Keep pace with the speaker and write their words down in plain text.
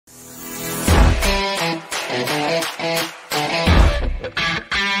It's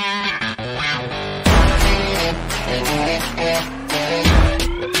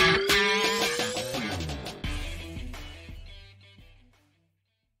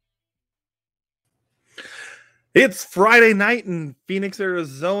Friday night in Phoenix,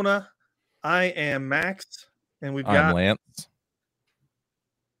 Arizona. I am Max, and we've got Lance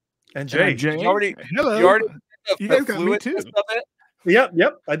and Jay. Hello. You guys got me too.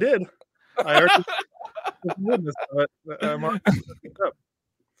 Yep, I did. I already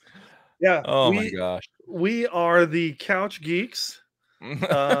yeah. Oh my gosh. We are the Couch Geeks.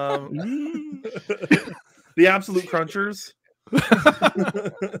 The Absolute Crunchers.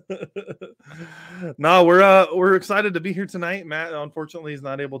 No, we're excited to be here tonight. Matt, unfortunately, is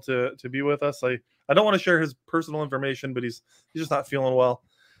not able to be with us. I don't want to share his personal information, but he's just not feeling well.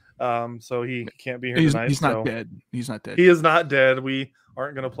 So he can't be here tonight. He's not dead. He's not dead. He is not dead. We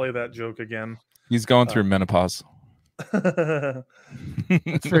aren't going to play that joke again. He's going through menopause.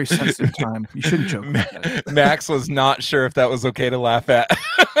 It's a very sensitive time. You shouldn't joke. Max was not sure if that was okay to laugh at.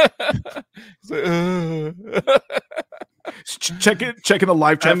 Checking the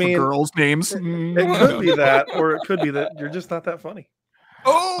live chat for girls' names. It could be that, or it could be that you're just not that funny.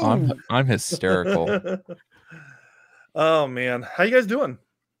 Oh, I'm hysterical. Oh man, how you guys doing?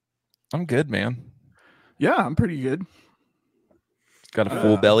 I'm good, man. Yeah, I'm pretty good. Got a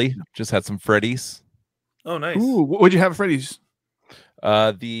full belly. Just had some Freddy's. Oh, nice. Ooh, what'd you have at Freddy's?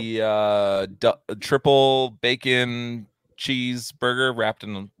 The triple bacon cheeseburger wrapped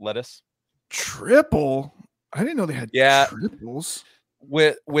in lettuce. Triple? I didn't know they had triples.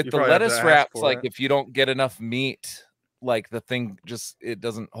 With the lettuce wraps, like if you don't get enough meat, like the thing it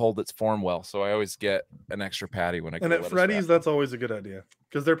doesn't hold its form well. So I always get an extra patty when I go. And at Freddy's, that's always a good idea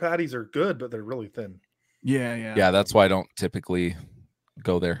because their patties are good, but they're really thin. Yeah. That's why I don't typically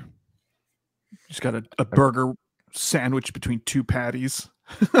go there. Just got a burger sandwich between two patties.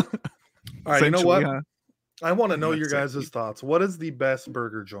 All right, you know what? I want to know your guys' thoughts. What is the best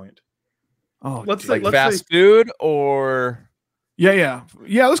burger joint? Oh, let's say fast food or yeah.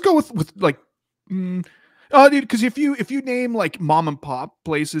 Let's go with like, dude, because if you name like mom and pop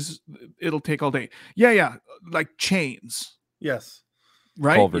places, it'll take all day. Yeah, like chains. Yes,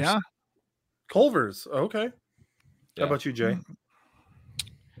 right. Culver's. Yeah, Culver's. Okay. Yeah. How about you, Jay?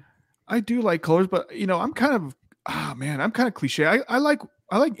 I do like Culver's, but I'm kind of I'm kind of cliche. I like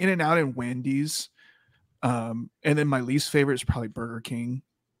In-N-Out and Wendy's, and then my least favorite is probably Burger King.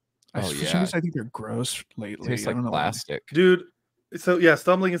 I think they're gross lately. Tastes like plastic, dude. So yeah,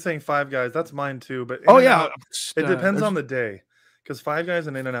 stumbling and saying Five Guys. That's mine too. But it depends on the day, because Five Guys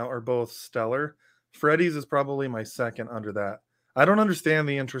and In-N-Out are both stellar. Freddy's is probably my second under that. I don't understand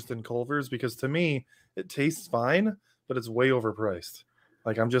the interest in Culver's because to me it tastes fine, but it's way overpriced.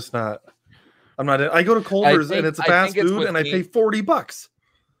 Like I'm not. I go to Culver's and it's a fast food, and I pay $40.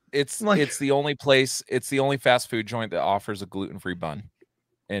 It's the only place. It's the only fast food joint that offers a gluten-free bun.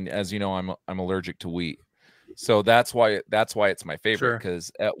 And as you know, I'm allergic to wheat, so that's why it's my favorite.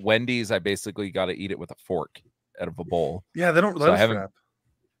 Because at Wendy's, I basically got to eat it with a fork out of a bowl. Yeah, they don't let us wrap.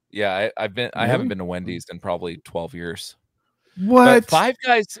 Yeah, I haven't been to Wendy's in probably 12 years. What? But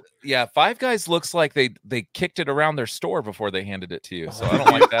Five Guys looks like they kicked it around their store before they handed it to you. So I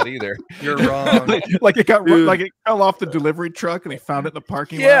don't like that either. You're wrong. like it fell off the delivery truck and they found it in the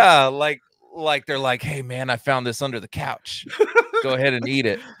parking lot. Yeah, like they're like, hey man, I found this under the couch. Go ahead and eat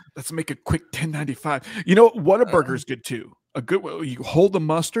it. Let's make a quick $10.95. You know, Whataburger is good too. A good you hold the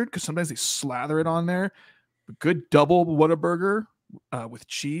mustard because sometimes they slather it on there. A good double Whataburger with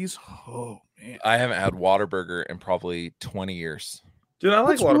cheese. Oh man, I haven't had Whataburger in probably 20 years. Dude, I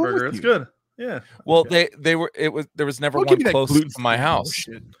like Whataburger. It's good. Yeah. Well, there was never one close to my house.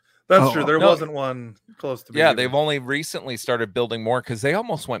 That's true. There wasn't one close to me. Yeah, they've only recently started building more because they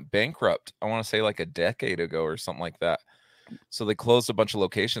almost went bankrupt. I want to say like a decade ago or something like that. So they closed a bunch of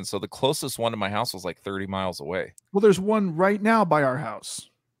locations. So the closest one to my house was like 30 miles away. Well, there's one right now by our house.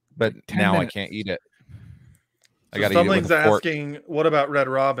 But now I can't eat it. I got to eat it with a fork. Asking, what about Red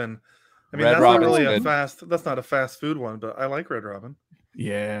Robin? I mean, that's not a fast food one, but I like Red Robin.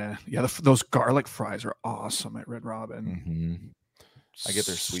 Yeah. Those garlic fries are awesome at Red Robin. Mm-hmm. I get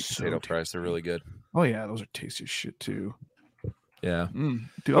their sweet potato fries. They're really good. Oh yeah, those are tasty as shit too. Yeah. Dude,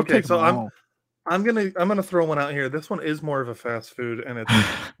 okay, so I'm gonna throw one out here. This one is more of a fast food, and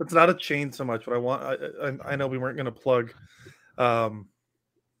it's not a chain so much. But I know we weren't gonna plug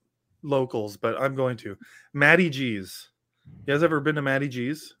locals, but I'm going to. Matty G's. You guys ever been to Matty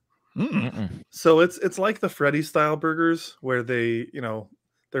G's? Mm-mm. So it's like the Freddy style burgers where they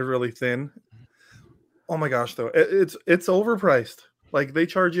they're really thin. Oh my gosh, though it's overpriced. Like they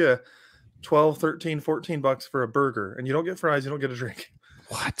charge you 12, 13, 14 bucks for a burger, and you don't get fries, you don't get a drink.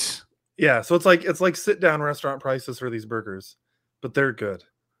 What? Yeah, so it's like sit down restaurant prices for these burgers, but they're good.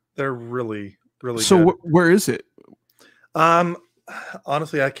 They're really really so good. Where is it?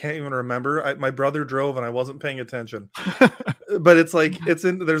 Honestly, I can't even remember. My brother drove and I wasn't paying attention. But it's like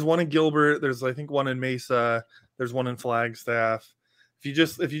there's one in Gilbert, there's I think one in Mesa, there's one in Flagstaff. If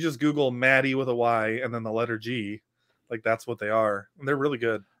you just Google Maddie with a Y and then the letter G, like that's what they are. And they're really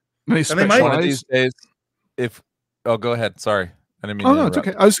good. And they might one of these days go ahead. Sorry. I didn't mean to it's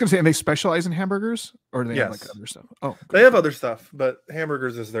okay. I was just gonna say, and they specialize in hamburgers, or do they have like other stuff? Oh, they have other stuff, but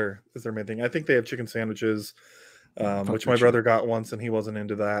hamburgers is their main thing. I think they have chicken sandwiches, which my brother got once, and he wasn't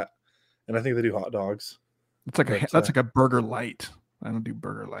into that. And I think they do hot dogs. It's like that's like a burger light. I don't do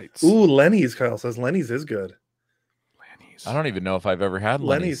burger lights. Ooh, Lenny's. Kyle says Lenny's is good. Lenny's. I don't even know if I've ever had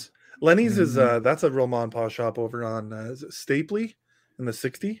Lenny's. Lenny's is that's a real mom and pop shop over on is it Stapley in the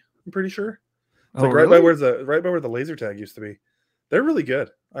 60. I'm pretty sure. It's like right by where the laser tag used to be. They're really good.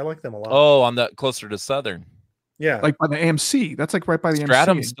 I like them a lot. Oh, on the closer to Southern. Yeah. Like by the AMC. That's like right by the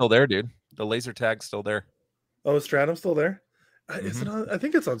Stratum's still there, dude. The laser tag's still there. Oh, is Stratum still there? Is it on, I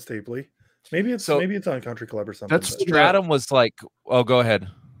think it's on Stapley. Maybe it's on Country Club or something. Stratum was like, oh, go ahead.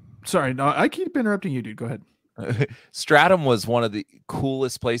 Sorry, no, I keep interrupting you, dude. Go ahead. Stratum was one of the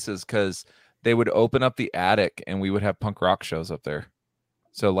coolest places because they would open up the attic and we would have punk rock shows up there.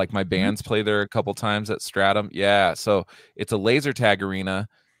 So like my bands play there a couple times at Stratum. Yeah. So it's a laser tag arena.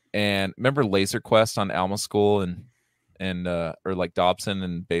 And remember Laser Quest on Alma School and or like Dobson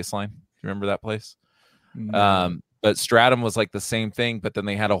and Baseline? You remember that place? No. But Stratum was like the same thing, but then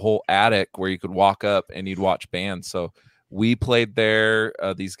they had a whole attic where you could walk up and you'd watch bands. So we played there.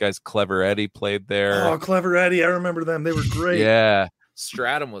 These guys, Clever Eddie, played there. Oh, Clever Eddie. I remember them. They were great. Yeah.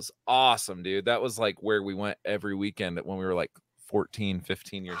 Stratum was awesome, dude. That was like where we went every weekend when we were like 14,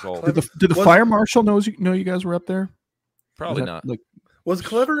 15 years old. Did the fire marshal know you guys were up there? Probably not. Like, was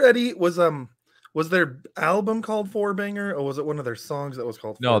Clever Eddie was their album called Four Banger, or was it one of their songs that was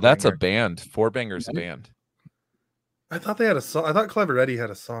called No, that's a band. Four Banger's a band. I thought they had a song. I thought Clever Eddie had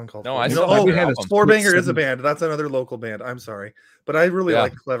a song called. No, Four Banger is a band. That's another local band. I'm sorry, but I really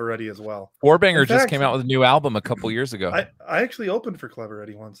like Clever Eddie as well. Four Banger just came out with a new album a couple years ago. I actually opened for Clever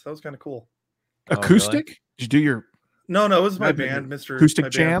Eddie once. That was kind of cool. Acoustic? Really? Did you do your? No, it was my band, Mr. Acoustic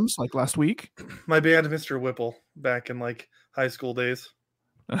Jams, like last week. My band, Mr. Whipple, back in like high school days.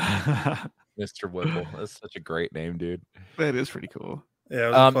 Mr. Whipple. That's such a great name, dude. That is pretty cool. Yeah.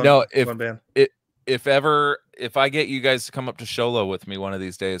 It was a fun band. If I get you guys to come up to Sholo with me one of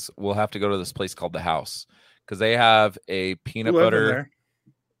these days, we'll have to go to this place called The House because they have a peanut butter.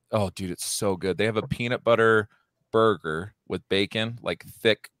 Oh, dude, it's so good. They have a peanut butter burger with bacon, like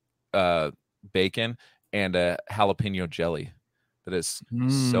thick bacon, and a jalapeno jelly. That is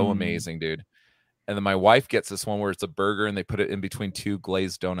so amazing, dude. And then my wife gets this one where it's a burger and they put it in between two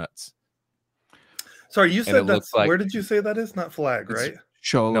glazed donuts. Sorry, you said that's where did you say that is? Not Flag, right?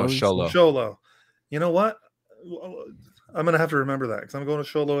 Sholo. No, Sholo. Sholo. You know what? I'm gonna have to remember that because I'm going to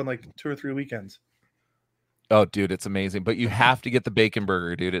Sholo in like 2 or 3 weekends. Oh, dude, it's amazing. But you have to get the bacon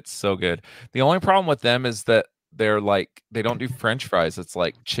burger, dude. It's so good. The only problem with them is that they're like they don't do French fries. It's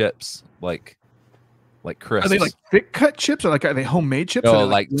like chips, like crisps. Are they like thick cut chips or like are they homemade chips? No,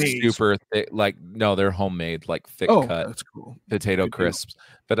 like super thick. Like no, they're homemade, like thick cut. That's cool. Potato crisps.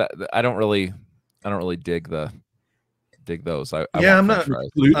 But I don't really dig those. I'm not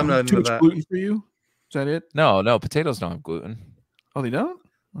into that. Gluten for you? Is that it? No, potatoes don't have gluten. Oh, they don't?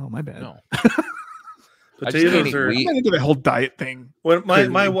 Oh, my bad. No. Potatoes are. I'm not into the whole diet thing. When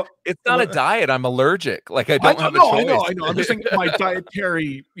it's not a diet. I'm allergic. Like I don't have a choice. I know. I'm just saying my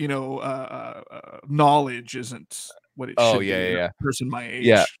dietary, knowledge isn't what it should be. Yeah. A person my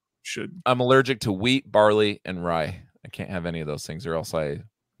age should. I'm allergic to wheat, barley, and rye. I can't have any of those things, or else I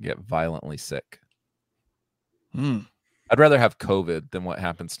get violently sick. I'd rather have COVID than what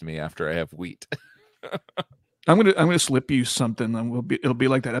happens to me after I have wheat. I'm gonna slip you something, and it'll be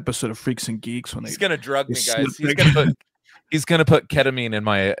like that episode of Freaks and Geeks when he's gonna drug me, guys. He's gonna put ketamine in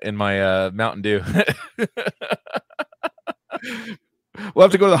my Mountain Dew. We'll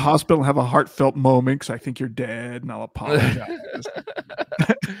have to go to the hospital and have a heartfelt moment because I think you're dead, and I'll apologize.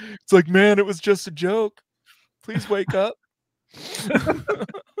 It's like, man, it was just a joke. Please wake up.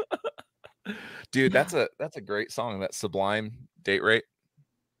 Dude, that's a great song. That Sublime Date Rape.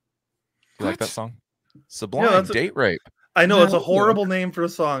 You like that song? Sublime Date Rape. I know it's a horrible name for a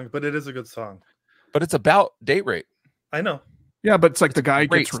song, but it is a good song. But it's about date rape. I know. Yeah, but it's like the guy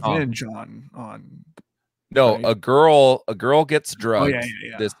gets revenge on No, right? a girl gets drugged. Oh,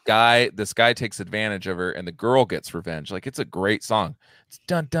 yeah. This guy takes advantage of her, and the girl gets revenge. Like, it's a great song. It's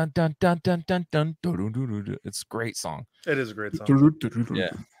dun dun dun dun dun dun dun. It's a great song. It is a great song.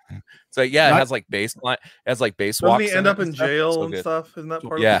 Yeah. So yeah, it has like bass line. It has like bass walks. Doesn't he end up in jail and stuff? Isn't that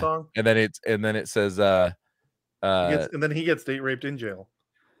part of the song? And then it says and then he gets date raped in jail.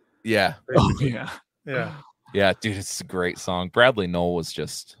 Yeah. Oh, yeah. Yeah. Yeah, dude, it's a great song. Bradley Nowell was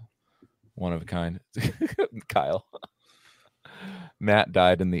just one of a kind. Kyle. Matt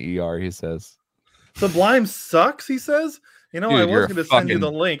died in the ER, he says. Sublime sucks, he says. You know, dude, I was going to send you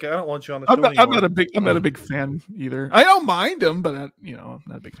the link. I don't want you on the show anymore. I'm not a big fan either. I don't mind them, but I'm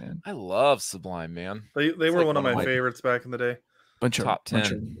not a big fan. I love Sublime, man. They were like one of my favorites back in the day. Top 10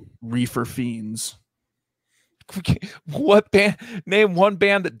 bunch of reefer fiends. What band? Name one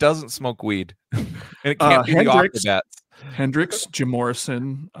band that doesn't smoke weed, and it can't be Hendrix, the Octobats. Hendrix, Jim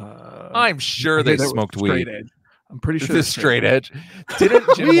Morrison. I'm sure they smoked weed. Edge. I'm pretty sure the Straight Edge. Didn't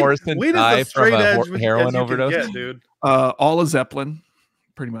Jim Morrison die from a heroin overdose? Get, dude. All of Zeppelin,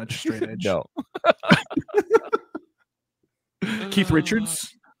 pretty much Straight Edge. No. Keith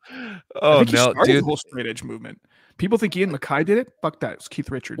Richards. Oh no, dude! The whole Straight Edge movement. People think Ian MacKaye did it. Fuck that. It's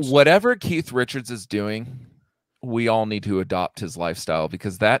Keith Richards. Whatever Keith Richards is doing, we all need to adopt his lifestyle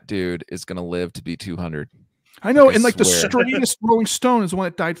because that dude is going to live to be 200. I know, and like the straightest Rolling Stone is the one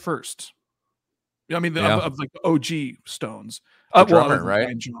that died first. I mean, of like the OG Stones. The drummer,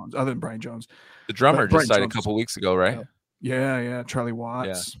 right? Other than Brian Jones. The drummer just died a couple weeks ago, right? Yeah. Charlie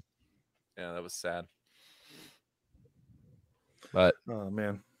Watts. Yeah, that was sad. But oh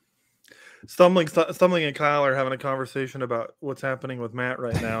man, Stumbling and Kyle are having a conversation about what's happening with Matt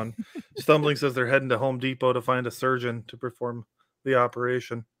right now, and Stumbling says they're heading to Home Depot to find a surgeon to perform the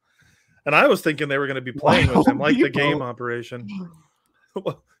operation. And I was thinking they were going to be playing with him, like the game operation,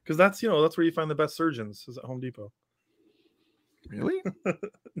 because that's where you find the best surgeons is at Home Depot. Really?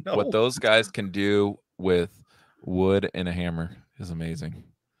 No. What those guys can do with wood and a hammer is amazing.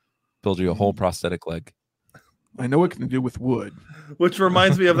 Build you a whole prosthetic leg. I know what it can do with wood. Which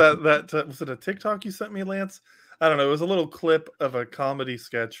reminds me of that was it a TikTok you sent me, Lance? I don't know. It was a little clip of a comedy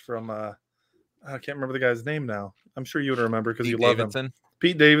sketch from I can't remember the guy's name now. I'm sure you would remember because you love him.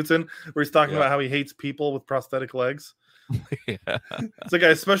 Pete Davidson, where he's talking about how he hates people with prosthetic legs. Yeah. It's like I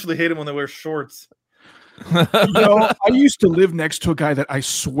especially hate him when they wear shorts. I used to live next to a guy that I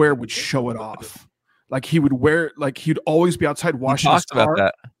swear would show it off. Like he would wear, like he'd always be outside washing his car, about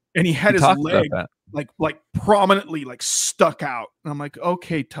that. And he had his leg like prominently like stuck out. And I'm like,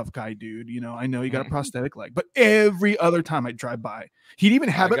 okay, tough guy, dude. I know you got a prosthetic leg, but every other time I drive by, he'd even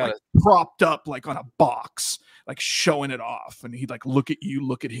have it like propped up like on a box, like showing it off. And he'd like look at you,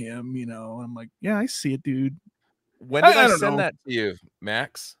 look at him, and I'm like, yeah, I see it, dude. When did I send that to you,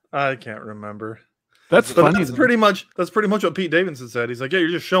 Max? I can't remember. That's funny. That's pretty much what Pete Davidson said. He's like, yeah, you're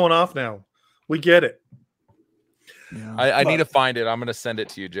just showing off now. We get it. Yeah. I need to find it. I'm going to send it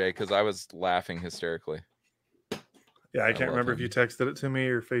to you, Jay, because I was laughing hysterically. Yeah, I can't remember if you texted it to me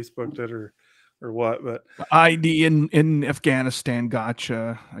or Facebooked it or what, but ID in Afghanistan,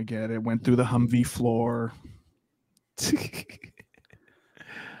 gotcha. I get it. Went through the Humvee floor.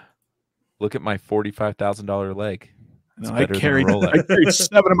 Look at my $45,000 leg. I carried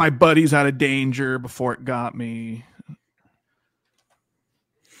 7 of my buddies out of danger before it got me.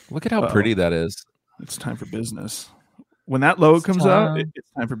 Look at how pretty that is. It's time for business. When that logo comes out,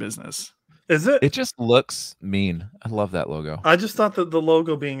 it's time for business. Is it? It just looks mean. I love that logo. I just thought that the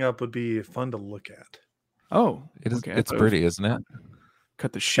logo being up would be fun to look at. Oh, it is. Okay, it's pretty, isn't it?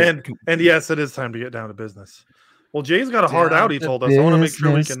 Cut the shit. And yes, it is time to get down to business. Well, Jay's got a hard out. He told us. I want to make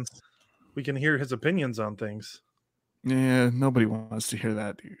sure we can hear his opinions on things. Yeah, nobody wants to hear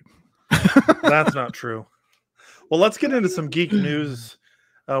that, dude. That's not true. Well, let's get into some geek news.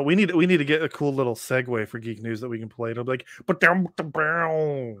 We need to get a cool little segue for geek news that we can play. It'll be like,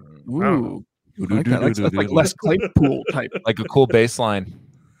 ooh, like Les Claypool type, like a cool bass line.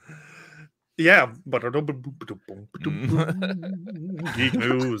 Yeah, geek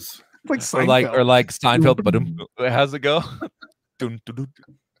news. Like or like Steinfeld. How's it go?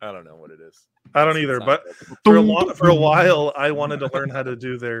 I don't know what it is. I don't either. But for a while, I wanted to learn how to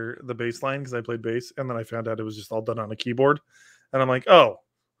do the bass line because I played bass, and then I found out it was just all done on a keyboard, and I'm like, oh.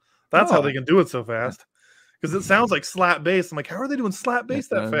 That's how they can do it so fast. Because it sounds like slap bass. I'm like, how are they doing slap bass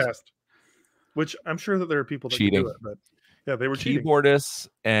that fast? Which I'm sure that there are people that can do it. But yeah, they were cheating. Keyboardists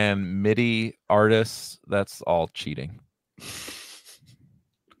and MIDI artists, that's all cheating.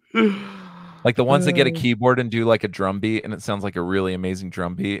 Like the ones that get a keyboard and do like a drum beat and it sounds like a really amazing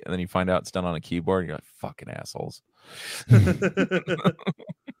drum beat. And then you find out it's done on a keyboard and you're like, fucking assholes.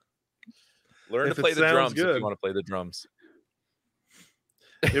 Learn to play the drums if you want to play the drums.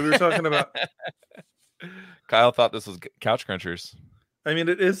 Yeah, we were talking about. Kyle thought this was Couch Crunchers. I mean,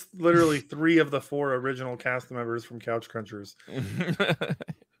 it is literally 3 of the 4 original cast members from Couch Crunchers.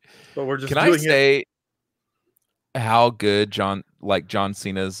 But we're just. Can I say how good John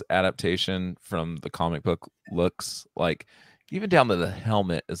Cena's adaptation from the comic book looks? Like, even down to the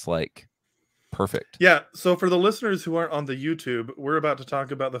helmet is like perfect. Yeah. So for the listeners who aren't on the YouTube, we're about to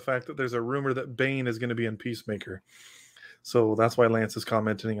talk about the fact that there's a rumor that Bane is going to be in Peacemaker. So that's why Lance is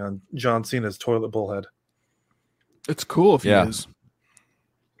commenting on John Cena's toilet bowl head. It's cool if he is.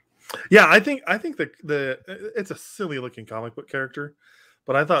 Yeah, I think the it's a silly looking comic book character,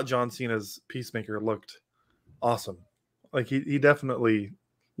 but I thought John Cena's Peacemaker looked awesome. Like he definitely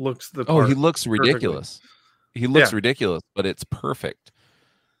looks the part. Oh, he looks ridiculous. He looks ridiculous, but it's perfect.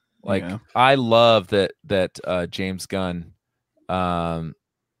 Like I love that James Gunn awesome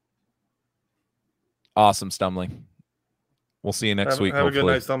stumbling. We'll see you next week. Have a good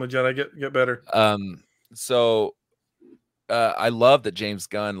night, Stumbling Jedi. Get better. So I love that James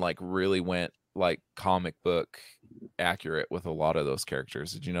Gunn like really went like comic book accurate with a lot of those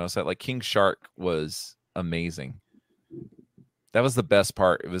characters. Did you notice that? Like King Shark was amazing. That was the best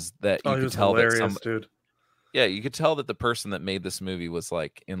part. It was that you could tell that dude. Yeah, you could tell that the person that made this movie was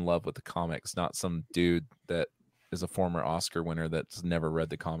like in love with the comics, not some dude that is a former Oscar winner that's never read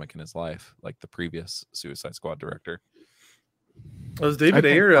the comic in his life, like the previous Suicide Squad director. Was David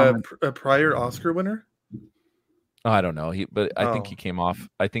Ayer a prior Oscar winner? I don't know. I think he came off.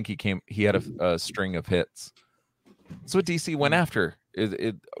 I think he had a string of hits. That's what DC went after.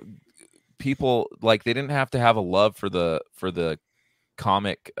 People like they didn't have to have a love for the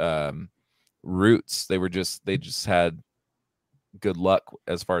comic roots. They just had good luck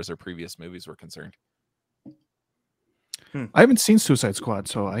as far as their previous movies were concerned. I haven't seen Suicide Squad,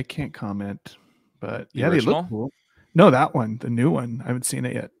 so I can't comment. But the they look cool. No, that one, the new one. I haven't seen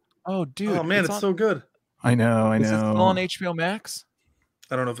it yet. Oh, dude! Oh man, it's so good. I know. Is it still on HBO Max?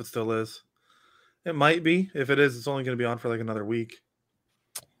 I don't know if it still is. It might be. If it is, it's only going to be on for like another week.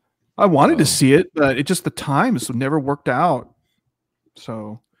 I wanted to see it, but the times never worked out.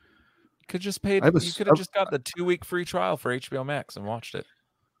 So you could just pay. You could have just got the 2-week free trial for HBO Max and watched it.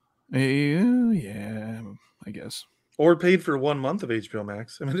 Yeah, I guess. Or paid for 1 month of HBO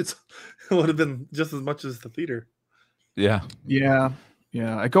Max. I mean, it would have been just as much as the theater. Yeah.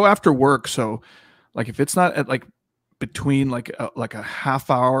 I go after work, so like if it's not at like between like a half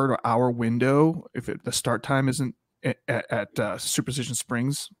hour to hour window, if the start time isn't at Superstition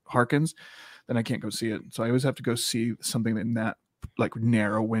Springs Harkins, then I can't go see it. So I always have to go see something in that like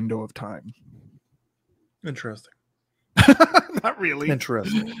narrow window of time. Interesting. Not really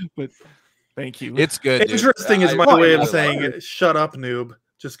interesting, but thank you. It's good. Interesting is my way of saying shut up, noob.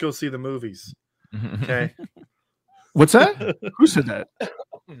 Just go see the movies. Okay. What's that? Who said that?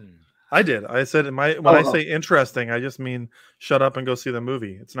 I did. I said when I say interesting, I just mean shut up and go see the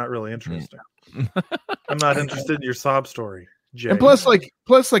movie. It's not really interesting. I'm not interested in your sob story, Jay. And plus,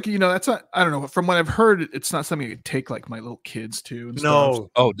 you know, that's not. I don't know. From what I've heard, it's not something you take like my little kids to. No.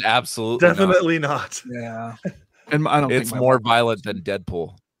 Oh, absolutely. Definitely not. Yeah. And I don't. It's more violent than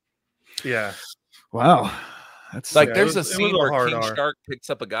Deadpool. Yeah. Wow. That's like there's a scene where King Shark picks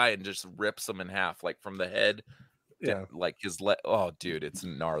up a guy and just rips him in half, like from the head. Yeah, like his oh dude, it's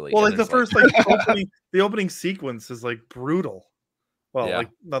gnarly. Well, like the first the opening sequence is like brutal. Well, like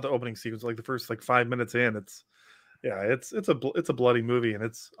not the opening sequence, like the first like 5 minutes in, it's a bloody movie and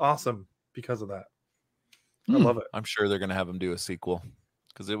it's awesome because of that. I love it. I'm sure they're gonna have him do a sequel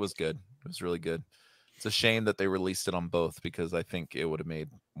because it was good. It was really good. It's a shame that they released it on both because I think it would have made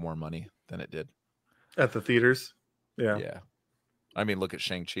more money than it did at the theaters. Yeah. Yeah. I mean, look at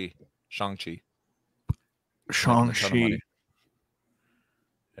Shang-Chi.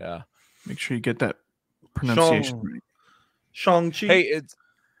 Yeah. Make sure you get that pronunciation right. Shang-Chi. Hey,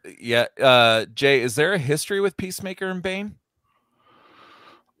 Jay, is there a history with Peacemaker and Bane?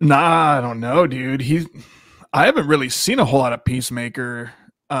 Nah, I don't know, dude. I haven't really seen a whole lot of Peacemaker.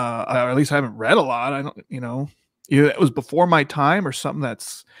 Or at least I haven't read a lot. I don't, either it was before my time or something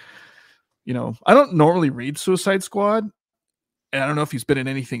that's, I don't normally read Suicide Squad. And I don't know if he's been in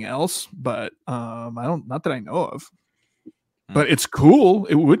anything else, but not that I know of. But it's cool.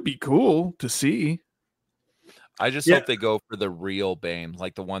 It would be cool to see. I just hope they go for the real Bane,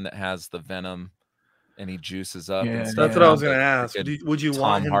 like the one that has the venom and he juices up. Yeah, that's what I was going to ask. Would you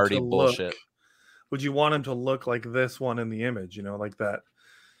want him Hardy to bullshit? Look? Would you want him to look like this one in the image? Like that.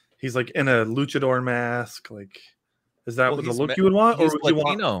 He's like in a luchador mask. Like, is that what the look you would want, or would Latino.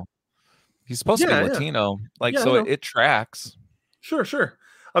 You want? He's supposed to be Latino. Like, so it tracks. Sure.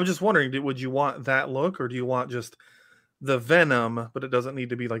 I'm just wondering, would you want that look, or do you want just the Venom, but it doesn't need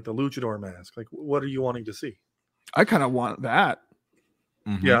to be like the luchador mask? Like, what are you wanting to see? I kind of want that.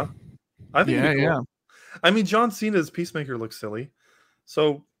 Mm-hmm. Yeah, I think it'd be cool. I mean, John Cena's Peacemaker looks silly,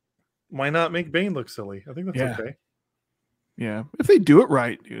 so why not make Bane look silly? I think that's okay. Yeah, if they do it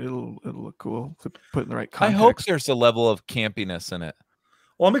right, dude, it'll look cool. To put in the right context. I hope there's a level of campiness in it.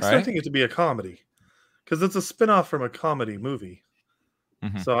 Well, I'm expecting it to be a comedy because it's a spinoff from a comedy movie.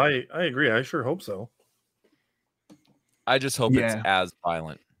 Mm-hmm. So I agree. I sure hope so. I just hope it's as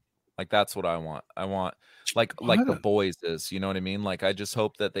violent. Like that's what I want. I want like The Boys is. You know what I mean? Like I just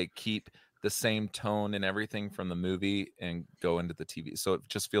hope that they keep the same tone and everything from the movie and go into the TV. So it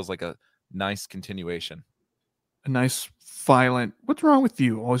just feels like a nice continuation. A nice violent. What's wrong with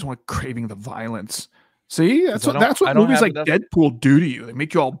you? Always want craving the violence. See, that's what movies like Deadpool do to you. They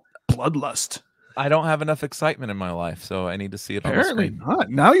make you all bloodlust. I don't have enough excitement in my life, so I need to see it. Apparently on the screen. Not.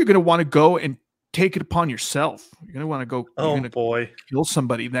 Now you're going to want to go and take it upon yourself. You're going to want to go. Oh boy, kill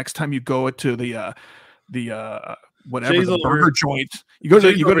somebody next time you go to the whatever Jay's the burger joint. You go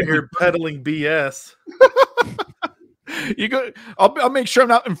to here peddling BS. You go. I'll make sure I'm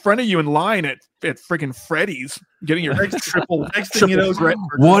not in front of you in line at freaking Freddy's getting your triple. Next thing you know,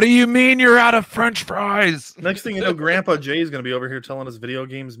 what do you mean you're out of French fries? Next thing you know, Grandpa Jay's going to be over here telling us video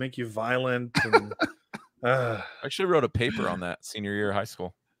games make you violent. And, I actually wrote a paper on that senior year of high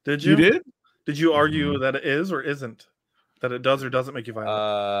school. Did you? You did? Did you argue that it is or isn't? That it does or doesn't make you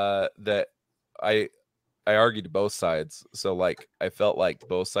violent? That I argued both sides. So like I felt like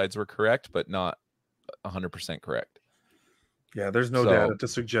both sides were correct, but not 100% correct. Yeah, there's no data to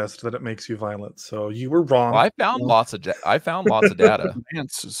suggest that it makes you violent. So you were wrong. Well, I found lots of data.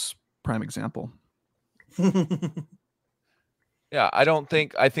 Lance is prime example. Yeah,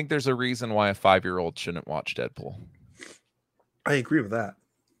 I think there's a reason why a 5-year-old shouldn't watch Deadpool. I agree with that.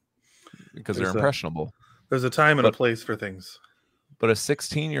 Because they're impressionable. There's a time and a place for things. But a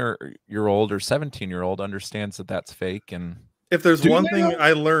 16-year-old or 17-year-old understands that that's fake. And if there's one thing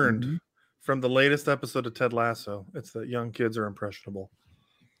I learned from the latest episode of Ted Lasso, it's that young kids are impressionable.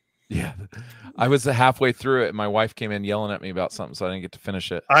 Yeah, I was halfway through it, and my wife came in yelling at me about something, so I didn't get to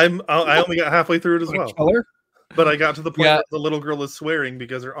finish it. I only got halfway through it as well. Color? But I got to the point where the little girl is swearing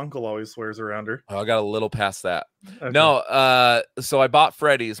because her uncle always swears around her. Oh, I got a little past that. Okay. No, so I bought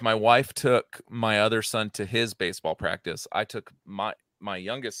Freddy's. My wife took my other son to his baseball practice. I took my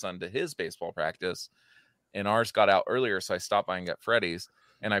youngest son to his baseball practice, and ours got out earlier, so I stopped by and got Freddy's.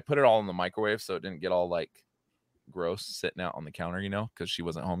 And I put it all in the microwave so it didn't get all like gross sitting out on the counter, because she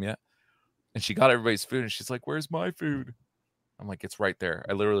wasn't home yet. And she got everybody's food and she's like, "Where's my food?" I'm like, "It's right there."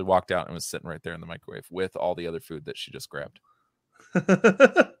 I literally walked out and was sitting right there in the microwave with all the other food that she just grabbed.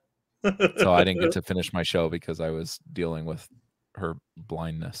 So I didn't get to finish my show because I was dealing with her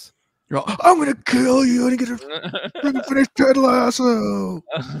blindness. You're all, "I'm going to kill you. I didn't get to finish Ted Lasso."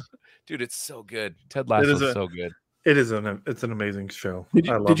 Dude, it's so good. Ted Lasso is so good. It's an amazing show.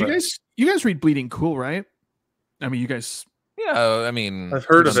 I love it. You guys read Bleeding Cool, right? I mean, you guys. Yeah, I mean, I've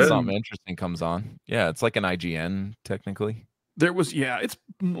heard of it. Something interesting comes on. Yeah, it's like an IGN technically. There was, it's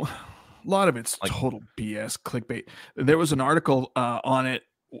a lot of it's like, total BS clickbait. There was an article on it,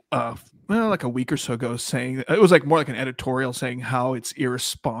 like a week or so ago, saying it was like more like an editorial saying how it's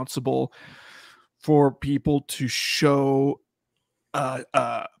irresponsible for people to show,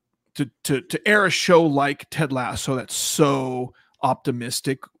 to air a show like Ted Lasso that's so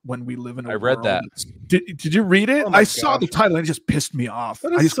optimistic when we live in a world. I read that. Did you read it? I saw the title and it just pissed me off.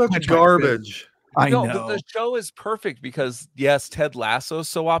 That is such garbage. I know. But the show is perfect because yes, Ted Lasso is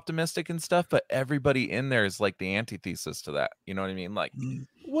so optimistic and stuff, but everybody in there is like the antithesis to that. You know what I mean? Like,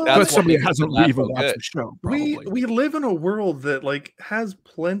 that's somebody who hasn't even watched the show. We live in a world that like has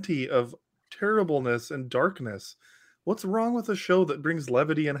plenty of terribleness and darkness. What's wrong with a show that brings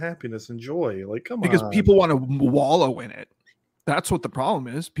levity and happiness and joy? Like, come on. Because people want to wallow in it. That's what the problem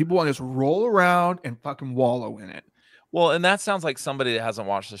is. People want to just roll around and fucking wallow in it. Well, and that sounds like somebody that hasn't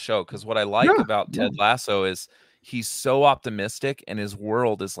watched the show. Because what I like about Ted Lasso is he's so optimistic and his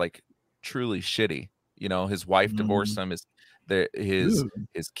world is like truly shitty. His wife divorced him.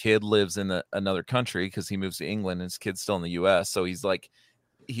 His kid lives in another country because he moves to England and his kid's still in the US. So he's like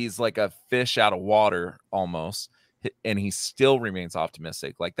a fish out of water almost. And he still remains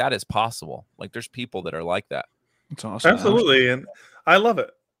optimistic. Like that is possible. Like there's people that are like that. It's awesome. Absolutely. And I love it.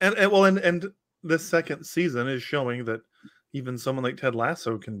 And this second season is showing that even someone like Ted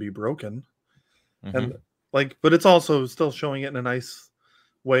Lasso can be broken. Mm-hmm. And but it's also still showing it in a nice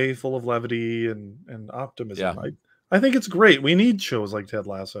way, full of levity and optimism. Yeah. I think it's great. We need shows like Ted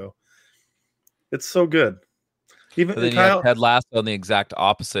Lasso. It's so good. Even then, Kyle, you have Ted Lasso on the exact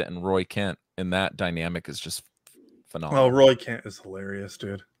opposite, and Roy Kent, and that dynamic is just phenomenal. Oh, Roy Kent is hilarious,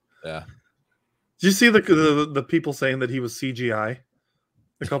 dude. Yeah. Did you see the people saying that he was CGI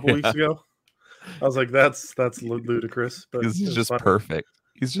a couple weeks ago? I was like, that's ludicrous. But he's just perfect.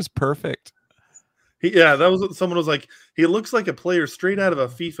 He's just perfect. That was what someone was like. He looks like a player straight out of a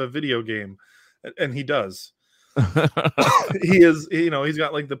FIFA video game, and he does. He is, he's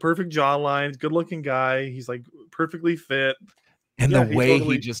got like the perfect jawline, good looking guy. He's like perfectly fit, and the way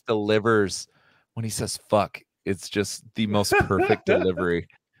he just delivers when he says "fuck," it's just the most perfect delivery.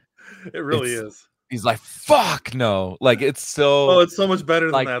 It really is. He's like, "Fuck no!" Like it's so. Oh, it's so much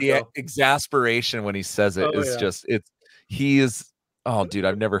better like than that. The though. Exasperation when he says it is just he is. Oh, dude,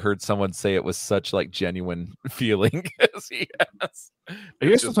 I've never heard someone say it with such like genuine feeling as he has. Are you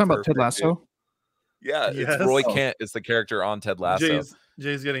guys still talking about Ted Lasso? Dude. Yeah, yes. It's Roy Kent is the character on Ted Lasso.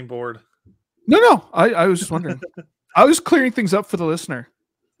 Jay's getting bored. No, I was just wondering. I was clearing things up for the listener.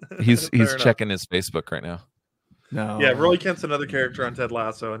 He's checking his Facebook right now. No. Yeah, Roy Kent's another character on Ted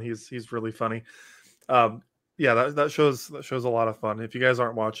Lasso, and he's really funny. That shows a lot of fun. If you guys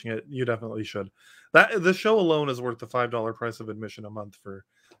aren't watching it, you definitely should. The show alone is worth the $5 price of admission a month for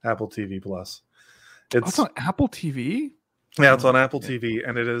Apple TV Plus. It's on Apple TV. Yeah, it's on Apple TV,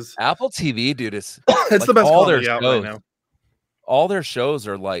 and it is Apple TV, dude. It's like the best quality out right now. All their shows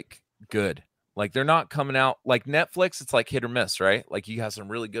are like good. Like they're not coming out like Netflix. It's like hit or miss, right? Like you have some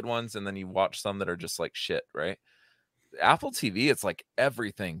really good ones, and then you watch some that are just like shit, right? Apple TV, it's like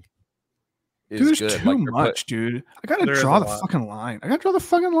everything. Dude, there's too much, dude. I gotta draw the fucking line. I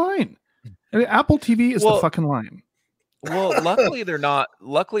mean, Apple TV is the fucking line. Well, luckily they're not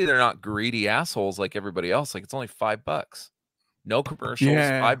greedy assholes like everybody else. Like it's only $5. No commercials,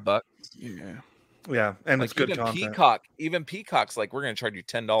 $5. Yeah, and it's good content. Even Peacock's like, we're gonna charge you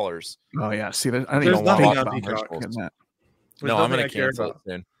 $10. Oh yeah, see that? I don't even want to watch Peacock. No, I'm gonna cancel it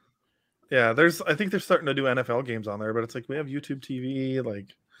soon. Yeah, I think they're starting to do NFL games on there, but it's like we have YouTube TV. Like,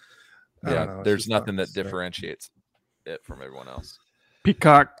 yeah, there's nothing that differentiates it from everyone else.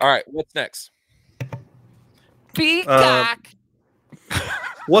 Peacock. All right, what's next? Peacock.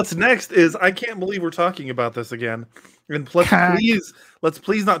 What's next is I can't believe we're talking about this again. And let's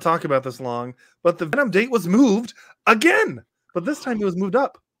please not talk about this long. But the Venom date was moved again. But this time it was moved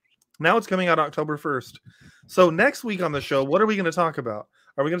up. Now it's coming out October 1st. So next week on the show, what are we going to talk about?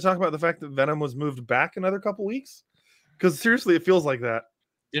 Are we going to talk about the fact that Venom was moved back another couple weeks? Because seriously, it feels like that.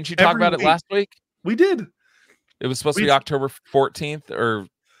 Didn't you talk about it last week? We did. It was supposed to be October 14th or 7th.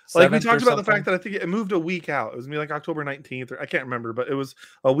 Like we talked about the fact that I think it moved a week out. It was like October 19th, or I can't remember, but it was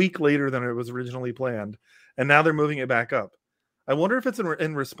a week later than it was originally planned. And now they're moving it back up. I wonder if it's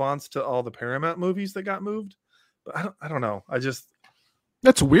in response to all the Paramount movies that got moved. But I don't know.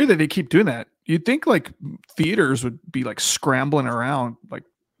 That's weird that they keep doing that. You'd think like theaters would be like scrambling around, like,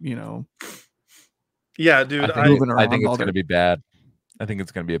 Yeah, dude. I think it's going to be bad. I think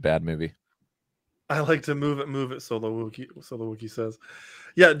it's going to be a bad movie. I like to move it. So the Wookiee says,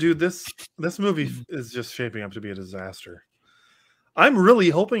 "Yeah, dude, this movie is just shaping up to be a disaster." I'm really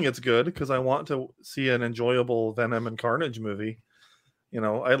hoping it's good because I want to see an enjoyable Venom and Carnage movie.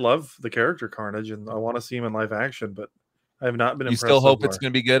 I love the character Carnage, and I want to see him in live action. But I have not been. You still hope it's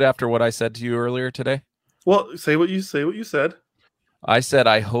going to be good after what I said to you earlier today? Well, say what you said. I said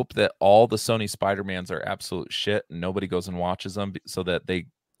I hope that all the Sony Spider-Mans are absolute shit and nobody goes and watches them so that they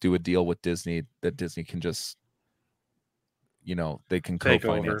do a deal with Disney that Disney can just, they can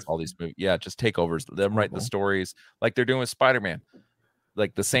co-finance all these movies. Yeah, just take over them, write the stories like they're doing with Spider-Man.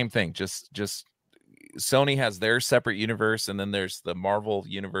 Like the same thing. Just Sony has their separate universe and then there's the Marvel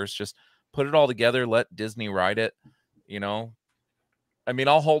universe. Just put it all together. Let Disney write it. I mean,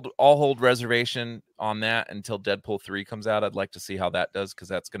 I'll hold reservation on that until Deadpool 3 comes out. I'd like to see how that does because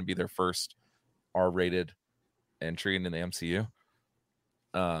that's going to be their first R-rated entry into the MCU.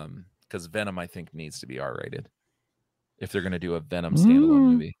 Because Venom, I think, needs to be R-rated if they're going to do a Venom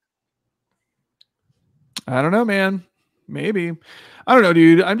standalone movie. I don't know, man. Maybe. I don't know,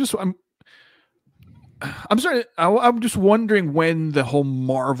 dude. I'm sorry. I'm just wondering when the whole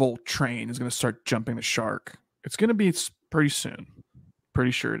Marvel train is going to start jumping the shark. It's going to be pretty soon.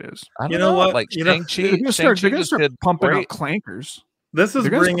 Pretty sure it is. I don't know what? Like Shang-Chi, they're going to start pumping out clankers. This is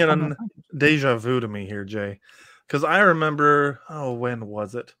bringing in deja vu to me here, Jay. Because I remember, when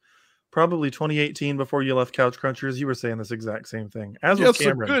was it? Probably 2018 before you left Couch Crunchers. You were saying this exact same thing. As was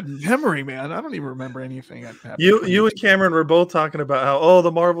Cameron. Good memory, man. I don't even remember anything. You and Cameron were both talking about how,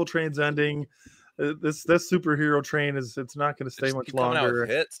 the Marvel train's ending. This superhero train it's not going to stay much longer.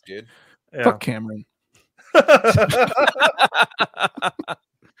 Hits, dude. Yeah. Fuck Cameron.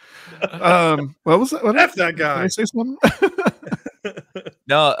 What was that? That's that guy. Can I say something?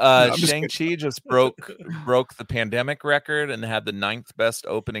 No, Shang-Chi just broke the pandemic record and had the 9th best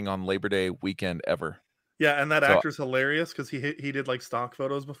opening on Labor Day weekend ever. Yeah, and that actor's hilarious because he did like stock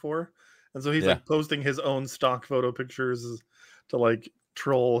photos before, and so he's like posting his own stock photo pictures to like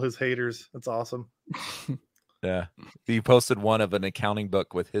troll his haters. That's awesome. Yeah, he posted one of an accounting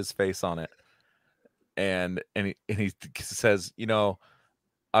book with his face on it, and he says, you know,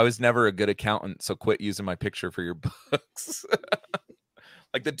 I was never a good accountant, so quit using my picture for your books.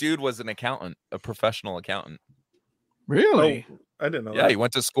 Like the dude was an accountant, a professional accountant. Really? Oh, I didn't know. Yeah, he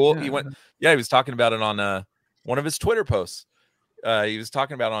went to school. Yeah. He was talking about it on one of his Twitter posts. He was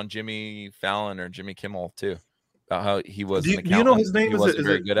talking about it on Jimmy Fallon or Jimmy Kimmel too, about how he was an accountant. Do you know his name? He wasn't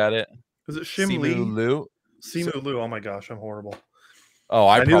very good at it. Is it Simu Liu? Simu Liu. Oh my gosh, I'm horrible. Oh,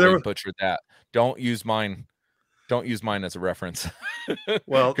 I probably butchered that. Don't use mine as a reference.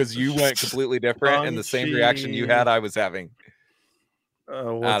 Well, because you went completely different, and the same reaction you had, I was having. I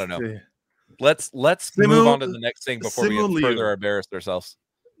don't know. Let's move on to the next thing before we further embarrass ourselves.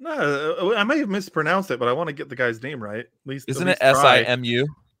 No, I may have mispronounced it, but I want to get the guy's name right. At least isn't it Simu?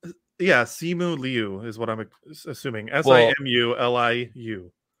 Yeah, Simu Liu is what I'm assuming. Simu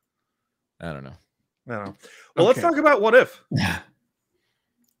I don't know. Well, let's talk about What If.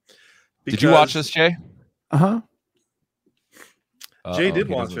 Did you watch this, Jay? Uh-huh. Jay did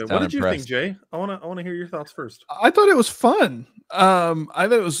watch it. What did you think, Jay? I want to hear your thoughts first. I thought it was fun. I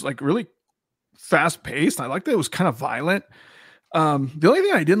thought it was like really fast paced. I liked that it was kind of violent. The only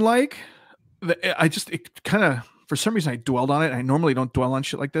thing I didn't like, it kind of, for some reason I dwelled on it. I normally don't dwell on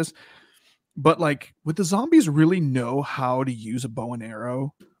shit like this, but like, would the zombies really know how to use a bow and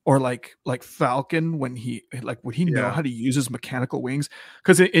arrow? Or like Falcon would he know how to use his mechanical wings?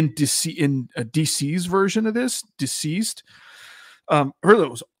 Because in DC's version of this, Deceased, I heard that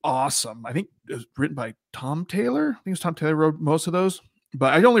was awesome. I think it was written by Tom Taylor. I think it was Tom Taylor wrote most of those,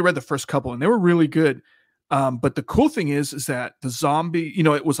 but I only read the first couple and they were really good. But the cool thing is that the zombie, you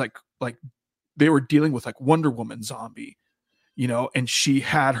know, it was like they were dealing with like Wonder Woman zombie, you know, and she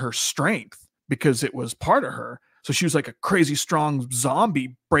had her strength because it was part of her. So she was like a crazy strong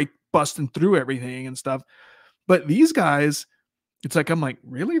zombie busting through everything and stuff. But these guys, it's like, I'm like,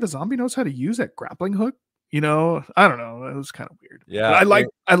 really? The zombie knows how to use that grappling hook? You know, I don't know. It was kind of weird. Yeah. But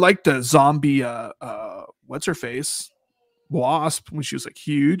I liked the zombie, what's her face? Wasp, when she was like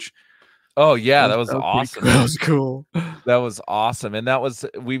huge. Oh yeah. That was awesome. That was cool. That was awesome. And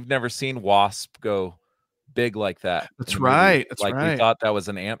we've never seen Wasp go big like that. That's right. That's like right. We thought that was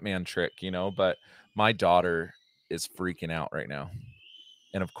an Ant-Man trick, you know, but my daughter is freaking out right now,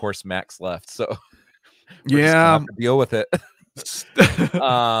 and of course Max left, so yeah, have to deal with it.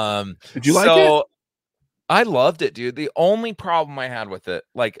 Did you like it? I loved it, dude. The only problem I had with it,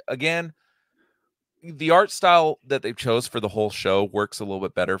 like, again, the art style that they chose for the whole show works a little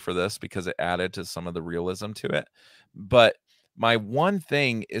bit better for this because it added to some of the realism to it. But my one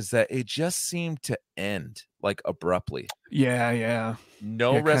thing is that it just seemed to end like abruptly. Yeah.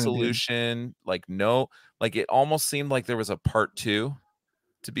 No resolution, like it almost seemed like there was a part 2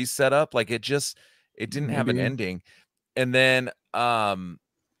 to be set up. Like it didn't have an ending. And then but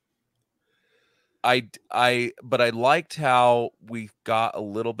I liked how we got a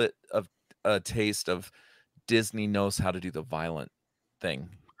little bit of a taste of Disney knows how to do the violent thing,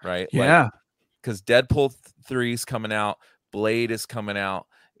 right? Yeah. Because Deadpool 3 is coming out, Blade is coming out,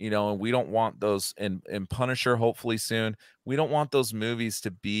 you know, and we don't want those, and Punisher hopefully soon. We don't want those movies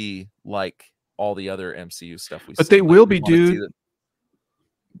to be like all the other MCU stuff we see. But they will be, dude.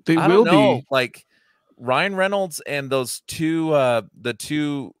 They will be. Like Ryan Reynolds and those the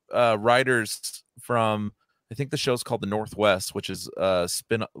two writers from, I think the show's called The Northwest, which is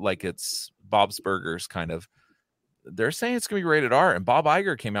spin, like it's Bob's Burgers kind of. They're saying it's gonna be rated R, and Bob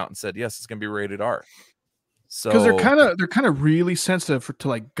Iger came out and said yes, it's gonna be rated R. So because they're kind of really sensitive to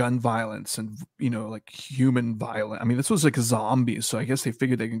like gun violence and, you know, like human violence. I mean, this was like zombies, so I guess they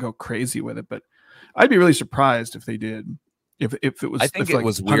figured they can go crazy with it. But I'd be really surprised if they did. If it was, I think it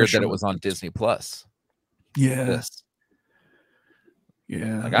was weird that it was on Disney Plus. Yeah,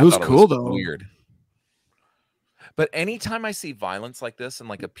 like, it was cool though. Weird. But anytime I see violence like this in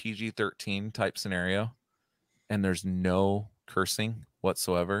like a PG-13 type scenario, and there's no cursing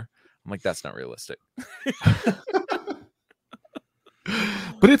whatsoever, I'm like, that's not realistic.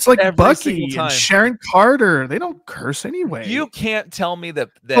 But it's like Bucky and Sharon Carter. They don't curse anyway. You can't tell me that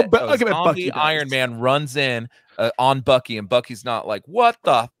zombie Iron Man runs in on Bucky and Bucky's not like, what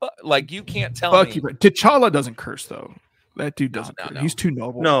the fuck? Like, you can't tell me. T'Challa doesn't curse though. That dude doesn't. No. He's too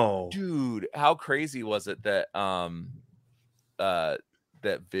noble. No, dude, how crazy was it that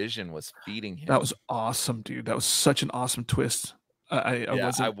that Vision was feeding him. That was awesome, dude. That was such an awesome twist. I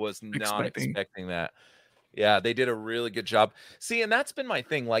was not expecting that. Yeah, they did a really good job. See, and that's been my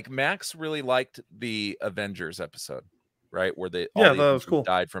thing. Like Max really liked the Avengers episode, right? Where that was cool.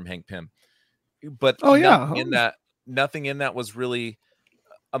 Died from Hank Pym. But nothing in that was really.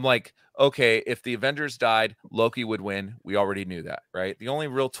 I'm like, okay, if the Avengers died, Loki would win. We already knew that, right? The only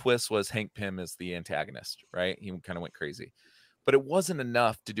real twist was Hank Pym as the antagonist, right? He kind of went crazy. But it wasn't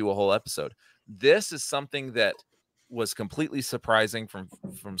enough to do a whole episode. This is something that was completely surprising from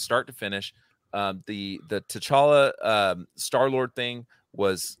start to finish. The T'Challa Star-Lord thing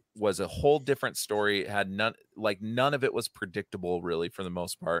was a whole different story. It had none of it was predictable really for the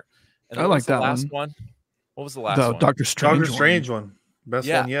most part. And I like that last one. What was the last one? Doctor Strange one. Best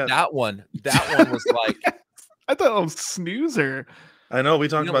one yet. That one was like I thought it was snoozer. I know we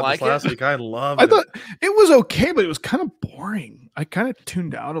talked about this last week. I loved it. I thought it was okay, but it was kind of boring. I kind of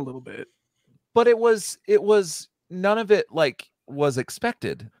tuned out a little bit. But it was none of it like was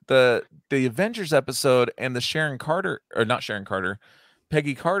expected. The Avengers episode and the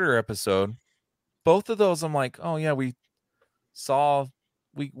Peggy Carter episode, both of those I'm like, oh yeah, we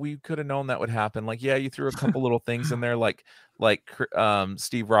could have known that would happen. Like, yeah, you threw a couple little things in there, like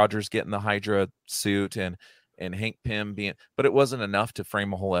Steve Rogers getting the Hydra suit and Hank Pym being, but it wasn't enough to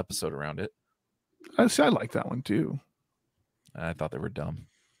frame a whole episode around it. I like that one too. I thought they were dumb.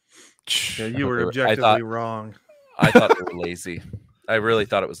 Yeah, you were objectively wrong. I thought they were lazy. I really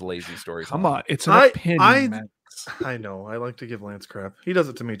thought it was lazy stories. Come on, it's an opinion. I know. I like to give Lance crap. He does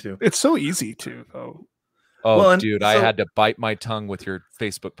it to me too. It's so easy to though. Oh, well, dude, I had to bite my tongue with your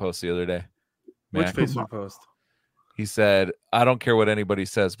Facebook post the other day. Which Facebook post? He said, I don't care what anybody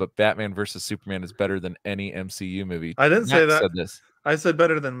says, but Batman versus Superman is better than any MCU movie. I didn't say that. I said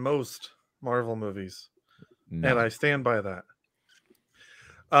better than most Marvel movies. No. And I stand by that.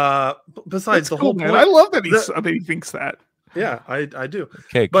 Besides the whole point, I love that he thinks that. Yeah, I do.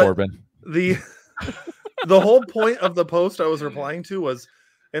 Okay, but Corbin. The whole point of the post I was replying to was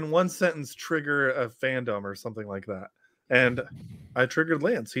in one sentence trigger a fandom or something like that. And I triggered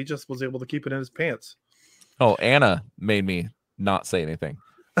Lance. He just was able to keep it in his pants. Oh, Anna made me not say anything.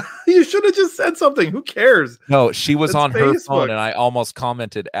 You should have just said something. Who cares? No, she was on her phone and I almost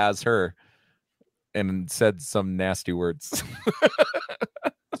commented as her and said some nasty words.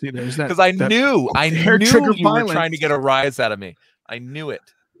 See, there's that. Because I knew you were trying to get a rise out of me. I knew it.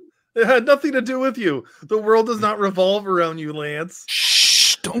 It had nothing to do with you. The world does not revolve around you, Lance.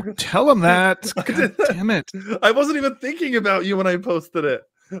 Shh, don't tell him that. God damn it. I wasn't even thinking about you when I posted it.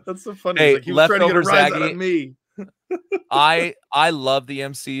 That's so funny. Hey, like he was trying to get a rise out of me. I love the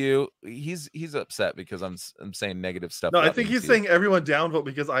MCU. He's upset because I'm saying negative stuff. No, I think he's saying everyone downvote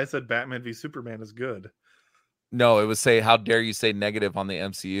because I said Batman v Superman is good. No, it was say, how dare you say negative on the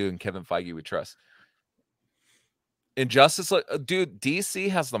MCU and Kevin Feige we trust. Injustice, dude, DC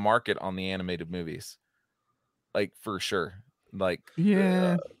has the market on the animated movies. Like, for sure. Like,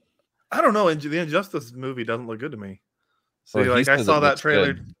 yeah. I don't know. The Injustice movie doesn't look good to me. So, like, I saw that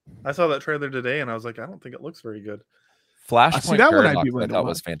trailer. Good. I saw that trailer today, and I was like, I don't think it looks very good. Flashpoint Paradox, I thought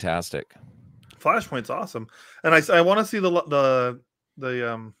was fantastic. Flashpoint's awesome, and I want to see the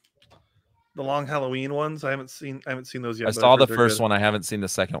long Halloween ones. I haven't seen those yet. I saw the first one. I haven't seen the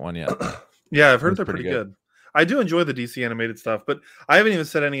second one yet. Yeah, I've heard they're pretty good. I do enjoy the DC animated stuff, but I haven't even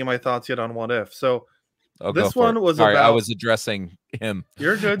said any of my thoughts yet on What If. So this one was about. I was addressing him.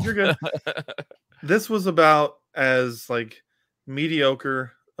 You're good. You're good. This was about as like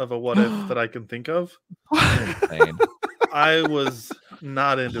mediocre of a What If that I can think of. I was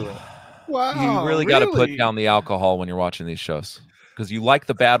not into it. Wow, you really got to put down the alcohol when you're watching these shows because you like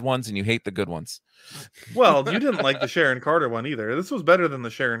the bad ones and you hate the good ones. Well, you didn't like the Sharon Carter one either. This was better than the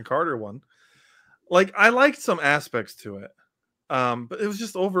Sharon Carter one. Like, I liked some aspects to it, but it was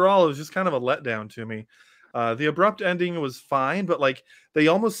just overall, it was just kind of a letdown to me. The abrupt ending was fine, but like they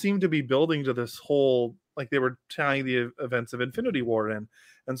almost seemed to be building to this whole, like they were tying the events of Infinity War in.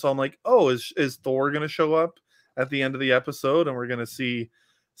 And so I'm like, oh, is Thor going to show up at the end of the episode and we're going to see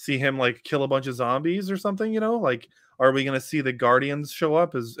him like kill a bunch of zombies or something, you know? Like, are we going to see the Guardians show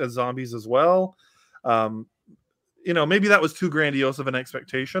up as zombies as well? You know, maybe that was too grandiose of an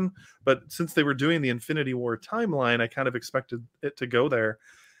expectation, but since they were doing the Infinity War timeline, I kind of expected it to go there.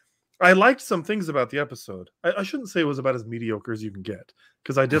 I liked some things about the episode. I shouldn't say it was about as mediocre as you can get,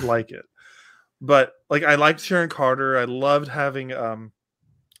 because I did like it. But like, I liked Sharon Carter. I loved having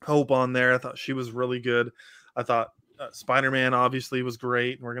Hope on there. I thought she was really good. I thought Spider-Man obviously was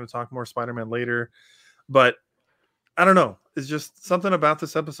great, and we're going to talk more Spider-Man later. But I don't know. It's just something about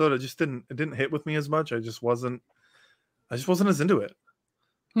this episode. It didn't hit with me as much. I just wasn't as into it.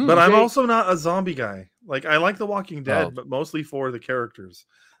 But I'm also not a zombie guy. Like, I like The Walking Dead, but mostly for the characters.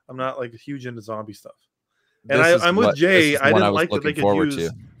 I'm not like huge into zombie stuff. And I'm with Jay. I didn't like that they could use.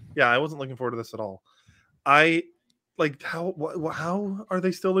 Yeah, I wasn't looking forward to this at all. I like how are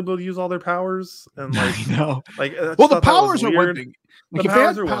they still able to use all their powers? And like, I know. Like, well, the powers are one thing. Like, if they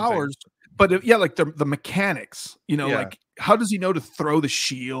had powers, but like the mechanics, like how does he know to throw the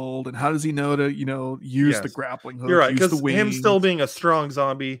shield, and how does he know to use the grappling hook? You're right, because him still being a strong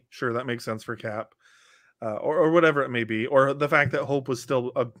zombie, sure, that makes sense for Cap. Or whatever it may be, or the fact that Hope was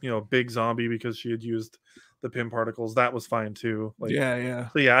still a big zombie because she had used the Pym particles, that was fine too. Like, yeah.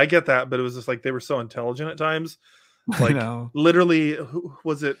 So yeah, I get that, but it was just like they were so intelligent at times. Like, literally,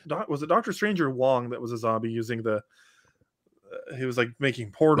 was it Doctor Strange or Wong that was a zombie using the? He was like making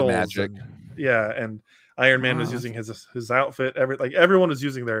portals, the magic. And Iron Man was using his outfit. Everyone was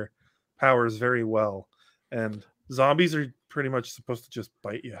using their powers very well, and zombies are pretty much supposed to just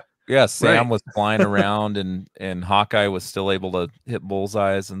bite you. Yeah, Sam was flying around, and Hawkeye was still able to hit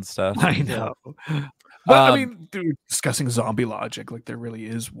bullseyes and stuff. I know. But I mean, dude, discussing zombie logic, like there really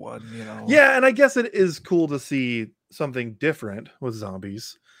is one, Yeah, and I guess it is cool to see something different with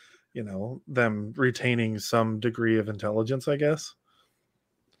zombies. Them retaining some degree of intelligence, I guess.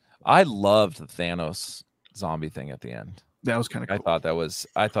 I loved the Thanos zombie thing at the end. That was kind of cool.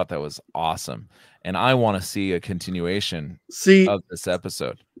 I thought that was awesome. And I want to see a continuation of this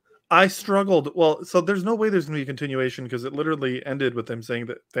episode. I struggled. Well, so there's no way there's going to be a continuation because it literally ended with them saying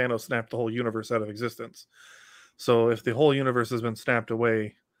that Thanos snapped the whole universe out of existence. So if the whole universe has been snapped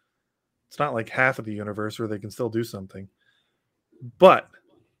away, it's not like half of the universe where they can still do something. But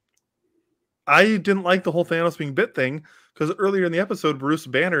I didn't like the whole Thanos being bit thing because earlier in the episode, Bruce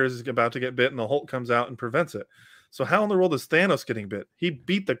Banner is about to get bit and the Hulk comes out and prevents it. So how in the world is Thanos getting bit? He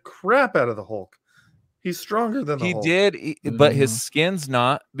beat the crap out of the Hulk. He's stronger than the Hulk. He did, but his skin's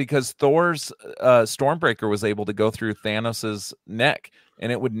not, because Thor's Stormbreaker was able to go through Thanos's neck,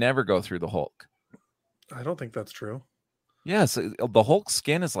 and it would never go through the Hulk. I don't think that's true. Yes, the Hulk's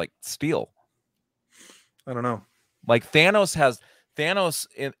skin is like steel. I don't know. Like Thanos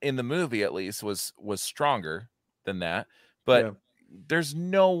in the movie at least was stronger than that, but there's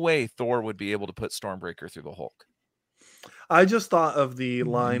no way Thor would be able to put Stormbreaker through the Hulk. I just thought of the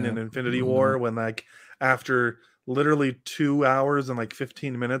line in Infinity War when, like, after literally 2 hours and like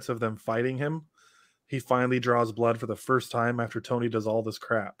 15 minutes of them fighting him, he finally draws blood for the first time after Tony does all this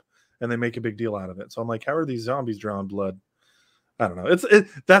crap, and they make a big deal out of it. So I'm like, how are these zombies drawing blood? I don't know.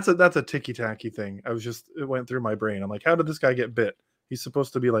 That's a ticky-tacky thing. It went through my brain. I'm like, how did this guy get bit? He's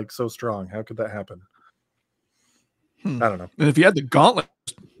supposed to be like so strong. How could that happen? I don't know. And if you had the gauntlet,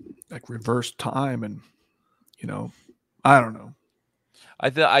 like reverse time, and I don't know.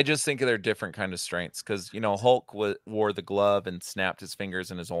 I just think they're different kind of strengths, because Hulk wore the glove and snapped his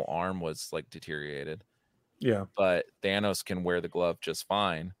fingers and his whole arm was like deteriorated. Yeah, but Thanos can wear the glove just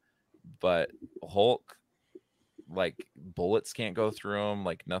fine. But Hulk, like, bullets can't go through him,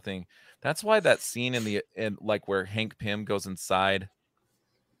 like nothing. That's why that scene in like where Hank Pym goes inside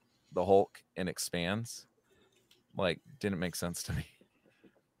the Hulk and expands, like, didn't make sense to me.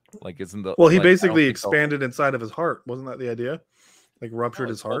 Like, isn't the he basically expanded inside of his heart? Wasn't that the idea? Like, ruptured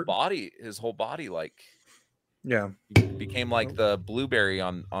his heart, his whole body, like, became like the blueberry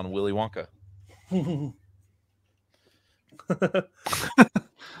on Willy Wonka.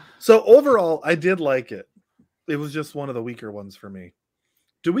 So overall, I did like it. It was just one of the weaker ones for me.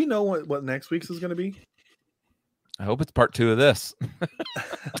 Do we know what next week's is going to be? I hope it's part 2 of this.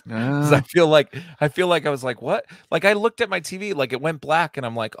 I feel like I was like, what? Like, I looked at my TV, like it went black, and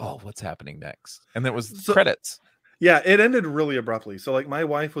I'm like, oh, what's happening next? And there was credits. Yeah, it ended really abruptly. So, like, my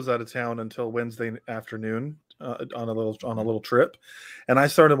wife was out of town until Wednesday afternoon on a little trip, and I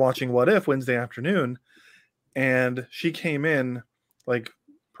started watching What If Wednesday afternoon, and she came in like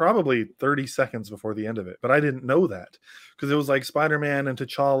probably 30 seconds before the end of it, but I didn't know that because it was like Spider-Man and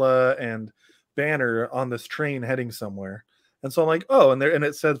T'Challa and Banner on this train heading somewhere. And so I'm like, oh, and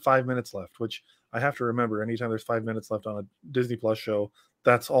it said 5 minutes left, which I have to remember anytime there's 5 minutes left on a Disney Plus show,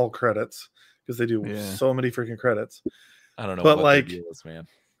 that's all credits, because they do so many freaking credits. I don't know, but what like, the deal is, man.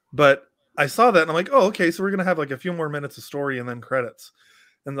 But I saw that and I'm like, oh, okay, so we're gonna have like a few more minutes of story and then credits.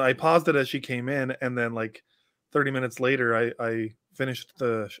 And I paused it as she came in, and then like 30 minutes later, I finished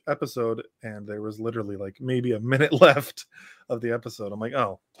the episode, and there was literally like maybe a minute left of the episode. I'm like,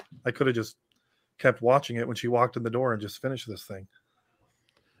 oh, I could have just kept watching it when she walked in the door and just finished this thing.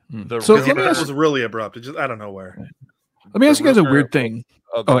 So it was really abrupt. It just out of nowhere. Let me ask you guys a weird thing.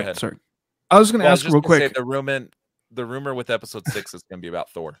 Oh, go ahead. Sorry. I was going to ask real quick. The rumor with episode 6 is going to be about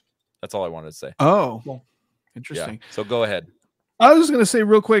Thor. That's all I wanted to say. Oh, well, interesting. Yeah. So go ahead. I was going to say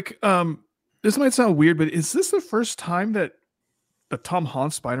real quick, this might sound weird, but is this the first time that the Tom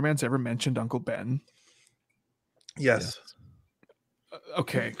Holland Spider-Man's ever mentioned Uncle Ben? Yes.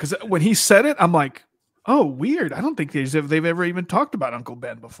 Okay, because when he said it, I'm like, oh, weird. I don't think they've ever even talked about Uncle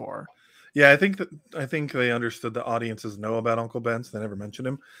Ben before. Yeah, I think they understood the audiences know about Uncle Ben, so they never mentioned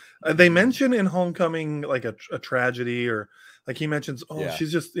him. They mention in Homecoming like a tragedy, or like he mentions,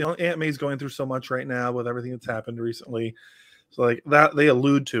 she's just, Aunt May's going through so much right now with everything that's happened recently. So like that, they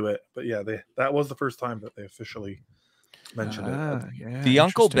allude to it, but yeah, that was the first time that they officially mentioned it. Yeah, the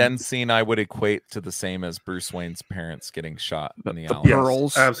Uncle Ben scene I would equate to the same as Bruce Wayne's parents getting shot in the alley.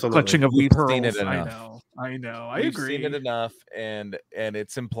 Pearls, absolutely. Clutching of the pearls. Seen it enough. I know. We've agree. seen it enough, and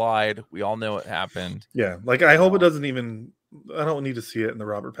it's implied. We all know it happened. Yeah, like I hope it doesn't even. I don't need to see it in the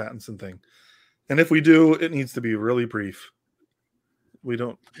Robert Pattinson thing, and if we do, it needs to be really brief. We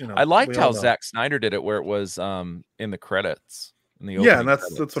don't, I liked how Zack Snyder did it, where it was in the credits. In the and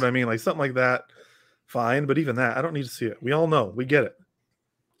that's what I mean. Like something like that, fine. But even that, I don't need to see it. We all know, we get it.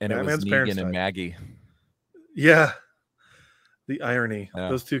 And Batman's it was Negan and Maggie. Yeah, the irony. Yeah.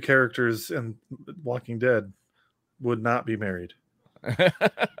 Those two characters in Walking Dead would not be married.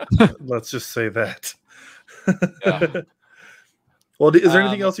 Let's just say that. Yeah. Well, is there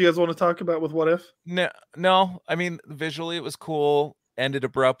anything else you guys want to talk about with What If? No. I mean, visually it was cool. Ended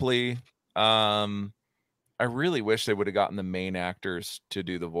abruptly. I really wish they would have gotten the main actors to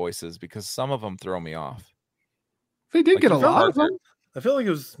do the voices, because some of them throw me off. They did get a lot of them. I feel like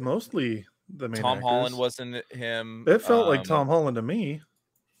it was mostly the main Tom actors. Holland wasn't him. It felt like Tom Holland to me.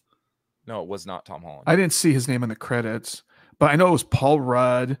 No, it was not Tom Holland. I didn't see his name in the credits, but I know it was Paul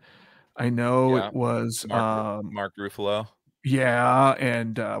Rudd. I know it was Mark Ruffalo. Yeah,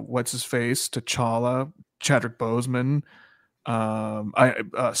 and what's his face? T'Challa, Chadwick Boseman,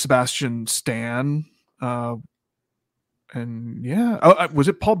 Sebastian Stan, and yeah, was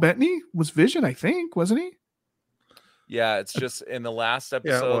it Paul Bettany? Was Vision? I think, wasn't he? Yeah, it's just in the last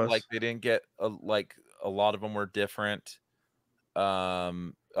episode, like they didn't get like a lot of them were different.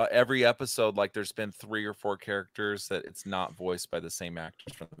 Every episode, like there's been 3 or 4 characters that it's not voiced by the same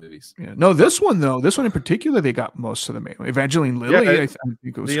actors from the movies. Yeah, no, this one in particular, they got most of the main. Evangeline Lilly, I think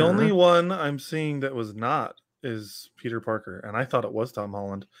it was the her. only one I'm seeing that was not is Peter Parker, and I thought it was Tom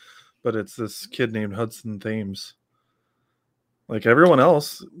Holland, but it's this kid named Hudson Thames. Like everyone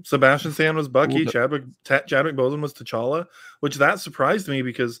else, Sebastian Stan was Bucky, Chadwick Boseman was T'Challa, which that surprised me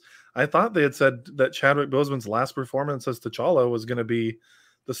because I thought they had said that Chadwick Boseman's last performance as T'Challa was going to be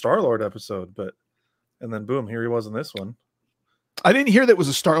the Star-Lord episode, and then boom, here he was in this one. I didn't hear that was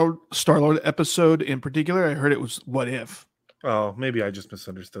a Star-Lord episode in particular. I heard it was What If. Oh, maybe I just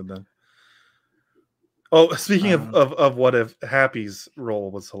misunderstood then. Oh, speaking of What If, Happy's role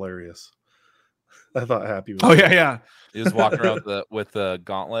was hilarious. I thought Happy was. Oh yeah. He was walking around with the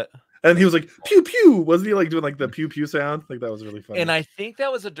gauntlet, and he was like pew pew. Wasn't he like doing like the pew pew sound? Like that was really funny. And I think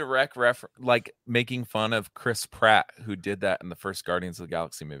that was a direct reference, like making fun of Chris Pratt, who did that in the first Guardians of the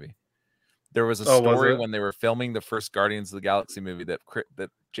Galaxy movie. There was a story when they were filming the first Guardians of the Galaxy movie that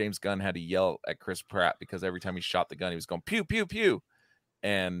James Gunn had to yell at Chris Pratt because every time he shot the gun, he was going pew pew pew,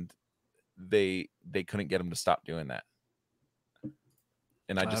 and they couldn't get him to stop doing that.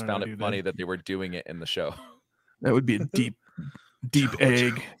 And I just found it funny that they were doing it in the show. That would be a deeply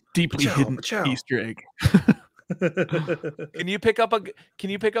hidden Easter egg. Can you pick up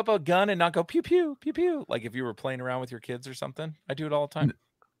a gun and not go pew pew pew pew like if you were playing around with your kids or something? I do it all the time.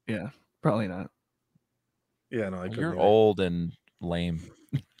 Yeah, probably not. Yeah, no, you're old and lame.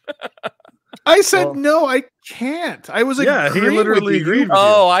 I said no, I can't. I was he literally agreed.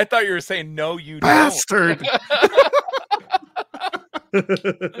 Oh, I thought you were saying no, you bastard.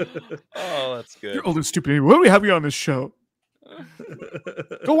 Oh, that's good. You're old and stupid. What do we have you on this show?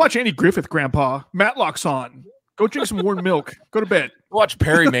 Go watch Andy Griffith, Grandpa. Matlock's on. Go drink some warm milk. Go to bed. Watch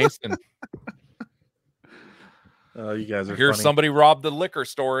Perry Mason. You guys are Here's somebody robbed the liquor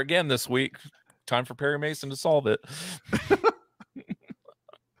store again this week. Time for Perry Mason to solve it.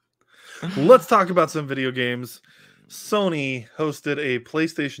 Let's talk about some video games. Sony hosted a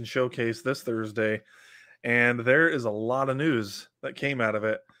PlayStation showcase this Thursday, and there is a lot of news that came out of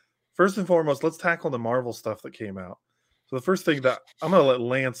it. First and foremost, let's tackle the Marvel stuff that came out. So the first thing that I'm going to let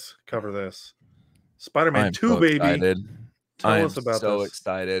Lance cover this. Spider-Man 2, baby. Excited. Tell us about this. I'm so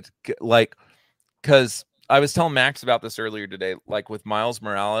excited. Like, because I was telling Max about this earlier today. Like with Miles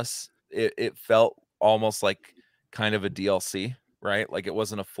Morales, it felt almost like kind of a DLC, right? Like it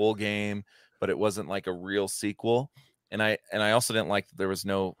wasn't a full game, but it wasn't like a real sequel. And I also didn't like that there was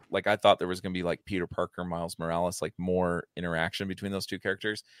no, like, I thought there was going to be like Peter Parker, Miles Morales, like more interaction between those two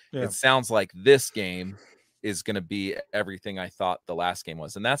characters. Yeah. It sounds like this game is going to be everything I thought the last game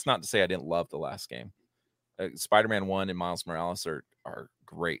was. And that's not to say I didn't love the last game. Spider-Man 1 and Miles Morales are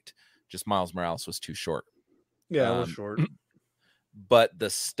great. Just Miles Morales was too short. Yeah, it was short. But the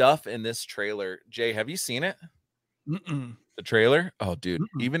stuff in this trailer, Jay, have you seen it? Mm-mm. The trailer? Oh, dude,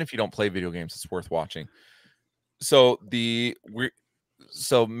 even if you don't play video games, it's worth watching. So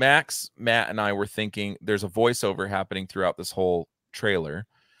Max, Matt, and I were thinking there's a voiceover happening throughout this whole trailer,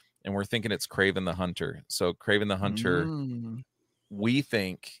 and we're thinking it's Kraven the Hunter. So Kraven the Hunter, we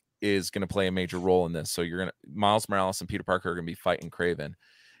think, is going to play a major role in this. So Miles Morales and Peter Parker are going to be fighting Kraven,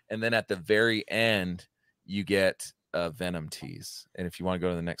 and then at the very end, you get a Venom tease. And if you want to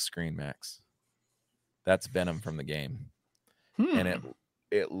go to the next screen, Max, that's Venom from the game, and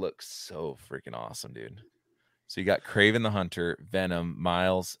it looks so freaking awesome, dude. So you got Kraven the Hunter, Venom,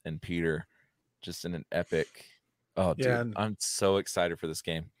 Miles, and Peter, just in an epic. Oh, dude, yeah, I'm so excited for this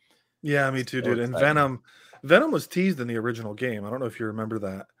game. Yeah, me too, dude. And Venom was teased in the original game. I don't know if you remember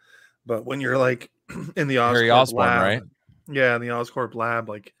that, but when you're like in the Oscorp lab, right? Yeah, in the Oscorp lab,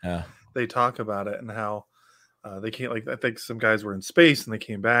 like they talk about it and how they can't. Like, I think some guys were in space and they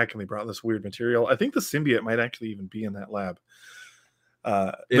came back and they brought this weird material. I think the symbiote might actually even be in that lab.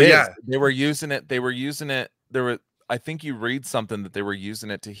 Yeah, they were using it. I think you read something that they were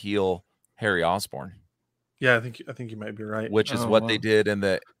using it to heal Harry Osborn. Yeah, I think you might be right. Which is what they did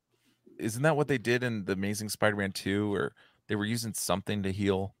isn't that what they did in the Amazing Spider-Man 2, or they were using something to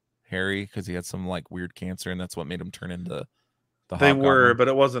heal Harry because he had some like weird cancer, and that's what made him turn into the They were, but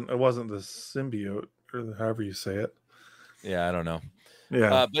it wasn't the symbiote, or however you say it. Yeah, I don't know.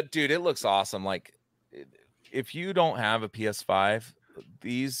 Yeah. But dude, it looks awesome. Like, if you don't have a PS5,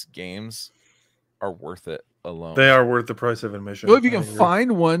 these games are worth it alone. They are worth the price of admission. Well, if you can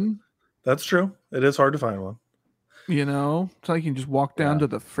find one. That's true. It is hard to find one. You know, it's like you can just walk down to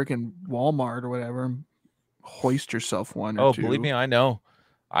the freaking Walmart or whatever and hoist yourself one or two. Believe me, I know.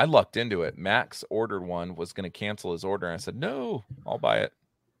 I lucked into it. Max ordered one, was going to cancel his order. And I said, no, I'll buy it.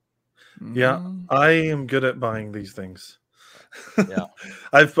 Yeah, I am good at buying these things. Yeah.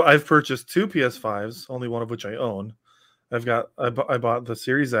 I've purchased 2 PS5s, only one of which I own. I bought the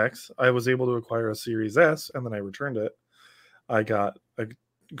Series X. I was able to acquire a Series S, and then I returned it. I got a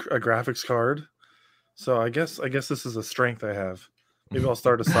graphics card. So I guess this is a strength I have. Maybe I'll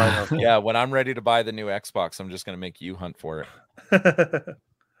start a side hustle. Yeah, when I'm ready to buy the new Xbox, I'm just going to make you hunt for it.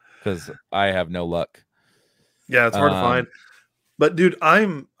 Because I have no luck. Yeah, it's hard to find. But dude,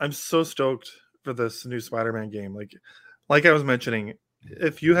 I'm so stoked for this new Spider-Man game. Like I was mentioning,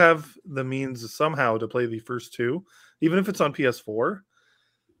 if you have the means somehow to play the first 2, even if it's on PS4,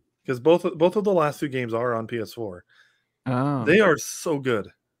 because both of the last 2 games are on PS4. They are so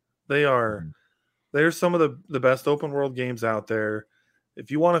good. They're some of the best open world games out there. If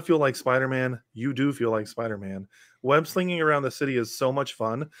you want to feel like Spider-Man, you do feel like Spider-Man. Web slinging around the city is so much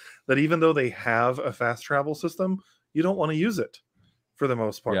fun that even though they have a fast travel system, you don't want to use it for the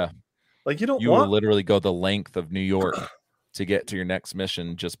most part. Yeah. Like you will literally go the length of New York to get to your next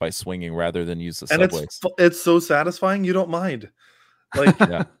mission just by swinging rather than use the subways. And it's so satisfying, you don't mind. Like,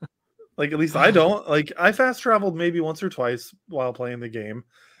 like at least I don't. Like I fast traveled maybe once or twice while playing the game.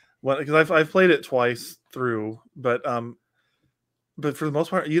 Because I've played it twice through, but for the most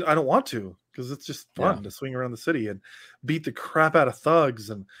part, I don't want to, because it's just fun to swing around the city and beat the crap out of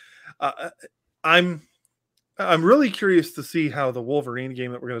thugs. And I'm really curious to see how the Wolverine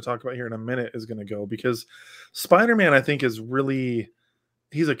game that we're going to talk about here in a minute is going to go, because Spider-Man, I think,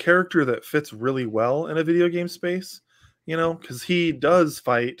 he's a character that fits really well in a video game space, because he does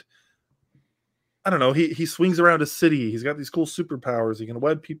fight. I don't know. He swings around a city. He's got these cool superpowers. He can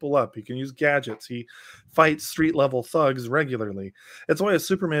web people up. He can use gadgets. He fights street level thugs regularly. It's why a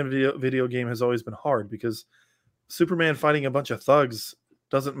Superman video game has always been hard, because Superman fighting a bunch of thugs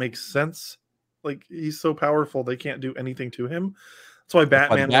doesn't make sense. Like, he's so powerful, they can't do anything to him. That's why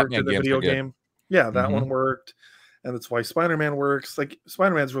Batman worked in the video game. Yeah, that one worked. And that's why Spider-Man works. Like,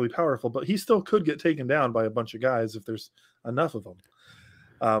 Spider-Man's really powerful, but he still could get taken down by a bunch of guys if there's enough of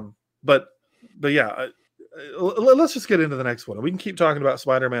them. But yeah, let's just get into the next one. We can keep talking about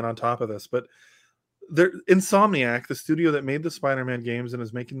Spider-Man on top of this, but Insomniac, the studio that made the Spider-Man games and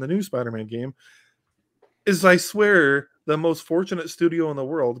is making the new Spider-Man game, is, I swear, the most fortunate studio in the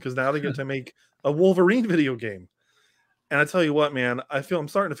world, because now they get to make a Wolverine video game. And I tell you what, man, I'm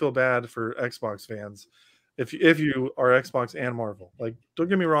starting to feel bad for Xbox fans. If you are Xbox and Marvel, like, don't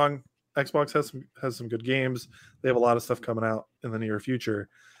get me wrong, Xbox has some good games. They have a lot of stuff coming out in the near future.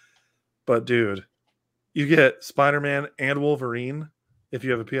 But dude, you get Spider-Man and Wolverine if you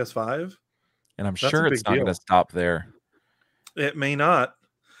have a PS5. And I'm sure it's not going to stop there. It may not.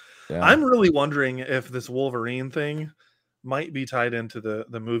 Yeah. I'm really wondering if this Wolverine thing might be tied into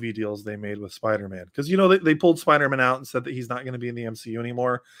the movie deals they made with Spider-Man, because they pulled Spider-Man out and said that he's not going to be in the MCU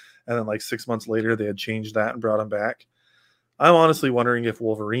anymore, and then like 6 months later they had changed that and brought him back. I'm honestly wondering if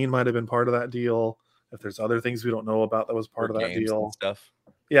Wolverine might have been part of that deal, if there's other things we don't know about that was part of that deal and stuff.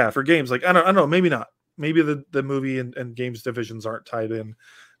 Yeah, for games, like I don't know, maybe not. Maybe the movie and games divisions aren't tied in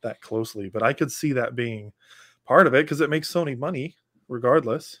that closely, but I could see that being part of it because it makes Sony money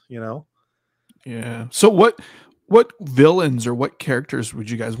regardless, Yeah. So what villains or what characters would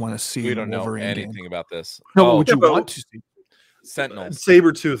you guys want to see? We don't know anything about this. No, what would you want to see? Sentinels.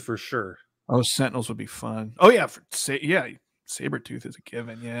 Sabretooth for sure. Oh, Sentinels would be fun. Oh yeah, Sabretooth is a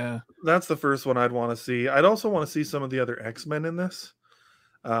given. Yeah. That's the first one I'd want to see. I'd also want to see some of the other X-Men in this.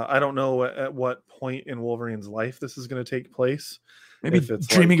 I don't know at what point in Wolverine's life this is going to take place. Maybe it's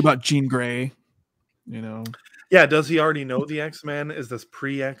dreaming about Jean Grey, Yeah, does he already know the X-Men? Is this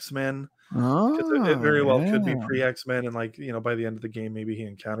pre-X-Men? Oh, it very well could be pre-X-Men, and by the end of the game, maybe he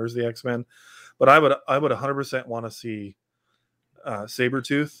encounters the X-Men. But I would 100% want to see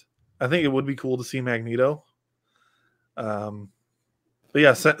Sabretooth. I think it would be cool to see Magneto. But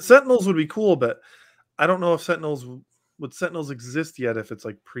yeah, Sentinels would be cool, but I don't know if Sentinels exist yet if it's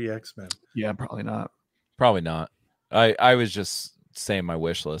like pre-X-Men. Yeah, probably not. Probably not. I was just saying my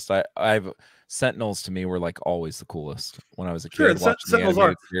wish list. I've Sentinels to me were like always the coolest when I was a kid watching the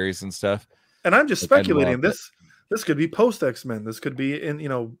animated series and stuff. And I'm just speculating. This could be post X-Men. This could be in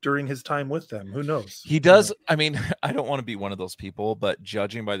during his time with them. Who knows? He does. I mean, I don't want to be one of those people, but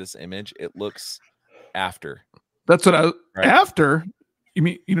judging by this image, it looks after. That's what after. You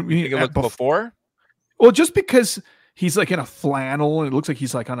mean it looked before? Well, just because he's like in a flannel and it looks like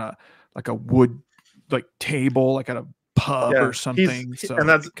he's like on a wood table, like at a pub or something. And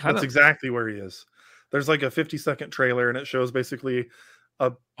that's exactly where he is. There's like a 50-second trailer and it shows basically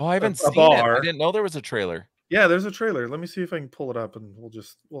I haven't seen bar. It. I didn't know there was a trailer. Yeah, there's a trailer. Let me see if I can pull it up and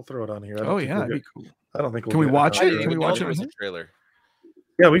we'll throw it on here. That'd be cool. I don't think Can we watch it? Can we watch it? There was a trailer.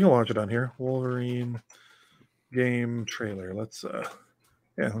 Yeah, we can watch it on here. Wolverine game trailer. Let's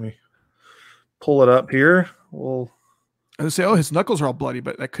let me pull it up here. I would say, his knuckles are all bloody,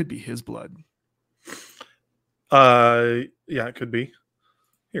 but that could be his blood. Yeah, it could be.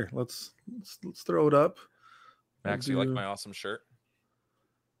 Here, let's throw it up. Max, you like my awesome shirt?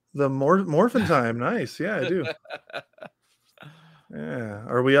 The morphin time, nice. Yeah, I do. Yeah,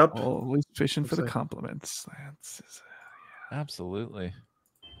 are we up? Always fishing for the compliments. Absolutely.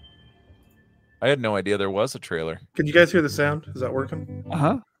 I had no idea there was a trailer. Can you guys hear the sound? Is that working?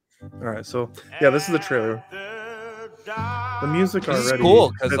 Uh-huh. All right, so yeah, this is the trailer. The music already. This is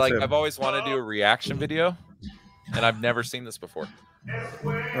cool because I've always wanted to do a reaction video, and I've never seen this before.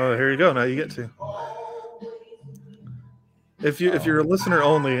 Oh, here you go. Now you get to. If you're a listener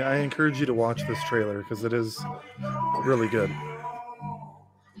only, I encourage you to watch this trailer because it is really good.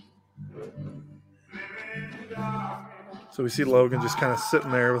 So we see Logan just kind of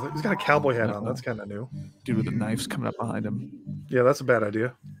sitting there he's got a cowboy hat on. That's kind of new. Dude with the knives coming up behind him. Yeah, that's a bad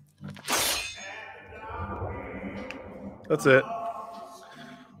idea. That's it.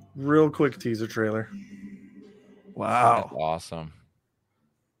 Real quick teaser trailer. Wow. That's awesome.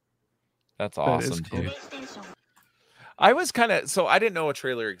 That's awesome, dude. I was I didn't know a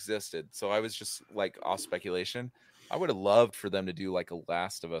trailer existed, so I was just like off speculation. I would have loved for them to do like a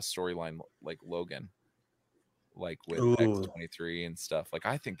Last of Us storyline like Logan, like with X23 and stuff. Like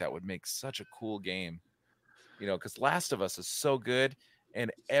I think that would make such a cool game, because Last of Us is so good,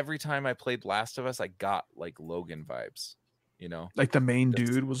 and every time I played Last of Us, I got like Logan vibes, Like the main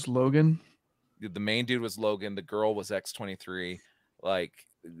dude was Logan. The main dude was Logan. The girl was X23. Like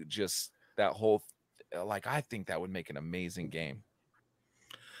just that whole. Like I think that would make an amazing game.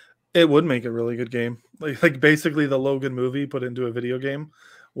 It would make a really good game. Like basically the Logan movie put into a video game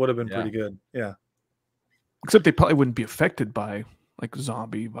would have been pretty good. Yeah. Except they probably wouldn't be affected by like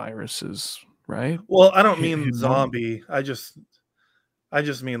zombie viruses, right? Well, I don't mean zombie. I just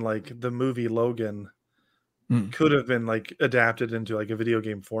mean like the movie Logan could have been like adapted into like a video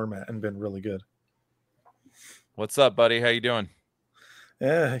game format and been really good. What's up, buddy? How you doing?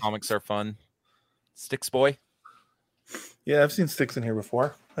 Yeah. Comics are fun. Sticks boy. Yeah, I've seen Sticks in here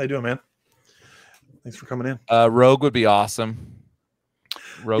before. How you doing, man? Thanks for coming in. Rogue would be awesome.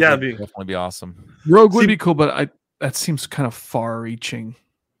 Rogue would definitely be awesome. Rogue would be cool, but that seems kind of far-reaching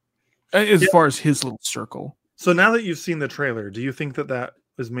as far as his little circle. So now that you've seen the trailer, do you think that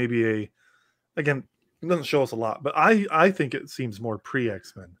is maybe again, it doesn't show us a lot, but I think it seems more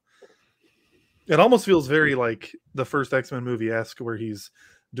pre-X-Men. It almost feels very like the first X-Men movie-esque where he's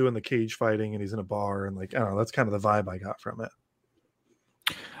doing the cage fighting and he's in a bar and like I don't know, that's kind of the vibe I got from it.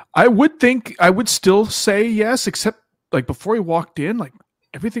 I would still say yes, except like before he walked in, like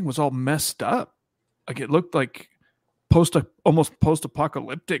everything was all messed up. Like it looked like almost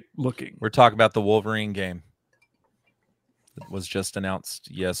post-apocalyptic looking. We're talking about the Wolverine game. It was just announced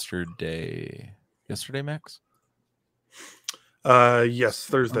yesterday. Yesterday, Max? Yes,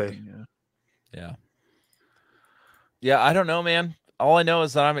 Thursday. Yeah. Yeah, I don't know, man. All I know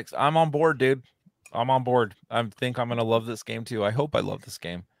is that I'm on board, dude. I'm on board. I think I'm gonna love this game too. I hope I love this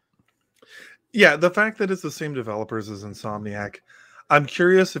game. Yeah, the fact that it's the same developers as Insomniac, I'm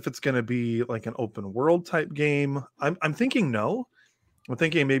curious if it's going to be like an open world type game. I'm thinking no. I'm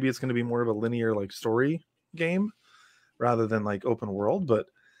thinking maybe it's going to be more of a linear like story game rather than like open world. But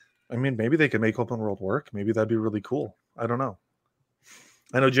I mean, maybe they could make open world work. Maybe that'd be really cool. I don't know.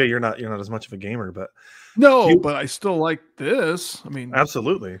 I know, Jay, you're not as much of a gamer, but but I still like this. I mean,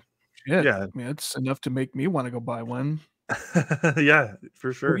 absolutely. Yeah. I mean, it's enough to make me want to go buy one. Yeah,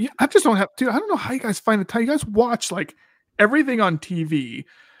 for sure. Yeah, I just don't have to. I don't know how you guys find the time. You guys watch like everything on TV.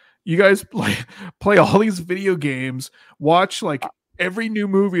 You guys like play all these video games. Watch like every new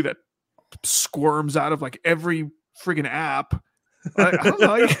movie that squirms out of like every friggin' app. I don't know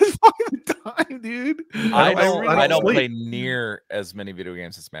how you guys find the time, dude. I don't play near as many video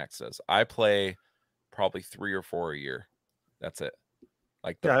games as Max does. I play probably 3 or 4 a year. That's it.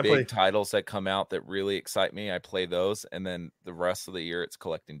 Like the big titles that come out that really excite me, I play those, and then the rest of the year it's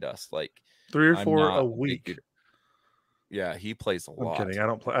collecting dust. Like 3 or 4 a week. Yeah, he plays a lot. I'm kidding. I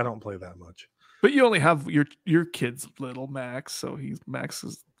don't play that much. But you only have your kid's little Max, so Max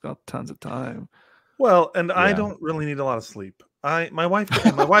has got tons of time. Well, and I don't really need a lot of sleep. My wife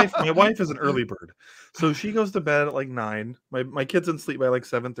is an early bird, so she goes to bed at like 9. My kid's in sleep by like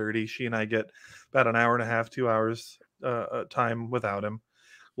 7:30. She and I get about an hour and a half, 2 hours time without him.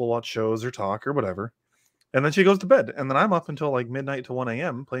 We'll watch shows or talk or whatever, and then she goes to bed, and then I'm up until like midnight to 1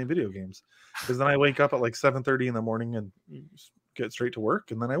 a.m. playing video games, because then I wake up at like 7:30 in the morning and get straight to work,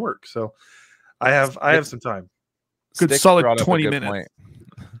 and then I work. So I have some time. Good solid 20 minutes.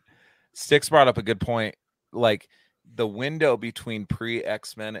 Sticks brought up a good point. Like the window between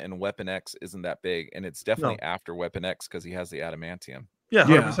pre-X-Men and Weapon X isn't that big, and it's definitely after Weapon X because he has the adamantium. Yeah,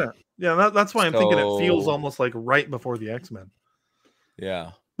 100%. Yeah, that's why I'm thinking it feels almost like right before the X-Men.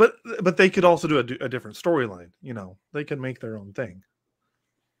 Yeah. But they could also do a different storyline. You know, they could make their own thing.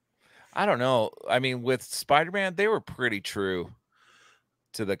 I don't know. I mean, with Spider-Man, they were pretty true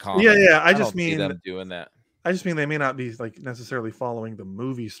to the comic. Yeah. I just mean them doing that. I just mean they may not be like necessarily following the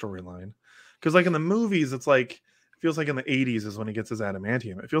movie storyline, because like in the movies, it's like it feels like in the 80s is when he gets his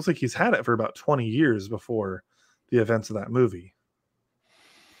adamantium. It feels like he's had it for about 20 years before the events of that movie.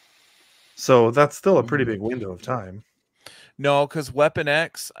 So that's still a pretty big window of time. No, because Weapon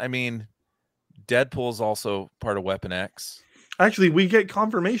X, I mean, Deadpool's also part of Weapon X. Actually, we get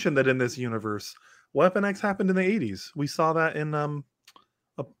confirmation that in this universe, Weapon X happened in the 80s. We saw that in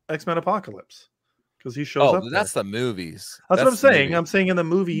X-Men Apocalypse, because he shows up. That's the movies. That's what I'm saying. I'm saying in the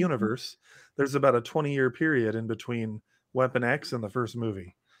movie universe, there's about a 20-year period in between Weapon X and the first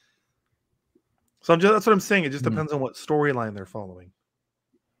movie. So that's what I'm saying. It just depends on what storyline they're following.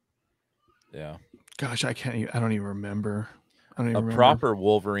 Yeah. Gosh, I don't even remember. A proper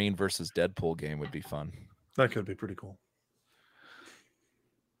Wolverine versus Deadpool game would be fun. That could be pretty cool.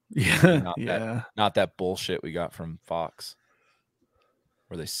 Yeah. Not that bullshit we got from Fox,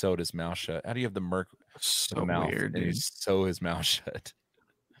 where they sewed his mouth shut. How do you have the merc? So mouth weird, and dude. sew his mouth shut?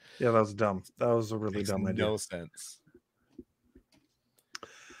 Yeah, that was dumb. That was a really dumb idea. No sense.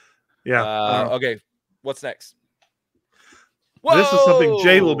 Yeah. Okay. What's next? Whoa! This is something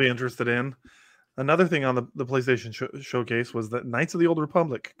Jay will be interested in. Another thing on the PlayStation showcase was that Knights of the Old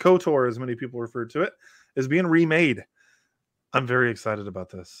Republic, KOTOR, as many people refer to it, is being remade. I'm very excited about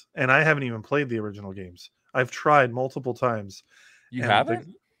this. And I haven't even played the original games. I've tried multiple times. You haven't?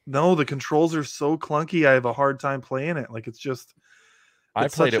 No, the controls are so clunky. I have a hard time playing it. Like, it's just... I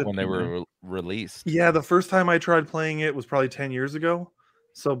played it when they were released. Yeah, the first time I tried playing it was probably 10 years ago.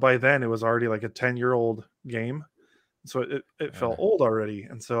 So by then, it was already like a 10-year-old game. So it felt old already.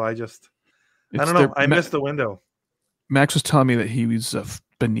 And so I don't know. I missed the window. Max was telling me that he was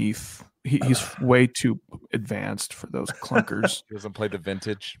beneath. He's way too advanced for those clunkers. He doesn't play the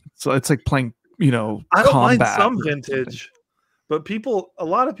vintage. So it's like playing, I don't mind some vintage, but a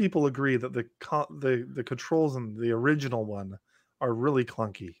lot of people agree that the controls in the original one are really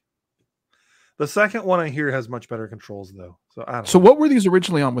clunky. The second one I hear has much better controls though. So I don't know. So what were these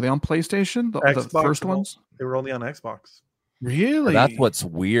originally on? Were they on PlayStation? The first ones? They were only on Xbox. Really? That's what's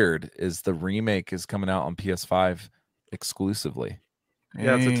weird is the remake is coming out on PS5 exclusively.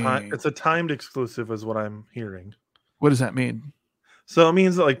 Yeah, it's a timed exclusive is what I'm hearing. What does that mean? So it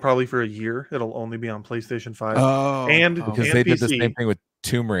means that like probably for a year it'll only be on PlayStation 5 and because and they PC. did the same thing with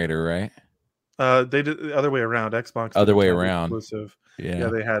Tomb Raider, right? They did the other way around. Xbox other way around exclusive. Yeah,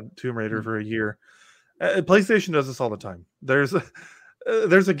 they had Tomb Raider for a year. PlayStation does this all the time. There's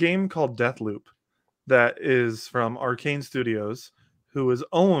a game called Deathloop that is from Arcane Studios, who is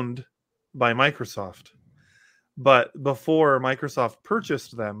owned by Microsoft. But before Microsoft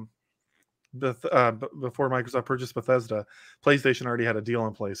purchased them, before Microsoft purchased Bethesda, PlayStation already had a deal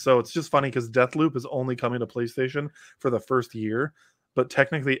in place. So it's just funny because Deathloop is only coming to PlayStation for the first year, but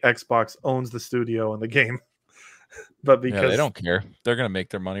technically Xbox owns the studio and the game. But because they don't care, they're going to make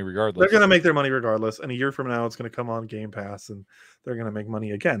their money regardless. They're going to make their money regardless. And a year from now, it's going to come on Game Pass and they're going to make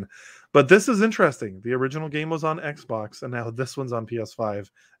money again. But this is interesting. The original game was on Xbox and now this one's on PS5,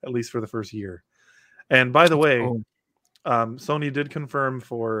 at least for the first year. And by the way, Sony did confirm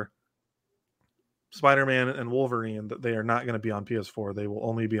for Spider-Man and Wolverine that they are not going to be on PS4. They will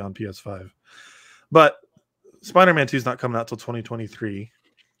only be on PS5. But Spider-Man 2 is not coming out till 2023.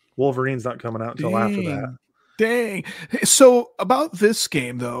 Wolverine's not coming out until after that. Dang. So about this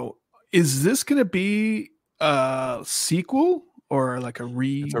game though, is this going to be a sequel or like a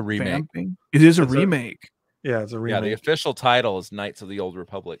remake? It is a remake. It's a remake. Yeah, the official title is Knights of the Old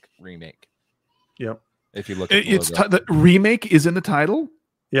Republic remake. Yep. If you look at the remake is in the title?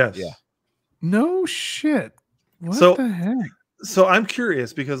 Yes. Yeah. No shit. What the heck? So I'm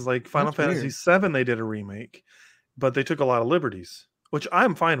curious because like Final Fantasy VII, they did a remake, but they took a lot of liberties, which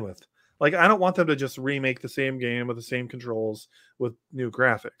I'm fine with. Like, I don't want them to just remake the same game with the same controls with new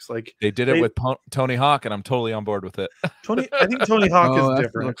graphics. Like they did it with Tony Hawk, and I'm totally on board with it. I think Tony Hawk is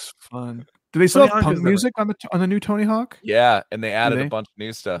different. Looks fun. Do they still have punk music on the new Tony Hawk? Yeah, and they added a bunch of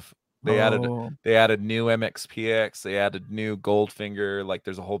new stuff. They added new MXPX. They added new Goldfinger. Like,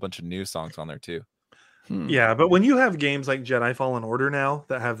 there's a whole bunch of new songs on there too. Yeah, but when you have games like Jedi Fallen Order now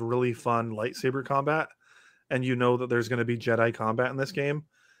that have really fun lightsaber combat, and you know that there's going to be Jedi combat in this game,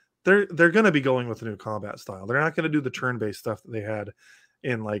 they're going to be going with the new combat style. They're not going to do the turn-based stuff that they had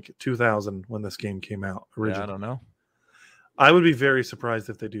in like 2000 when this game came out originally. Yeah, I don't know. I would be very surprised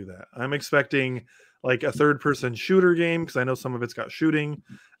if they do that. I'm expecting like a third-person shooter game because I know some of it's got shooting,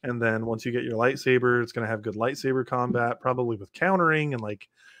 and then once you get your lightsaber, it's going to have good lightsaber combat, probably with countering, and like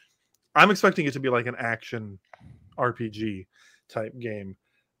I'm expecting it to be like an action RPG type game.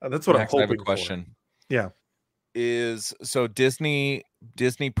 That's what I'm hoping. I have a question. For. Yeah. So Disney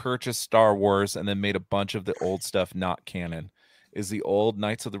purchased Star Wars and then made a bunch of the old stuff not canon. Is the old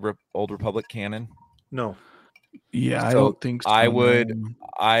Knights of the Old Republic canon? No. Yeah, I don't think so.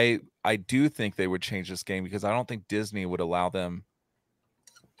 I do think they would change this game because I don't think Disney would allow them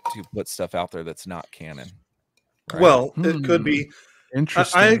to put stuff out there that's not canon. Right? Well, it could be.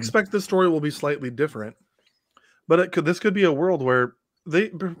 Interesting. I expect the story will be slightly different, but this could be a world where they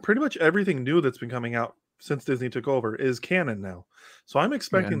pretty much everything new that's been coming out since Disney took over is canon now. So I'm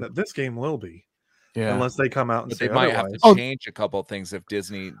expecting that this game will be, unless they come out and say otherwise. They might have to change a couple of things if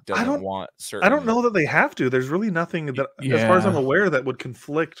Disney doesn't want certain. I don't know that they have to. There's really nothing that, as far as I'm aware, that would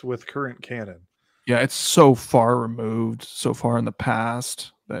conflict with current canon. Yeah, it's so far removed, so far in the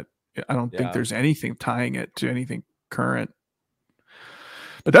past that I don't think there's anything tying it to anything current.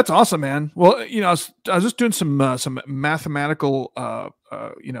 But that's awesome, man. Well, I was just doing some mathematical,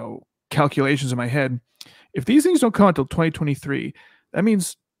 calculations in my head. If these things don't come out until 2023, that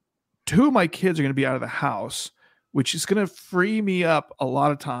means 2 of my kids are going to be out of the house, which is going to free me up a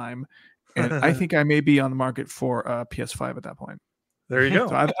lot of time. And I think I may be on the market for a PS5 at that point. There you go.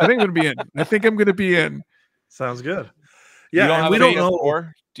 So I think I'm going to be in. I think I'm going to be in. Sounds good. Yeah, we don't know.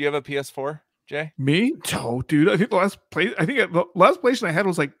 Do you have a PS4? Jay? Me? No, dude. I think the last PlayStation I had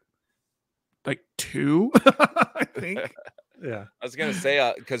was like 2. I think. Yeah. I was gonna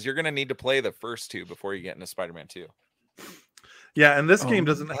say because you're gonna need to play the first 2 before you get into Spider-Man 2. Yeah, and this game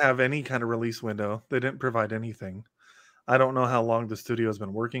doesn't have any kind of release window. They didn't provide anything. I don't know how long the studio has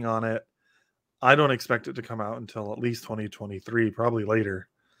been working on it. I don't expect it to come out until at least 2023, probably later.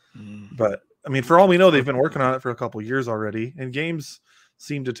 But I mean, for all we know, they've been working on it for a couple years already, and games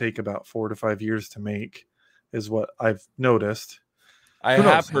seem to take about 4 to 5 years to make, is what I've noticed. I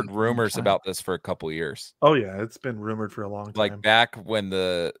have heard rumors about this for a couple years. Oh yeah, it's been rumored for a long time. Like back when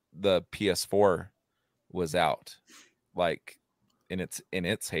the PS4 was out, like in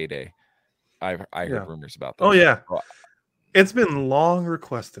its heyday, I heard rumors about that. Oh yeah, it's been long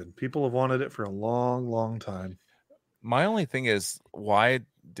requested. People have wanted it for a long, long time. My only thing is, why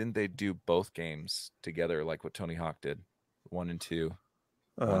didn't they do both games together like what Tony Hawk did, 1 and 2?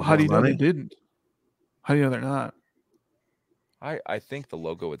 How do you know they didn't? How do you know they're not? I think the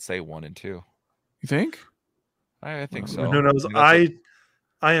logo would say 1 and 2. You think? I think so. Who knows?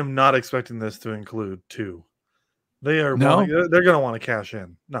 I am not expecting this to include 2. They're going to want to cash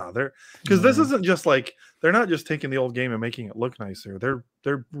in. No, because this isn't just like they're not just taking the old game and making it look nicer.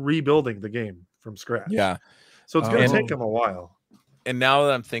 They're rebuilding the game from scratch. Yeah. So it's going to take them a while. And now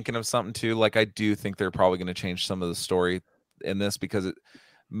that I'm thinking of something too, like I do think they're probably going to change some of the story in this because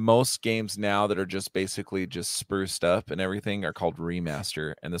most games now that are just basically just spruced up and everything are called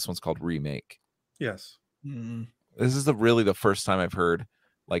remaster, and this one's called remake. Yes. Mm-hmm. This is really the first time I've heard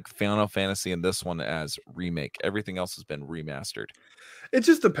like Final Fantasy and this one as remake. Everything else has been remastered. It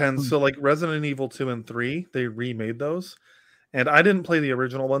just depends. So like Resident Evil 2 and 3, they remade those. And I didn't play the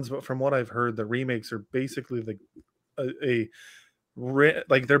original ones, but from what I've heard, the remakes are basically they're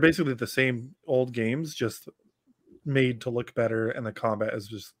basically the same old games, just made to look better, and the combat is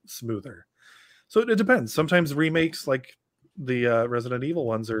just smoother. So it depends. Sometimes remakes like the Resident Evil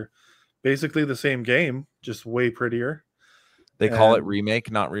ones are basically the same game, just way prettier. They call it remake,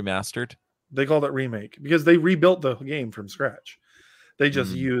 not remastered. They called it remake because they rebuilt the game from scratch. They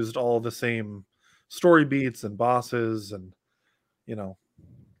just used all the same story beats and bosses, and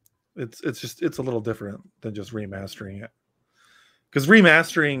it's a little different than just remastering it. Because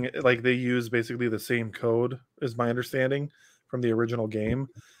remastering, like they use basically the same code, is my understanding, from the original game,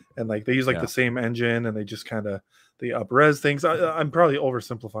 and like they use the same engine, and they just kind of they up-res things. I'm probably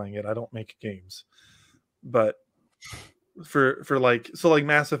oversimplifying it. I don't make games, but for like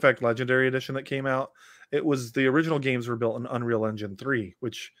Mass Effect Legendary Edition that came out, it was the original games were built in Unreal Engine 3,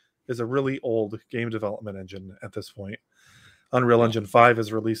 which is a really old game development engine at this point. Unreal Engine 5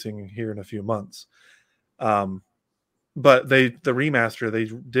 is releasing here in a few months. But the remaster,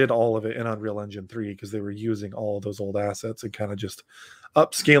 they did all of it in Unreal Engine 3 because they were using all of those old assets and kind of just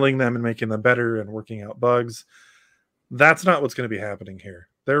upscaling them and making them better and working out bugs. That's not what's going to be happening here.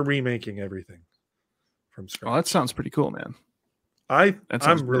 They're remaking everything from scratch. Oh, that sounds pretty cool, man. I'm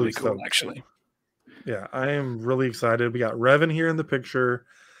really cool, actually. Yeah, I am really excited. We got Revan here in the picture,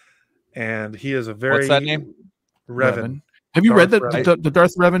 and he is a very... What's that name? Revan. Have you read the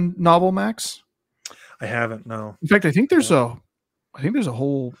Darth Revan novel, Max? I haven't, no. In fact, I think there's a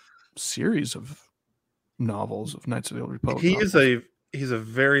whole series of novels of Knights of the Old Republic. He's a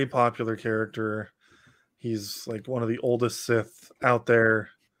very popular character. He's like one of the oldest Sith out there.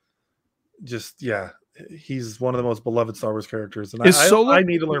 Just he's one of the most beloved Star Wars characters, and I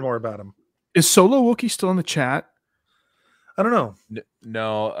need to learn more about him. Is Solo Wookiee still in the chat? I don't know.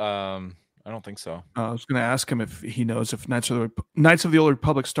 No, I don't think so. I was going to ask him if he knows if Knights of the Old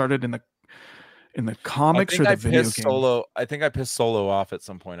Republic started in the comics or the video game. I think I pissed Solo off at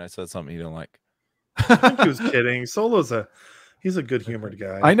some point. I said something he didn't like. I think he was kidding. Solo's he's a good humored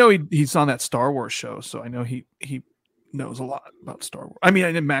guy. I know he's on that Star Wars show, so I know he knows a lot about Star Wars. I mean,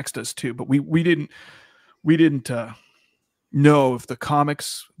 I know Max does too, but we didn't know if the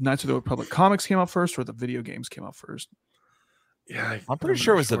comics, Knights of the Old Republic comics came out first or the video games came out first. Yeah, I'm pretty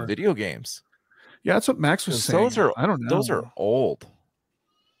sure it was the video games. Yeah, that's what Max was saying. I don't know. Those are old.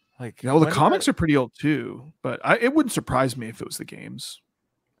 Like, the comics are pretty old too, but it wouldn't surprise me if it was the games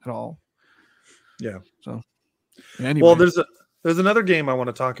at all. Yeah. So, anyway. Well, there's another game I want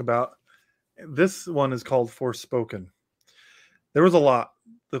to talk about. This one is called Forspoken. There was a lot.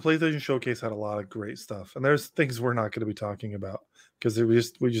 The PlayStation Showcase had a lot of great stuff, and there's things we're not going to be talking about because we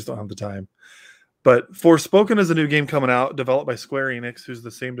just don't have the time. But Forspoken is a new game coming out, developed by Square Enix, who's the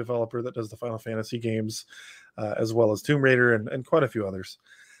same developer that does the Final Fantasy games, as well as Tomb Raider and quite a few others.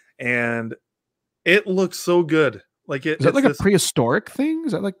 And it looks so good. Like is that like a prehistoric thing?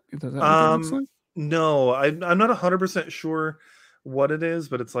 Is that like? Is that what it looks like? No, I'm not 100% sure what it is,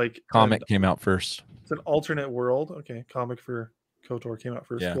 but it's like comic came out first. It's an alternate world. Okay, comic for KOTOR came out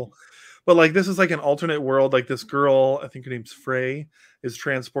first. Yeah. Cool. But like this is like an alternate world. Like this girl, I think her name's Frey, is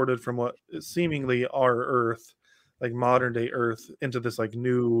transported from what is seemingly our Earth, like modern day Earth, into this like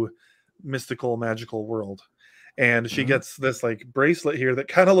new mystical magical world. And she gets this like bracelet here that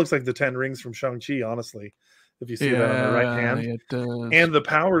kind of looks like the 10 rings from Shang-Chi, honestly, if you see that on the right hand. It does. And the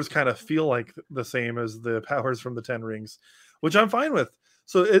powers kind of feel like the same as the powers from the 10 rings, which I'm fine with.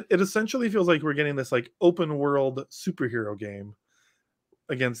 So it essentially feels like we're getting this like open world superhero game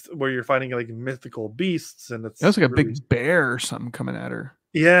against where you're fighting like mythical beasts, and it's like a big bear or something coming at her.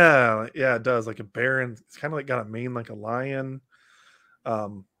 Yeah, it does, like a bear, and it's kind of like got a mane like a lion. I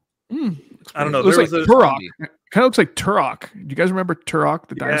don't know. It looks like Turok. Kind of looks like Turok. Do you guys remember Turok,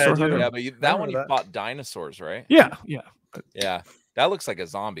 the dinosaur hunter? Yeah, but that one you fought dinosaurs, right? Yeah. Yeah, that looks like a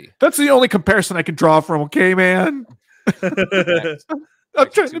zombie. That's the only comparison I can draw from. Okay, man. I'm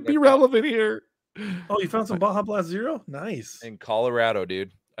trying to be relevant here. Oh, you found some Baja Blast Zero? Nice. In Colorado,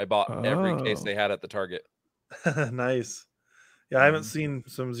 dude. I bought every case they had at the Target. Nice. Yeah, I haven't seen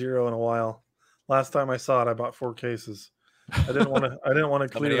some Zero in a while. Last time I saw it, I bought 4 cases. I didn't want to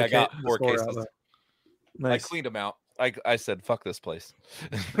clear I got 4 store cases. out though. Nice. I cleaned them out. I said, fuck this place.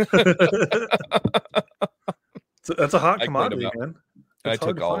 That's a hot commodity, man. I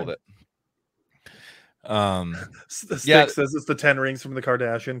took all of it. Stick says it's the 10 rings from the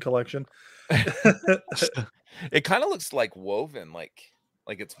Kardashian collection. It kind of looks like woven, like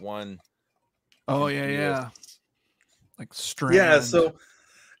it's one. Oh yeah. Like strand. Yeah, so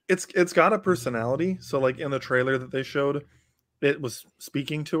it's got a personality. So like in the trailer that they showed, it was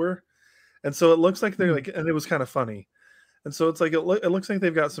speaking to her, and so it looks like they're like, and it was kind of funny, and so it's like it looks like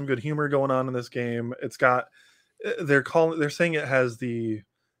they've got some good humor going on in this game. It's got they're saying it's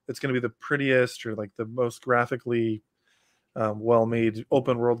going to be the prettiest or like the most graphically well-made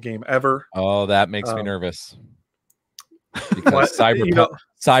open world game ever. Oh, that makes me nervous. Because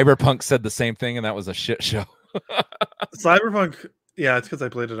Cyberpunk said the same thing, and that was a shit show. Cyberpunk, yeah, it's because I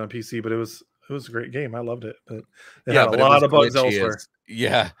played it on PC, but it was a great game. I loved it, but it had a lot of bugs elsewhere.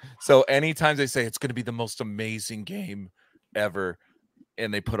 Yeah. So anytime they say it's going to be the most amazing game ever,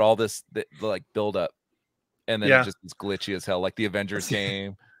 and they put all this like build up, and then it just is glitchy as hell, like the Avengers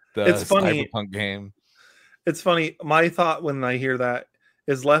game, the Cyberpunk game. It's funny. My thought when I hear that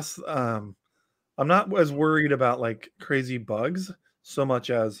is less. I'm not as worried about like crazy bugs so much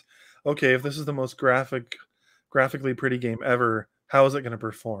as, okay, if this is the most graphically pretty game ever, how is it going to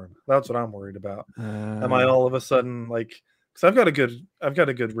perform? That's what I'm worried about. Am I all of a sudden like, because I've got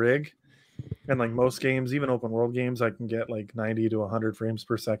a good rig, and like most games, even open world games, I can get like 90 to 100 frames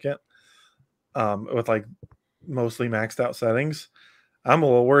per second, with like mostly maxed out settings. I'm a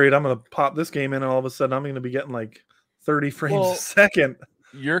little worried I'm going to pop this game in, and all of a sudden I'm going to be getting like 30 frames a second.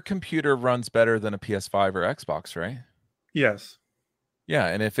 Your computer runs better than a PS5 or Xbox, right? Yes. Yeah,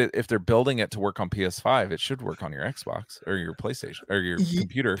 and if they're building it to work on PS5, it should work on your Xbox or your PlayStation or your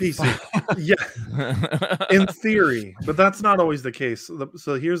computer. PC. Yeah. In theory, but that's not always the case.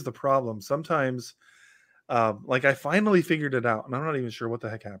 So here's the problem. Sometimes like I finally figured it out, and I'm not even sure what the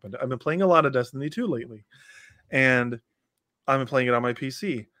heck happened. I've been playing a lot of Destiny 2 lately, and I've been playing it on my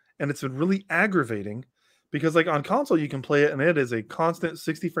PC, and it's been really aggravating because like on console you can play it and it is a constant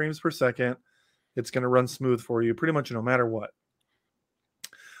 60 frames per second. It's going to run smooth for you pretty much no matter what.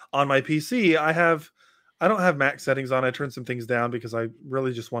 On my PC, I don't have max settings on. I turned some things down because I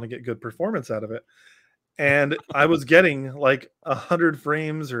really just want to get good performance out of it. And I was getting like 100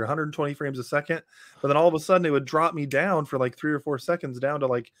 frames or 120 frames a second, but then all of a sudden it would drop me down for like 3 or 4 seconds down to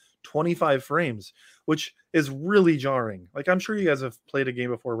like 25 frames, which is really jarring. Like I'm sure you guys have played a game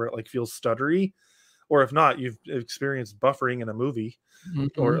before where it like feels stuttery, or if not, you've experienced buffering in a movie,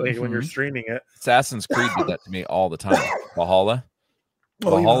 or like when you're streaming it. Assassin's Creed did that to me all the time. Valhalla.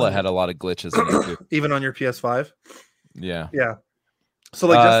 Valhalla had a lot of glitches in it too. Even on your PS5. Yeah. So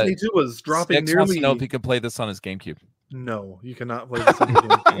like Destiny 2 was dropping Six nearly. Wants to know if he could play this on his GameCube. No, you cannot play this on your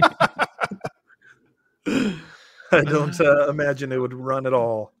GameCube. I don't imagine it would run at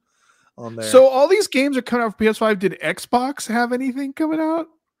all on there. So all these games are coming out for PS5. Did Xbox have anything coming out?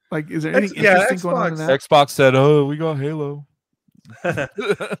 Like, is there anything interesting going on in that? Xbox said, "Oh, we got Halo."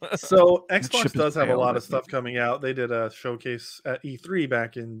 So Xbox does have a lot of stuff coming out. They did a showcase at E3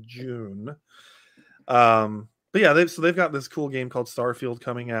 back in June. But yeah, they've got this cool game called Starfield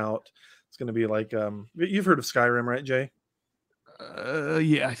coming out. It's going to be like you've heard of Skyrim, right, Jay?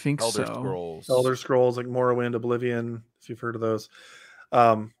 Yeah, I think Elder Scrolls, like Morrowind, Oblivion, if you've heard of those.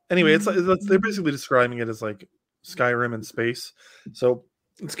 Anyway, they're basically describing it as like Skyrim in space. So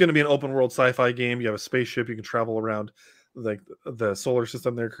it's going to be an open world sci-fi game. You have a spaceship, you can travel around like the solar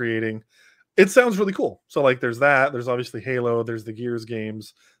system they're creating. It sounds really cool. So like there's that. There's obviously Halo. There's the Gears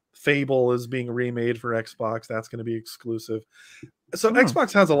games. Fable is being remade for Xbox. That's going to be exclusive. So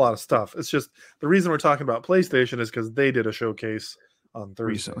Xbox has a lot of stuff. It's just the reason we're talking about PlayStation is because they did a showcase on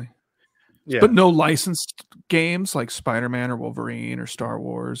Thursday. Recently. Yeah. But no licensed games like Spider-Man or Wolverine or Star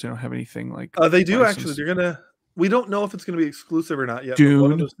Wars. They don't have anything like they do licensed. Actually. We don't know if it's going to be exclusive or not yet.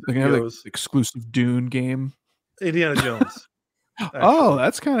 Dune. They're going to have an exclusive Dune game. Indiana Jones. Oh,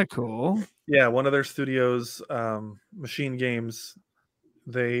 that's kind of cool. Yeah, one of their studios, Machine Games,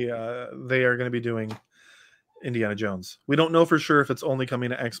 they are going to be doing Indiana Jones. We don't know for sure if it's only coming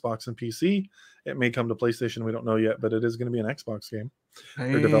to Xbox and PC. It may come to PlayStation. We don't know yet, but it is going to be an Xbox game.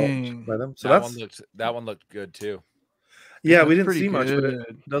 They're developed by them. So that one looked good too. Yeah, we didn't see much, but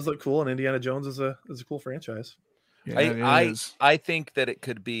it does look cool. And Indiana Jones is a cool franchise. Yeah, I think that it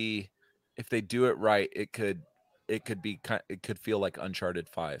could be, if they do it right, it could feel like Uncharted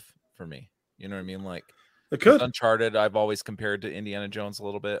 5 for me. You know what I mean? Like It could. Uncharted, I've always compared to Indiana Jones a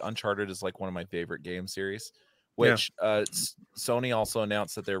little bit. Uncharted is like one of my favorite game series, which Sony also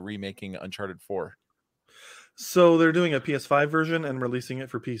announced that they're remaking Uncharted 4. So they're doing a PS5 version and releasing it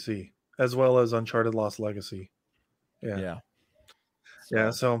for PC, as well as Uncharted Lost Legacy.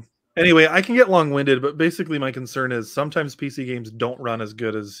 So anyway, I can get long-winded, but basically my concern is sometimes PC games don't run as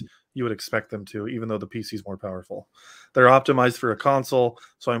good as you would expect them to, even though the PC is more powerful. They're optimized for a console,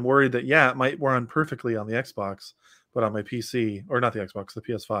 so I'm worried that, it might run perfectly on the Xbox, but on my PC, or not the Xbox, the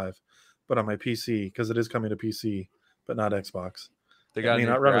PS5, but on my PC, because it is coming to PC, but not Xbox. They got a new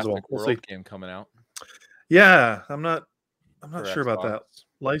Jurassic World game coming out. Yeah, I'm not sure about that.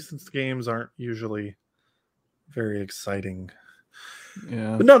 Licensed games aren't usually very exciting.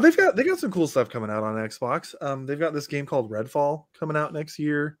 Yeah, but no, they got some cool stuff coming out on Xbox. They've got this game called Redfall coming out next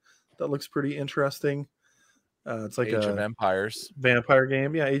year that looks pretty interesting. It's like Age of Empires vampire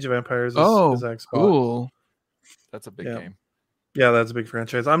game. Yeah, Age of Empires is Xbox. Cool. That's a big game. Yeah, that's a big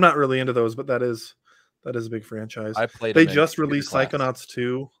franchise. I'm not really into those, but that is a big franchise. I played. They just released Psychonauts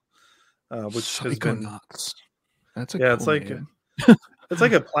 2, which Psychonauts. That's it's like it's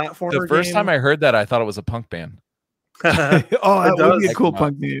like a platformer. The first time I heard that, I thought it was a punk band. That would be a cool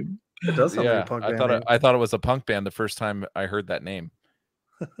punk name. It does sound like a punk band. I thought it was a punk band the first time I heard that name.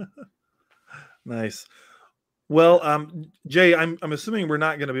 Nice. Well, Jay, I'm assuming we're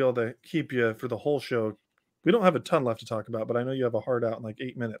not going to be able to keep you for the whole show. We don't have a ton left to talk about, but I know you have a hard out in like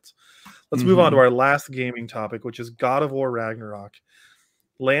 8 minutes. Let's move on to our last gaming topic, which is God of War Ragnarok.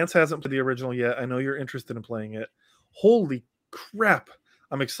 Lance hasn't played the original yet. I know you're interested in playing it. Holy crap.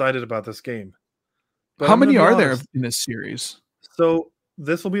 I'm excited about this game. But how many are there in this series? So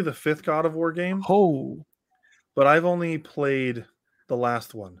this will be the 5th God of War game. Oh. But I've only played the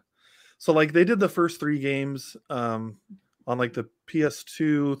last one. So like they did the first 3 games on like the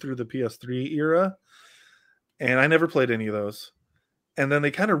PS2 through the PS3 era. And I never played any of those. And then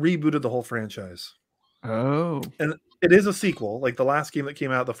they kind of rebooted the whole franchise. Oh. And it is a sequel. Like the last game that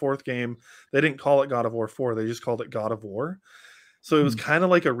came out, the 4th game, they didn't call it God of War 4. They just called it God of War. So it was kind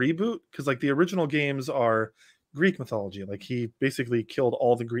of like a reboot because like the original games are Greek mythology. Like he basically killed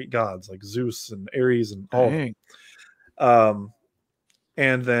all the Greek gods, like Zeus and Ares and all of them.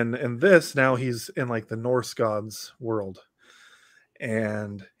 And then in this, now he's in like the Norse gods world.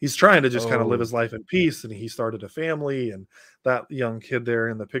 And he's trying to just kind of live his life in peace. And he started a family. And that young kid there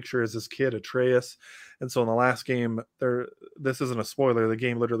in the picture is his kid, Atreus. And so in the last game, this isn't a spoiler. The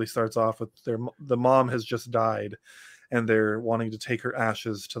game literally starts off with the mom has just died. And they're wanting to take her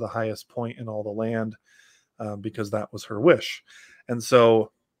ashes to the highest point in all the land because that was her wish. And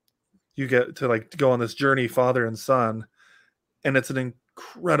so you get to like go on this journey, father and son. And it's an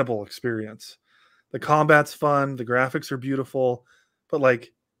incredible experience. The combat's fun. The graphics are beautiful. But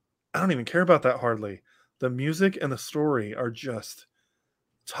like, I don't even care about that hardly. The music and the story are just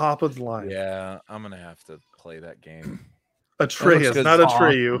top of the line. Yeah, I'm going to have to play that game. Atreus, not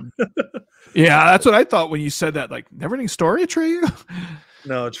Atreyu. Yeah, that's what I thought when you said that. Like, Neverending Story, Atreyu?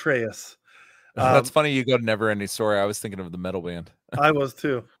 No, Atreus. That's funny you go to Neverending Story. I was thinking of the metal band. I was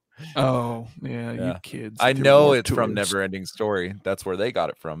too. Oh, yeah, you kids. I know it's from Neverending Story. That's where they got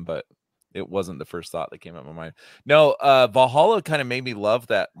it from, but it wasn't the first thought that came up in my mind. No, Valhalla kind of made me love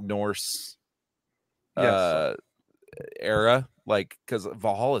that Norse era, like because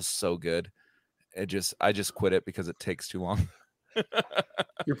Valhalla is so good. I just quit it because it takes too long.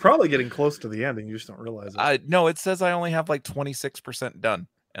 You're probably getting close to the end and you just don't realize it. No, it says I only have like 26% done,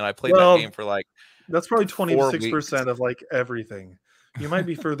 and I played that game for like that's probably 26% of like everything. You might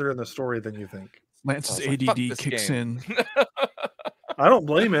be further in the story than you think. Lance's ADD kicks in. I don't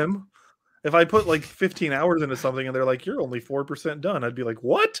blame him. If I put like 15 hours into something and they're like, you're only 4% done, I'd be like,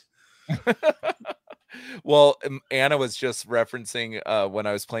 what? Well, Anna was just referencing when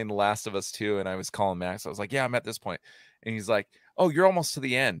I was playing The Last of Us 2 and I was calling Max. I was like, yeah, I'm at this point. And he's like, oh, you're almost to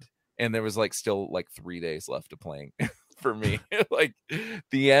the end. And there was like still like 3 days left of playing for me. Like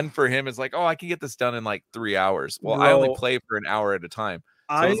the end for him is like, oh, I can get this done in like 3 hours. Well, I only play for an hour at a time.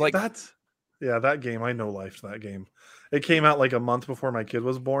 So I was like, that game, I know life that game. It came out like a month before my kid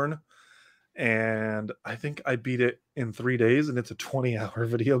was born. And I think I beat it in 3 days, and it's a 20-hour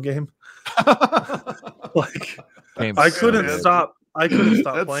video game. Like I couldn't stop. I couldn't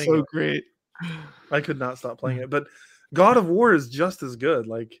stop That's playing. So it. Great. I could not stop playing it. But God of War is just as good.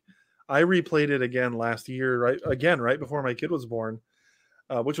 Like I replayed it again last year, right before my kid was born,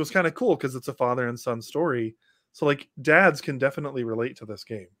 which was kind of cool because it's a father and son story. So like dads can definitely relate to this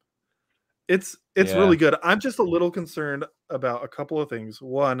game. It's really good. I'm just a little concerned about a couple of things.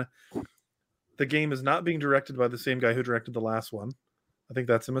 One, the game is not being directed by the same guy who directed the last one. I think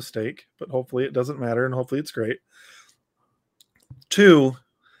that's a mistake, but hopefully it doesn't matter, and hopefully it's great. 2,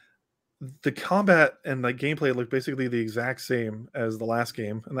 the combat and the gameplay looked basically the exact same as the last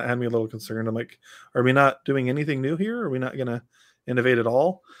game, and that had me a little concerned. I'm like, are we not doing anything new here? Are we not going to innovate at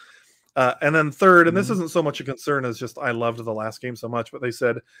all? And then 3rd, and this isn't so much a concern as just I loved the last game so much, but they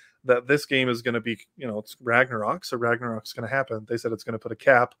said that this game is going to be, it's Ragnarok, so Ragnarok's going to happen. They said it's going to put a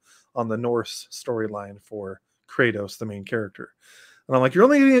cap on the Norse storyline for Kratos, the main character. And I'm like, you're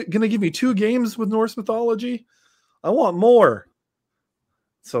only going to give me 2 games with Norse mythology? I want more.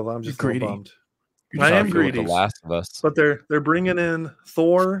 So I'm just greedy. Bummed. I am greedy. The Last of Us. But they're bringing in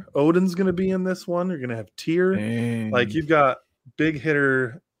Thor. Odin's going to be in this one. You're going to have Tyr. Like, you've got big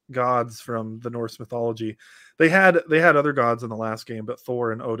hitter gods from the Norse mythology. They had other gods in the last game, but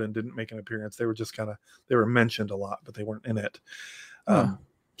Thor and Odin didn't make an appearance. They were just they were mentioned a lot, but they weren't in it.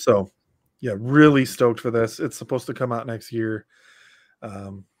 So yeah, really stoked for this. It's supposed to come out next year.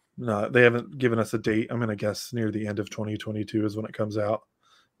 No, they haven't given us a date. I'm gonna guess near the end of 2022 is when it comes out,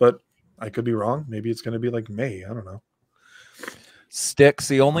 but I could be wrong. Maybe it's going to be like May. I don't know. Sticks.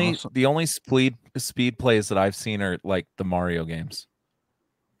 The only speed plays that I've seen are like the Mario games,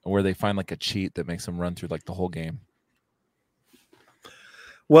 where they find like a cheat that makes them run through like the whole game.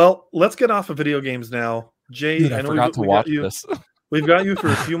 Well, let's get off of video games now. Jay, Dude, I forgot to watch this. We've got you for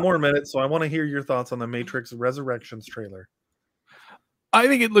a few more minutes, so I want to hear your thoughts on the Matrix Resurrections trailer. I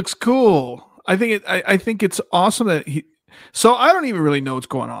think it looks cool. I think it's awesome that he. So I don't even really know what's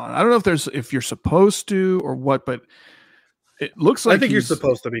going on. I don't know if you're supposed to or what, but it looks like I think you're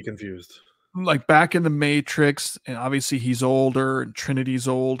supposed to be confused. Like back in the Matrix, and obviously he's older, and Trinity's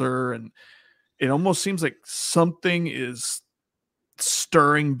older, and it almost seems like something is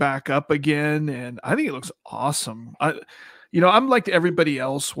stirring back up again. And I think it looks awesome. I'm like everybody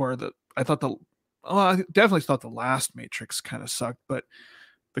else, where I definitely thought the last Matrix kind of sucked, but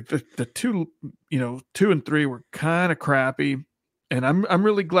the 2 and 3 were kind of crappy, and I'm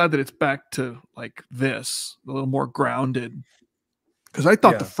really glad that it's back to like this, a little more grounded. Because I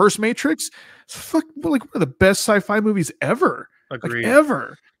thought the first Matrix is like one of the best sci-fi movies ever. Agreed. Like,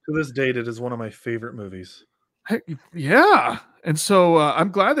 ever. To this date, it is one of my favorite movies. Yeah, and so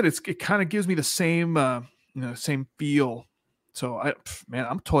I'm glad that it kind of gives me the same same feel. So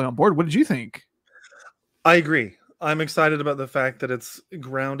I'm totally on board. What did you think? I agree. I'm excited about the fact that it's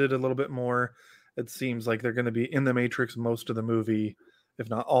grounded a little bit more. It seems like they're going to be in the Matrix most of the movie, if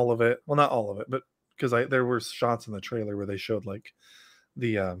not all of it. Well, not all of it, but because there were shots in the trailer where they showed like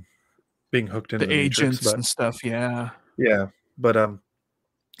the being hooked into the agents Matrix, and stuff. Yeah. But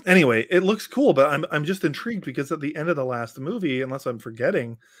anyway, it looks cool. But I'm just intrigued because at the end of the last movie, unless I'm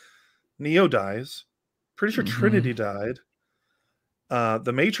forgetting, Neo dies. Pretty sure Trinity died.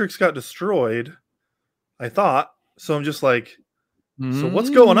 The Matrix got destroyed, I thought. So I'm just like, so what's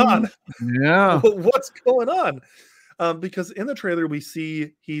going on? Yeah. What's going on? Because in the trailer, we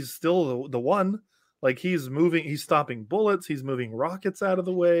see he's still the one. Like, he's moving, he's stopping bullets, he's moving rockets out of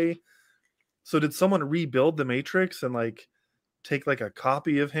the way. So did someone rebuild the Matrix and like take like a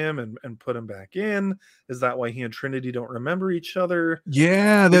copy of him and put him back in? Is that why he and Trinity don't remember each other?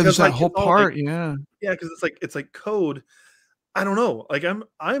 Yeah, there's that whole part. Yeah, because it's like code. I don't know. Like,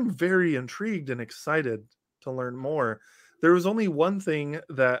 I'm very intrigued and excited to learn more. There was only one thing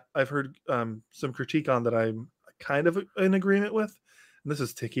that I've heard some critique on that I'm kind of in agreement with, and this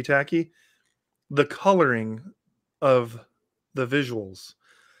is ticky-tacky. The coloring of the visuals.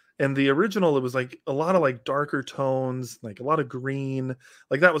 In the original, it was like a lot of like darker tones, like a lot of green,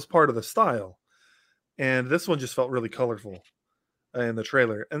 like that was part of the style. And this one just felt really colorful in the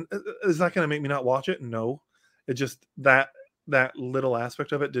trailer. And is that going to make me not watch it? No. It just that little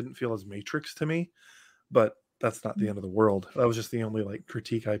aspect of it didn't feel as Matrix to me, but that's not the end of the world. That was just the only like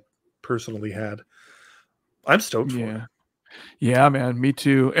critique I personally had. I'm stoked for it. Yeah, man, me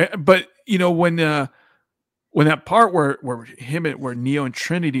too. But when that part where Neo and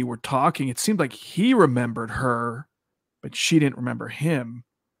Trinity were talking, it seemed like he remembered her, but she didn't remember him.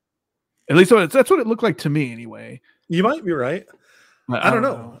 At least that's what it looked like to me, anyway. You might be right. I don't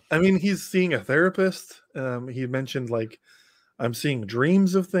know. I mean, he's seeing a therapist. He mentioned like, I'm seeing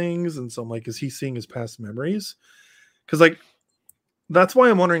dreams of things, and so I'm like, is he seeing his past memories? Because like, that's why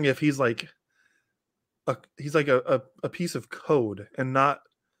I'm wondering if he's like a piece of code and not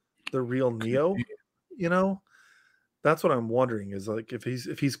the real Neo. That's what I'm wondering, is like if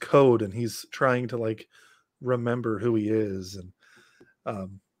he's code and he's trying to like remember who he is. And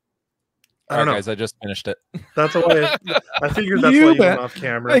I don't know, guys, I just finished it. That's why I figured that's why you went off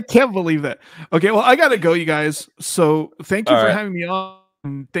camera. I can't believe that. Okay, well, I gotta go, you guys. So thank you for having me on.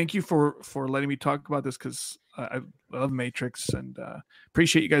 thank you for letting me talk about this, because I love Matrix, and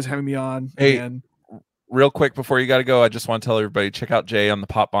appreciate you guys having me on. Hey, and real quick before you got to go, I just want to tell everybody, check out Jay on the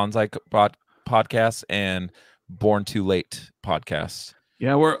Pop Bonsai podcast and Born Too Late podcast.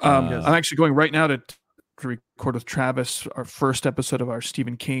 Yeah, we're I'm actually going right now to record with Travis our first episode of our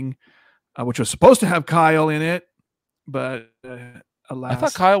Stephen King, which was supposed to have Kyle in it, but alas. I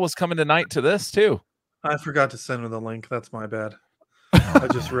thought Kyle was coming tonight to this too. I forgot to send him the link. That's my bad. I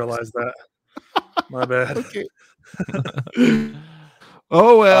just realized that. My bad. Okay.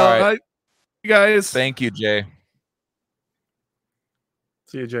 Oh well, right. You guys. Thank you, Jay.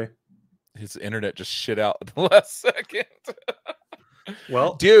 See you, Jay. His internet just shit out at the last second.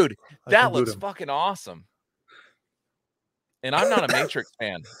 Well, dude, that looks fucking awesome. And I'm not a Matrix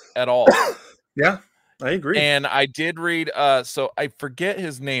fan at all. Yeah, I agree. And I did read, so I forget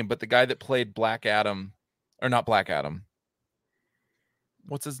his name, but the guy that played Black Adam, or not Black Adam.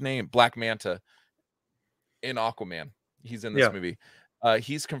 What's his name? Black Manta in Aquaman. He's in this movie.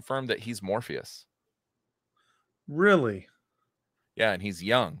 He's confirmed that he's Morpheus. Really? Yeah, and he's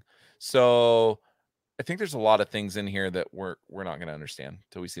young. So I think there's a lot of things in here that we're not going to understand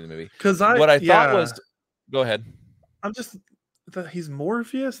until we see the movie. Because what I thought was, go ahead. I'm just that he's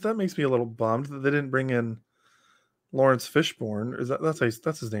Morpheus. That makes me a little bummed that they didn't bring in Lawrence Fishburne. Is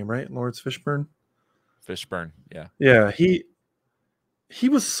that's his name, right? Lawrence Fishburne. Fishburne, yeah. Yeah, he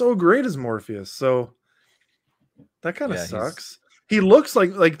was so great as Morpheus. So that kind of sucks. He looks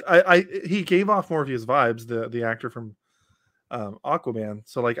like he gave off Morpheus vibes, the actor from Aquaman.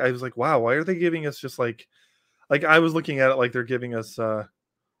 So like I was like, wow, why are they giving us just like I was looking at it like they're giving us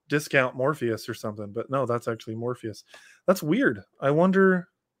discount Morpheus or something, but no, that's actually Morpheus. That's weird. I wonder.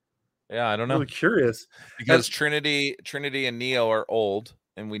 Yeah, I don't know. I'm really curious because Trinity and Neo are old,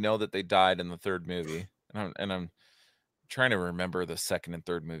 and we know that they died in the third movie. And I'm trying to remember the second and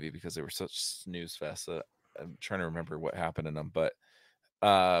third movie because they were such snooze fest. I'm trying to remember what happened in them, but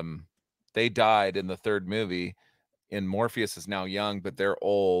they died in the third movie. And Morpheus is now young, but they're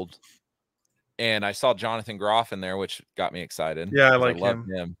old. And I saw Jonathan Groff in there, which got me excited. Yeah, I like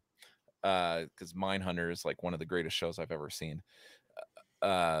him. Because Mindhunter is like one of the greatest shows I've ever seen.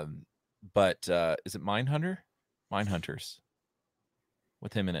 But is it Mindhunter? Mindhunters.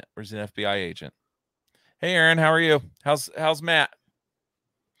 With him in it. Where's an FBI agent? Hey, Aaron, how are you? How's Matt?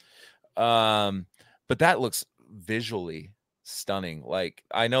 But that looks visually stunning. Like,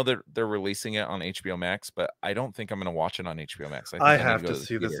 I know that they're releasing it on HBO Max, but I don't think I'm going to watch it on HBO Max. I have to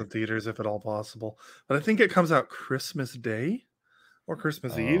see this in theaters if at all possible. But I think it comes out Christmas Day or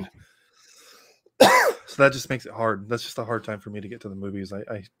Christmas Eve. So that just makes it hard. That's just a hard time for me to get to the movies.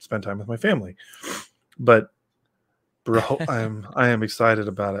 I spend time with my family. But bro, I am excited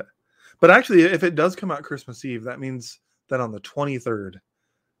about it. But actually, if it does come out Christmas Eve, that means that on the 23rd,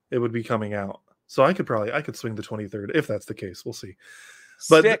 it would be coming out. So I could swing the 23rd if that's the case. We'll see.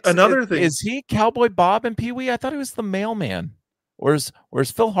 But another thing is he Cowboy Bob and Pee Wee? I thought he was the mailman. Where's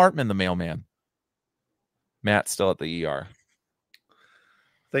Phil Hartman, the mailman? Matt's still at the ER.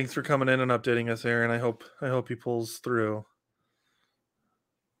 Thanks for coming in and updating us, Aaron. I hope he pulls through.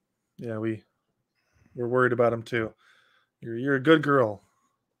 Yeah, we're worried about him too. You're a good girl.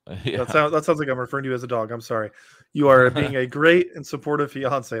 Yeah. That sounds like I'm referring to you as a dog. I'm sorry. You are being a great and supportive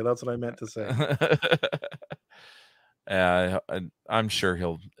fiance. That's what I meant to say. I'm sure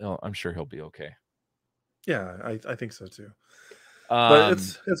he'll be okay. Yeah, I think so too. But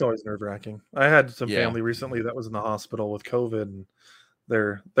it's always nerve-wracking. I had some family recently that was in the hospital with COVID, and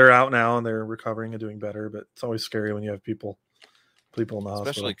they're out now and they're recovering and doing better. But it's always scary when you have people in the hospital,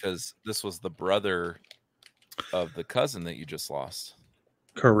 especially because this was the brother of the cousin that you just lost.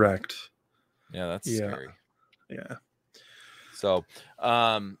 Correct. Yeah, that's scary. Yeah. So,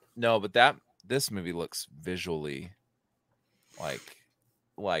 no, but this movie looks visually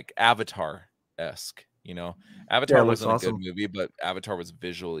like Avatar-esque, you know. Avatar wasn't awesome. A good movie, but Avatar was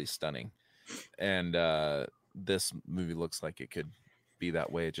visually stunning. And this movie looks like it could be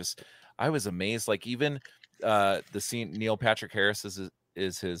that way. I was amazed. Like, even the scene, Neil Patrick Harris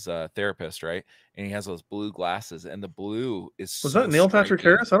is his therapist, right? And he has those blue glasses, and the blue is was that Neil Patrick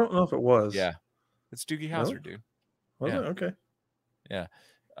Harris? I don't know if it was. Yeah, it's Doogie Howser, dude. Was it? Okay. Yeah.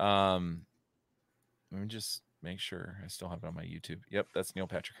 Let me just make sure I still have it on my YouTube. Yep, that's Neil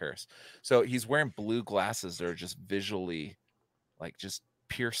Patrick Harris. So he's wearing blue glasses that are just visually, like, just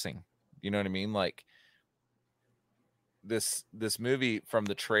piercing. You know what I mean? Like, this movie from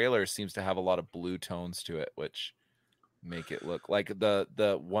the trailer seems to have a lot of blue tones to it, which make it look like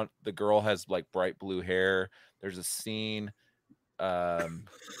the girl has like bright blue hair. There's a scene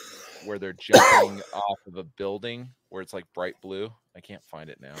where they're jumping off of a building where it's like bright blue. I can't find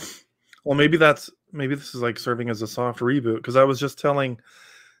it now. Well, maybe this is like serving as a soft reboot, because I was just telling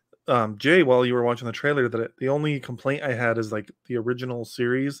Jay while you were watching the trailer that the only complaint I had is like the original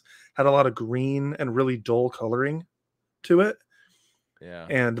series had a lot of green and really dull coloring to it. Yeah.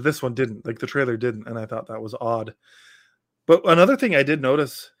 And this one didn't. Like the trailer didn't, and I thought that was odd. But another thing I did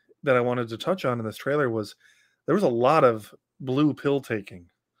notice that I wanted to touch on in this trailer was there was a lot of blue pill taking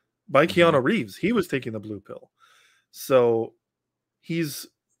by Keanu Reeves. He was taking the blue pill. So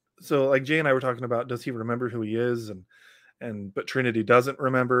like Jay and I were talking about, does he remember who he is? But Trinity doesn't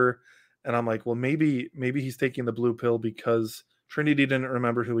remember. And I'm like, well, maybe he's taking the blue pill because Trinity didn't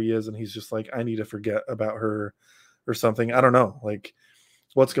remember who he is. And he's just like, I need to forget about her or something. I don't know. Like,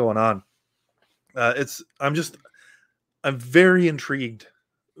 what's going on? I'm very intrigued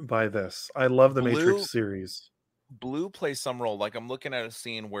by this. I love the Matrix series. Blue plays some role. Like I'm looking at a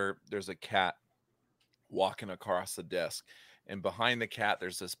scene where there's a cat walking across the desk, and behind the cat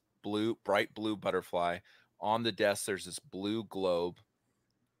there's this bright blue butterfly. On the desk there's this blue globe.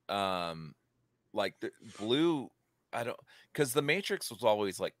 Like the blue, because the Matrix was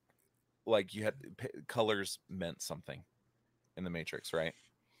always like you had colors meant something in the Matrix, right?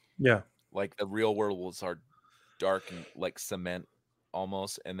 Yeah. Like the real world was dark and like cement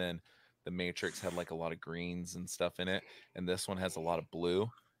almost, and then the Matrix had like a lot of greens and stuff in it, and this one has a lot of blue,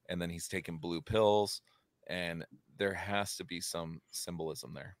 and then he's taking blue pills, and there has to be some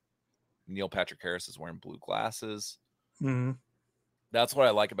symbolism there. Neil Patrick Harris is wearing blue glasses. Mm-hmm. That's what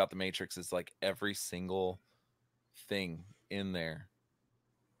I like about the Matrix, is like every single thing in there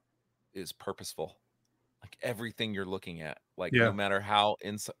is purposeful. Like everything you're looking at, like no matter how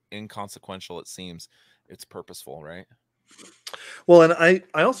inconsequential it seems, it's purposeful, right? Well, and I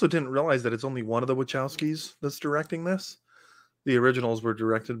also didn't realize that it's only one of the Wachowskis that's directing this. The originals were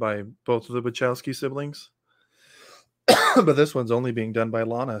directed by both of the Wachowski siblings, but this one's only being done by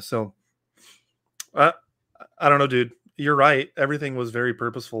Lana. So I don't know, dude. You're right. Everything was very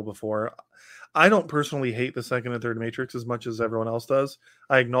purposeful before. I don't personally hate the second and third Matrix as much as everyone else does.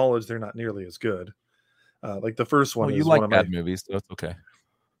 I acknowledge they're not nearly as good. Like the first one, you like bad movies, so it's okay.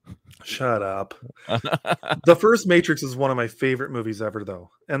 Shut up. The first Matrix is one of my favorite movies ever, though.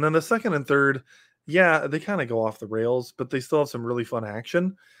 And then the second and third, they kind of go off the rails, but they still have some really fun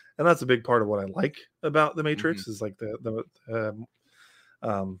action. And that's a big part of what I like about the Matrix is like the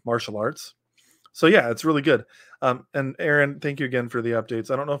martial arts. So yeah, it's really good. And Aaron, thank you again for the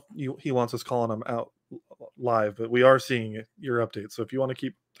updates. I don't know if he wants us calling them out live, but we are seeing your updates. So if you want to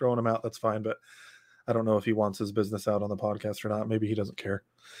keep throwing them out, that's fine. But I don't know if he wants his business out on the podcast or not. Maybe he doesn't care.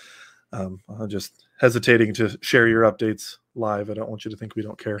 I'm just hesitating to share your updates live. I don't want you to think we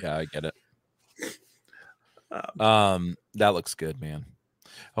don't care. Yeah, I get it. That looks good, man.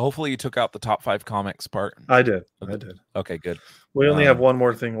 Hopefully you took out the top 5 comics part. I did. Okay, good. We only have one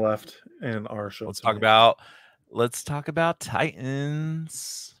more thing left in our show. Let's talk about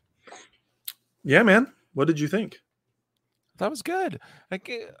Titans. Yeah, man. What did you think? That was good. Like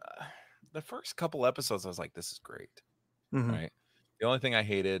the first couple episodes, I was like, this is great. Right. The only thing I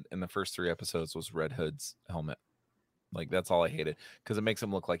hated in the first 3 episodes was Red Hood's helmet. Like that's all I hated, because it makes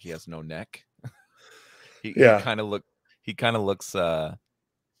him look like he has no neck. He kind of looks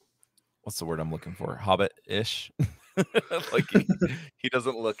what's the word I'm looking for? Hobbit-ish. Like he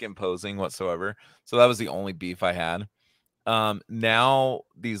doesn't look imposing whatsoever. So that was the only beef I had. Now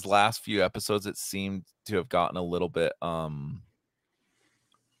these last few episodes, it seemed to have gotten a little bit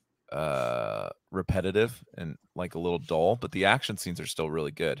repetitive and like a little dull, but the action scenes are still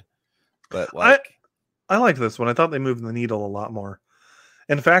really good. But like I liked this one. I thought they moved the needle a lot more.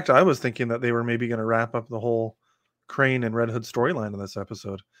 In fact, I was thinking that they were maybe going to wrap up the whole Crane and Red Hood storyline in this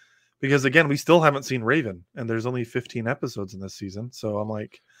episode, because again, we still haven't seen Raven, and there's only 15 episodes in this season. So I'm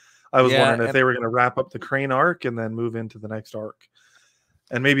like, I was wondering if they were going to wrap up the Crane arc and then move into the next arc,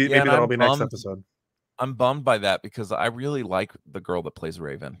 and maybe that'll be next episode. I'm bummed by that, because I really like the girl that plays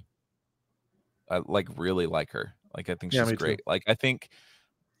Raven. I really like her. Like I think she's great. Too. Like I think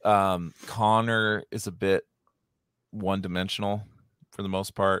Connor is a bit one-dimensional for the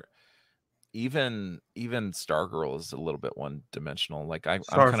most part. Even Stargirl is a little bit one-dimensional. Like I'm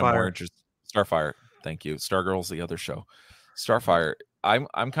kind of more interested. Starfire, thank you. Stargirl's the other show. Starfire, I'm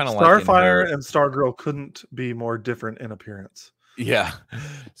kind of like Starfire and Stargirl couldn't be more different in appearance. Yeah,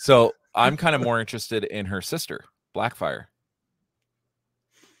 so I'm kind of more interested in her sister, Blackfire.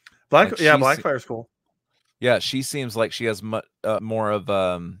 Blackfire's cool. Yeah, she seems like she has more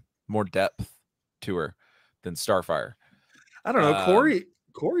depth to her than Starfire. I don't know.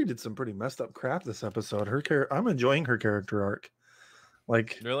 Corey did some pretty messed up crap this episode. I'm enjoying her character arc.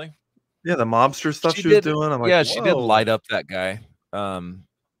 Like, really? Yeah, the mobster stuff she was doing. I'm like, she did light up that guy.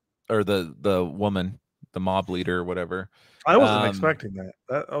 or the woman, the mob leader or whatever. I wasn't expecting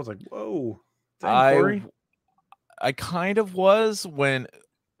that. I was like, whoa. Dang, Corey. I kind of was when.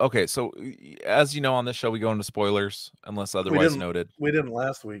 Okay, so as you know, on this show we go into spoilers unless otherwise noted. We didn't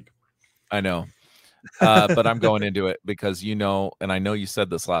last week. I know. But I'm going into it because you know, and I know you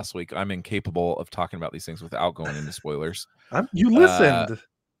said this last week, I'm incapable of talking about these things without going into spoilers. You listened.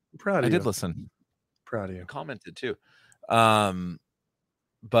 I'm proud of you. I did listen. Proud of you. I commented too.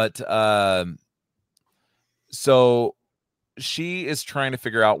 So she is trying to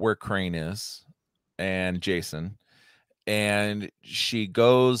figure out where Crane is and Jason, and she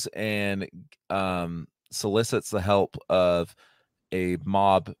goes and solicits the help of a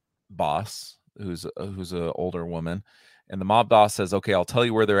mob boss who's an older woman, and the mob boss says, okay, I'll tell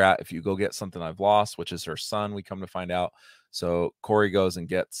you where they're at if you go get something I've lost, which is her son, we come to find out. So Corey goes and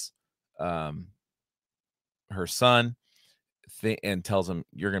gets her son and tells him,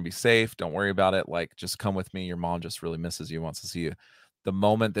 you're gonna be safe, don't worry about it, like just come with me, your mom just really misses you, wants to see you. The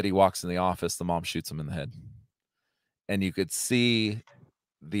moment that he walks in the office, the mom shoots him in the head, and you could see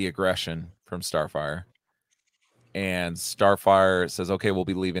the aggression from Starfire. And Starfire says, okay, we'll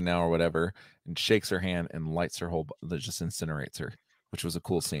be leaving now or whatever, and shakes her hand and lights her whole, just incinerates her, which was a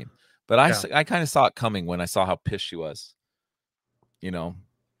cool scene. But I kind of saw it coming when I saw how pissed she was, you know.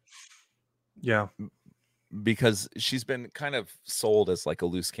 Yeah, because she's been kind of sold as like a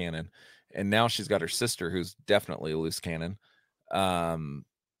loose cannon, and now she's got her sister who's definitely a loose cannon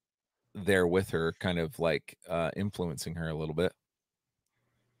there with her, kind of like influencing her a little bit.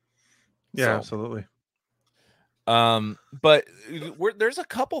 Yeah, so, absolutely. But there's a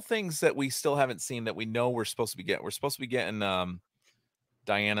couple things that we still haven't seen that we know we're supposed to be getting. We're supposed to be getting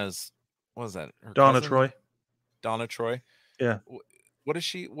Diana's, what is that? Her Donna cousin? Troy. Donna Troy. Yeah. What is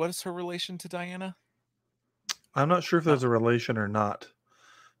she? What is her relation to Diana? I'm not sure if there's a relation or not,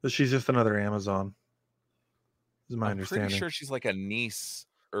 but she's just another Amazon. Is my understanding. I'm pretty sure she's like a niece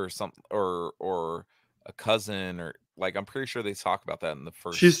or something, or a cousin, or like I'm pretty sure they talk about that in the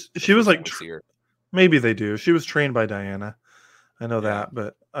first. She was like, maybe they do. She was trained by Diana. I know that,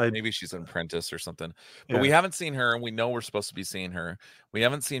 but maybe she's an apprentice or something. But we haven't seen her, and we know we're supposed to be seeing her. We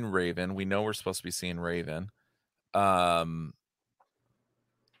haven't seen Raven. We know we're supposed to be seeing Raven.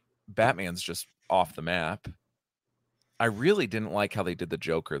 Batman's just off the map. I really didn't like how they did the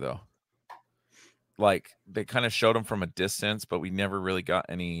Joker, though. Like, they kind of showed him from a distance, but we never really got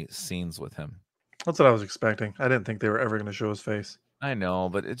any scenes with him. That's what I was expecting. I didn't think they were ever going to show his face. I know,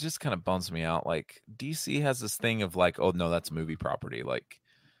 but it just kind of bums me out. Like, DC has this thing of like, oh, no, that's movie property. Like,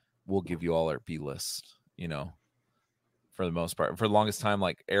 we'll give you all our B-list, you know, for the most part. For the longest time,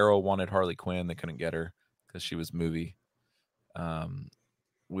 like, Arrow wanted Harley Quinn. They couldn't get her because she was movie.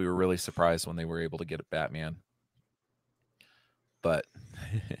 We were really surprised when they were able to get a Batman. But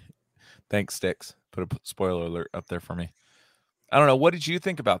thanks, Sticks. Put a spoiler alert up there for me. I don't know. What did you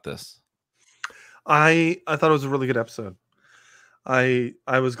think about this? I thought it was a really good episode. I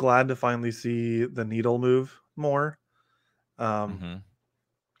was glad to finally see the needle move more. Yeah,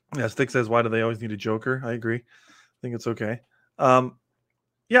 Stick says, why do they always need a Joker? I agree. I think it's okay.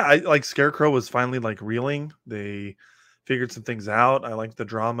 Yeah, I like Scarecrow was finally like reeling. They figured some things out. I like the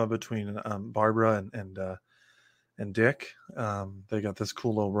drama between Barbara and Dick. They got this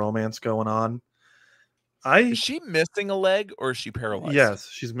cool little romance going on. Is she missing a leg or is she paralyzed? Yes,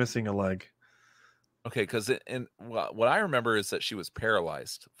 she's missing a leg. Okay, because what I remember is that she was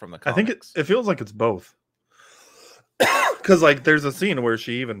paralyzed from the comics. I think it feels like it's both. Because like there's a scene where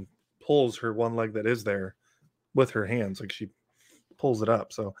she even pulls her one leg that is there with her hands, like she pulls it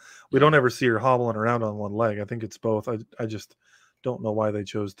up. So we don't ever see her hobbling around on one leg. I think it's both. I just don't know why they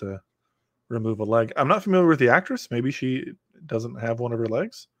chose to remove a leg. I'm not familiar with the actress. Maybe she doesn't have one of her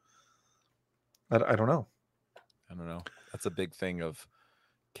legs. I don't know. I don't know. That's a big thing of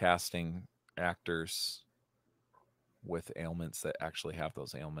casting actors with ailments that actually have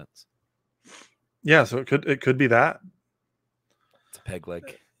those ailments. Yeah, so it could be that. It's a peg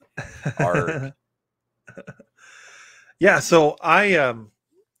leg. Hard. Yeah, so I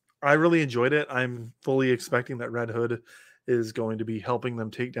really enjoyed it. I'm fully expecting that Red Hood is going to be helping them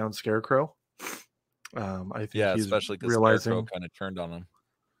take down Scarecrow. I think he's especially because Scarecrow kind of turned on him.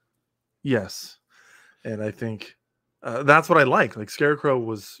 Yes, and I think that's what I like. Like Scarecrow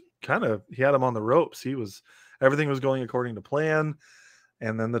was he had him on the ropes. Everything was going according to plan,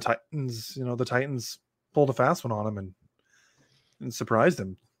 and then the Titans pulled a fast one on him and surprised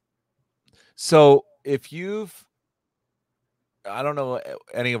him. So if I don't know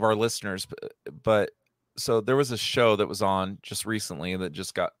any of our listeners, but so there was a show that was on just recently that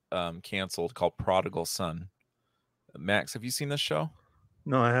just got canceled called Prodigal Son. Max, have you seen this show?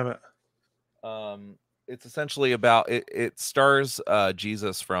 No, I haven't. It's essentially about it stars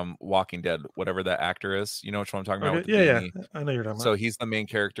Jesus from Walking Dead, whatever that actor is. You know which one I'm talking about? Yeah. I know you're talking about. So he's the main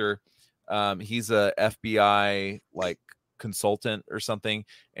character. He's a FBI like consultant or something,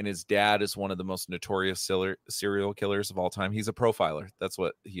 and his dad is one of the most notorious serial killers of all time. He's a profiler. That's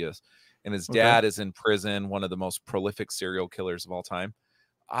what he is. And his dad is in prison, one of the most prolific serial killers of all time.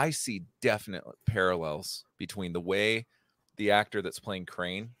 I see definite parallels between the way the actor that's playing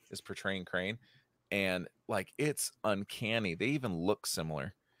Crane is portraying Crane, and like it's uncanny. They even look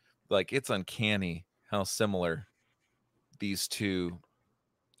similar. Like it's uncanny how similar these two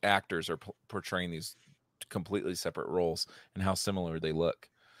actors are portraying these completely separate roles and how similar they look.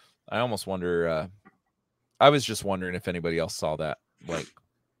 I almost wonder, I was just wondering if anybody else saw that, like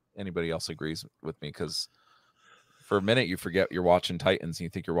anybody else agrees with me, because for a minute you forget you're watching Titans and you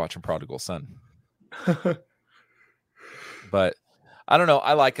think you're watching Prodigal Son. But I don't know.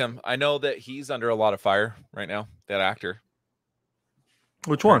 I like him. I know that he's under a lot of fire right now, that actor.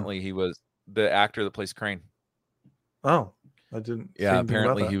 Which one? Apparently he was the actor that plays Crane. Oh, I didn't. Yeah,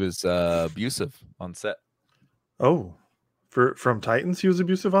 apparently he was abusive on set. Oh, from Titans, he was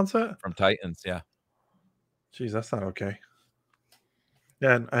abusive on set? From Titans, yeah. Jeez, that's not okay.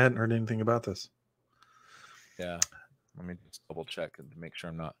 Yeah, I hadn't heard anything about this. Yeah. Let me just double check and make sure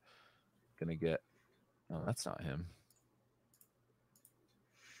I'm not going to get... Oh, that's not him.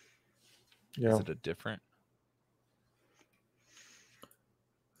 Yeah. Is it a different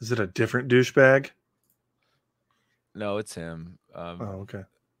douchebag? No, it's him. Okay.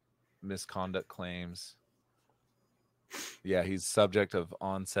 Misconduct claims. Yeah, he's subject of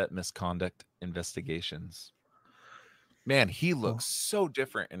on-set misconduct investigations. Man, he looks so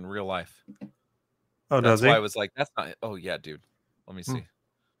different in real life. Oh, that's does he? why I was like, that's not... Oh, yeah, dude. Let me see.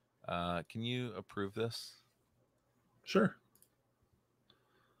 Can you approve this? Sure.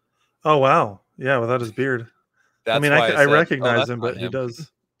 Oh, wow. Yeah, without his beard. That's I mean, I recognize him, but he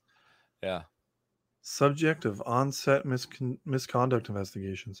does. Yeah. Subject of on-set misconduct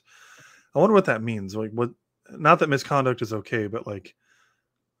investigations. I wonder what that means. Like, what? Not that misconduct is okay, but like,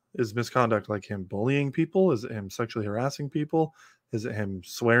 is misconduct like him bullying people? Is it him sexually harassing people? Is it him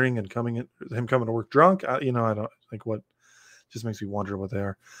swearing and coming to work drunk? I don't like what. Just makes me wonder what they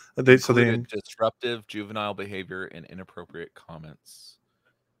are. They disruptive juvenile behavior and inappropriate comments.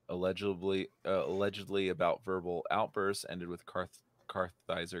 Allegedly about verbal outbursts, ended with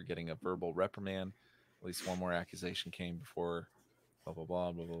Kartheiser getting a verbal reprimand. At least one more accusation came before blah blah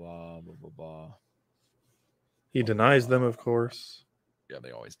blah blah blah blah blah blah. He denies them, of course. Yeah,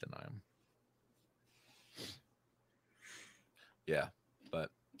 they always deny him. Yeah, but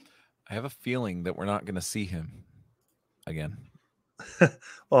I have a feeling that we're not going to see him again.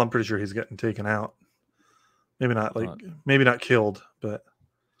 Well, I'm pretty sure he's getting taken out. Maybe not killed, but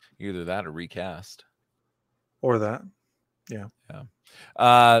either that or recast. Or that. Yeah.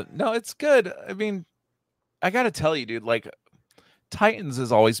 Yeah. No, it's good. I mean, I got to tell you, dude, like Titans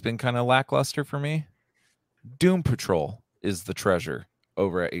has always been kind of lackluster for me. Doom Patrol is the treasure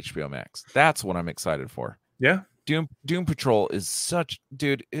over at HBO Max. That's what I'm excited for. Yeah. Doom Patrol is such,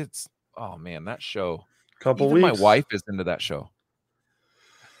 dude, it's, oh man, that show. Couple Even weeks. My wife is into that show.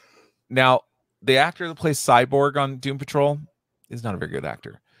 Now, the actor that plays Cyborg on Doom Patrol is not a very good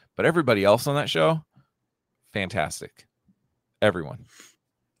actor, but everybody else on that show, fantastic. Everyone.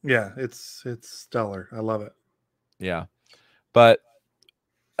 Yeah, it's stellar. I love it. Yeah. But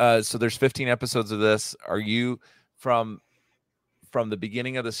so there's 15 episodes of this. Are you from the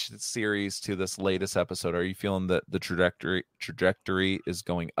beginning of this series to this latest episode, are you feeling that the trajectory is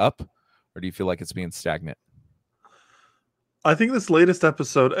going up, or do you feel like it's being stagnant? I think this latest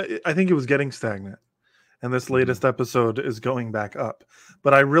episode, I think it was getting stagnant, and this latest episode is going back up.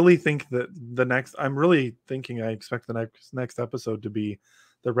 But I really think that I expect the next episode to be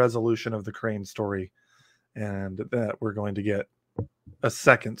the resolution of the Crane story, and that we're going to get a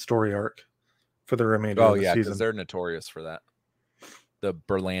second story arc for the remainder of the season. Because they're notorious for that. The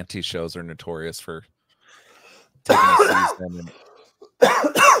Berlanti shows are notorious for taking a season.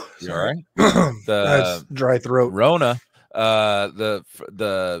 You all right? That's dry throat. Rona.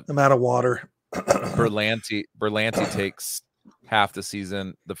 The amount of water. Berlanti takes half the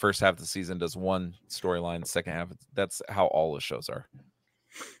season. The first half of the season does one storyline. The second half, that's how all the shows are.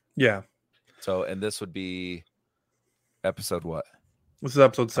 Yeah. So, and this would be episode what? This is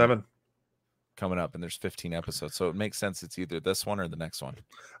episode 7 coming up, and there's 15 episodes. So it makes sense. It's either this one or the next one.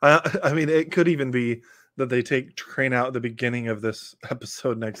 I mean, it could even be that they take Crane out at the beginning of this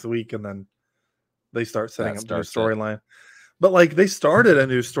episode next week, and then they start setting up the new storyline. But like, they started a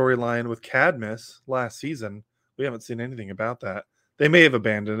new storyline with Cadmus last season, We haven't seen anything about that. They may have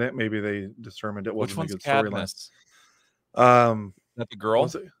abandoned it. Maybe they determined it wasn't a good storyline. That the girl?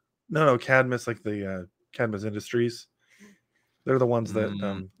 No, Cadmus, like the Cadmus Industries. They're the ones that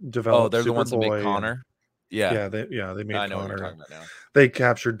developed. Oh, they're the ones that made Connor. Yeah, they made Connor. What you're talking about now. They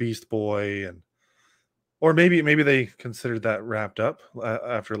captured Beast Boy, or maybe they considered that wrapped up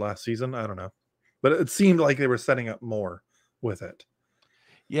after last season. I don't know, but it seemed like they were setting up more with it.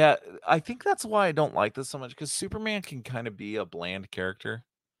 Yeah, I think that's why I don't like this so much, because Superman can kind of be a bland character,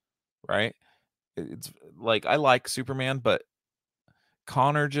 right? It's like I like Superman, but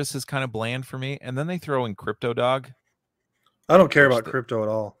Connor just is kind of bland for me. And then they throw in Crypto Dog. I don't care about Crypto at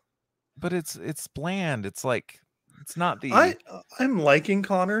all. But it's bland. It's like it's not the. I'm liking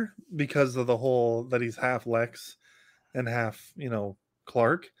Connor because of the whole that he's half Lex and half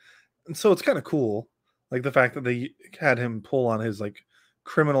Clark, and so it's kind of cool. Like the fact that they had him pull on his like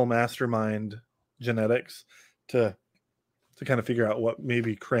criminal mastermind genetics to kind of figure out what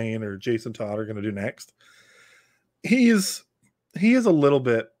maybe Crane or Jason Todd are going to do next. He is a little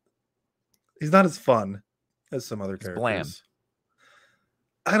bit. He's not as fun as some other characters. Bland.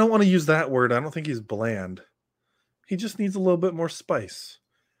 I don't want to use that word. I don't think he's bland. He just needs a little bit more spice.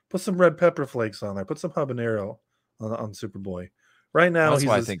 Put some red pepper flakes on there. Put some habanero on Superboy. Right now,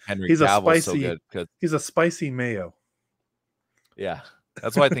 I think Henry Cavill's so good. He's a spicy mayo. Yeah,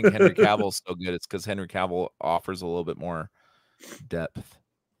 that's why I think Henry Cavill's so good. It's because Henry Cavill offers a little bit more depth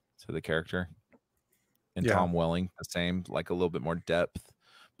to the character, and Tom Welling the same, like a little bit more depth.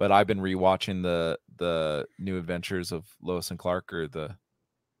 But I've been rewatching the New Adventures of Lois and Clark, or the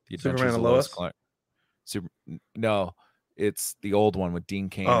Adventures of Lois Clark. No, it's the old one with Dean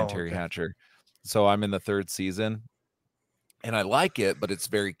Cain and Terry Hatcher. So I'm in the 3rd season, and I like it, but it's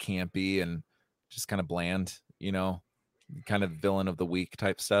very campy and just kind of bland, kind of villain of the week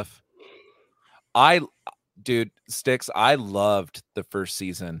type stuff. Sticks, I loved the 1st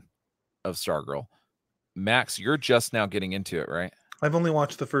season of Stargirl. Max, you're just now getting into it, right? I've only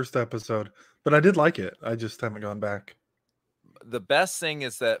watched the 1st episode, but I did like it. I just haven't gone back. The best thing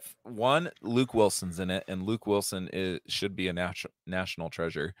is that, one, Luke Wilson's in it, and Luke Wilson should be a national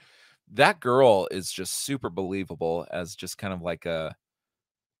treasure. That girl is just super believable as just kind of like a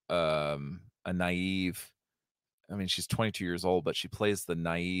naive. I mean, she's 22 years old, but she plays the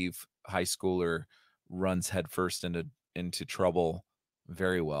naive high schooler, runs headfirst into trouble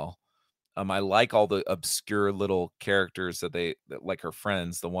very well. I like all the obscure little characters that like her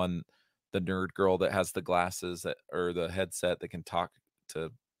friends, the nerd girl that has the glasses or the headset that can talk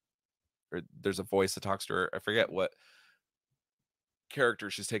to, or there's a voice that talks to her. I forget what character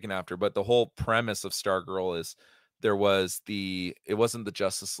she's taken after, but the whole premise of Stargirl is it wasn't the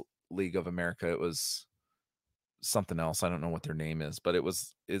Justice League of America. It was something else. I don't know what their name is, but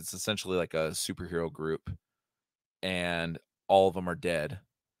it's essentially like a superhero group, and all of them are dead.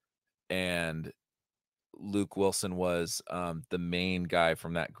 And Luke Wilson was the main guy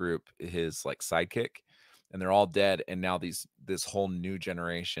from that group, his like sidekick, and they're all dead. And now this whole new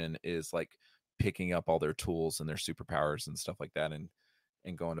generation is like picking up all their tools and their superpowers and stuff like that, and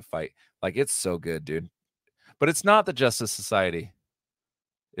going to fight. Like, it's so good, dude. But it's not the Justice Society,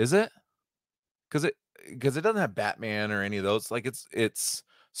 is it? Because it doesn't have Batman or any of those. Like, it's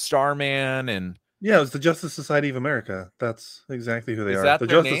Starman and it's the Justice Society of America. That's exactly who they are. The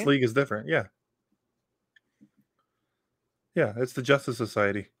Justice name? League is different. Yeah, it's the Justice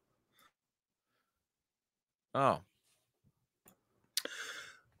Society. Oh,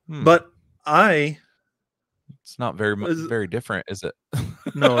 but it's not very different, is it?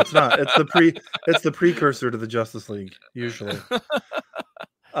 No, it's not. It's the precursor to the Justice League, usually.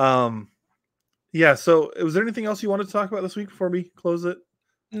 Yeah. So, was there anything else you wanted to talk about this week before we close it?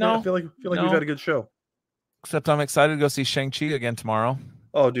 No, I feel like we've had a good show. Except I'm excited to go see Shang-Chi again tomorrow.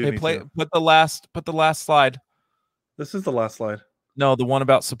 Oh, dude! Put the last slide. This is the last slide. No, the one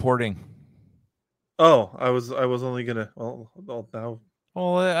about supporting. Oh, I was only gonna. Well, now.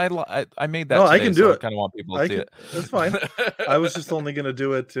 Well, I made that. No, today, I can do it. I kind of want people to see it. That's fine. I was just only gonna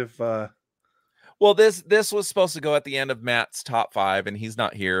do it if. Well, this was supposed to go at the end of Matt's top 5, and he's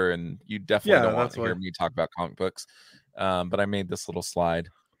not here, and you definitely don't want to hear me talk about comic books. But I made this little slide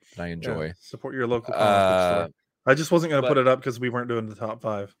that I enjoy. Yeah, support your local comic book store. I just wasn't going to put it up because we weren't doing the top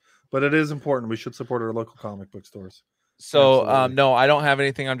 5, but it is important. We should support our local comic book stores. So, no, I don't have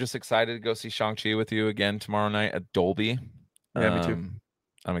anything. I'm just excited to go see Shang-Chi with you again tomorrow night at Dolby. Yeah, me too.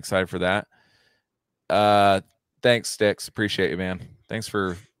 I'm excited for that. Thanks, Sticks. Appreciate you, man. Thanks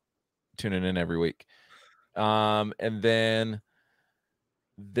for tuning in every week. And then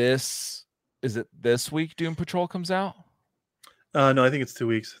this week Doom Patrol comes out? No, I think it's 2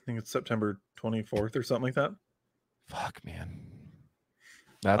 weeks. I think it's September 24th or something like that. Fuck, man.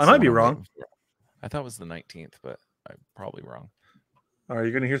 I might be wrong. I thought it was the 19th, but I'm probably wrong. All right,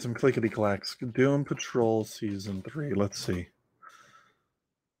 you're going to hear some clickety-clacks. Doom Patrol Season 3. Let's see.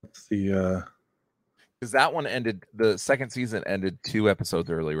 Let's see. Because that one ended, the second season ended 2 episodes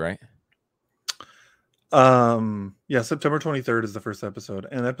early, right? Yeah, September 23rd is the first episode,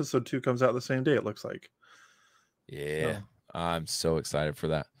 and episode 2 comes out the same day, it looks like. Yeah, I'm so excited for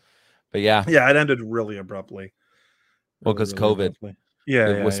that. But yeah, it ended really abruptly. Well, because COVID. Abruptly.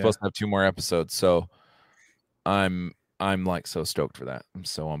 Yeah, we're supposed to have 2 more episodes, so I'm like so stoked for that. I'm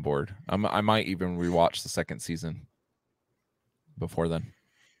so on board. I might even rewatch the second season before then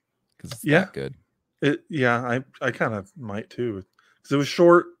because it's that good. I kind of might too because it was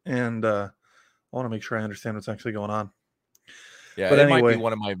short and I want to make sure I understand what's actually going on. Yeah, but anyway, might be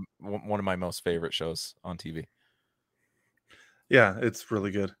one of my most favorite shows on TV. Yeah, it's really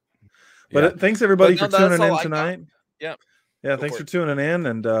good. But thanks everybody for tuning in tonight. Yeah, thanks for tuning in,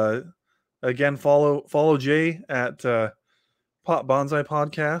 and again, follow Jay at Pop Bonsai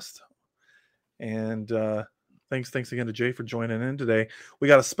Podcast, and thanks again to Jay for joining in today. We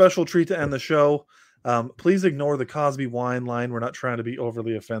got a special treat to end the show. Please ignore the Cosby wine line. We're not trying to be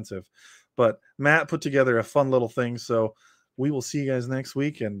overly offensive, but Matt put together a fun little thing. So we will see you guys next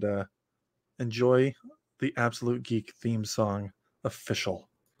week, and enjoy the Absolute Geek theme song official.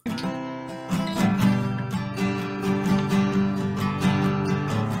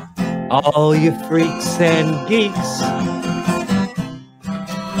 All you freaks and geeks,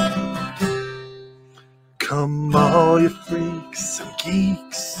 come all you freaks and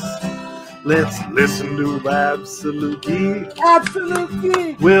geeks, let's listen to Absolute Geek. Absolute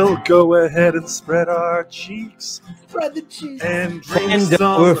Geek. We'll go ahead and spread our cheeks, spread the cheeks, and drink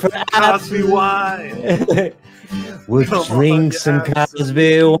some Cosby wine. We'll drink some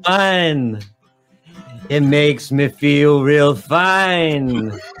Cosby wine. It makes me feel real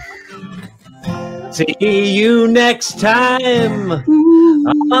fine. See you next time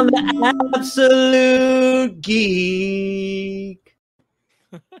on the Absolute Geek.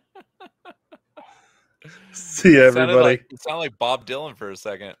 See you, everybody. You sound like Bob Dylan for a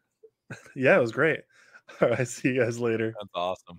second. Yeah, it was great. All right, see you guys later. That's awesome.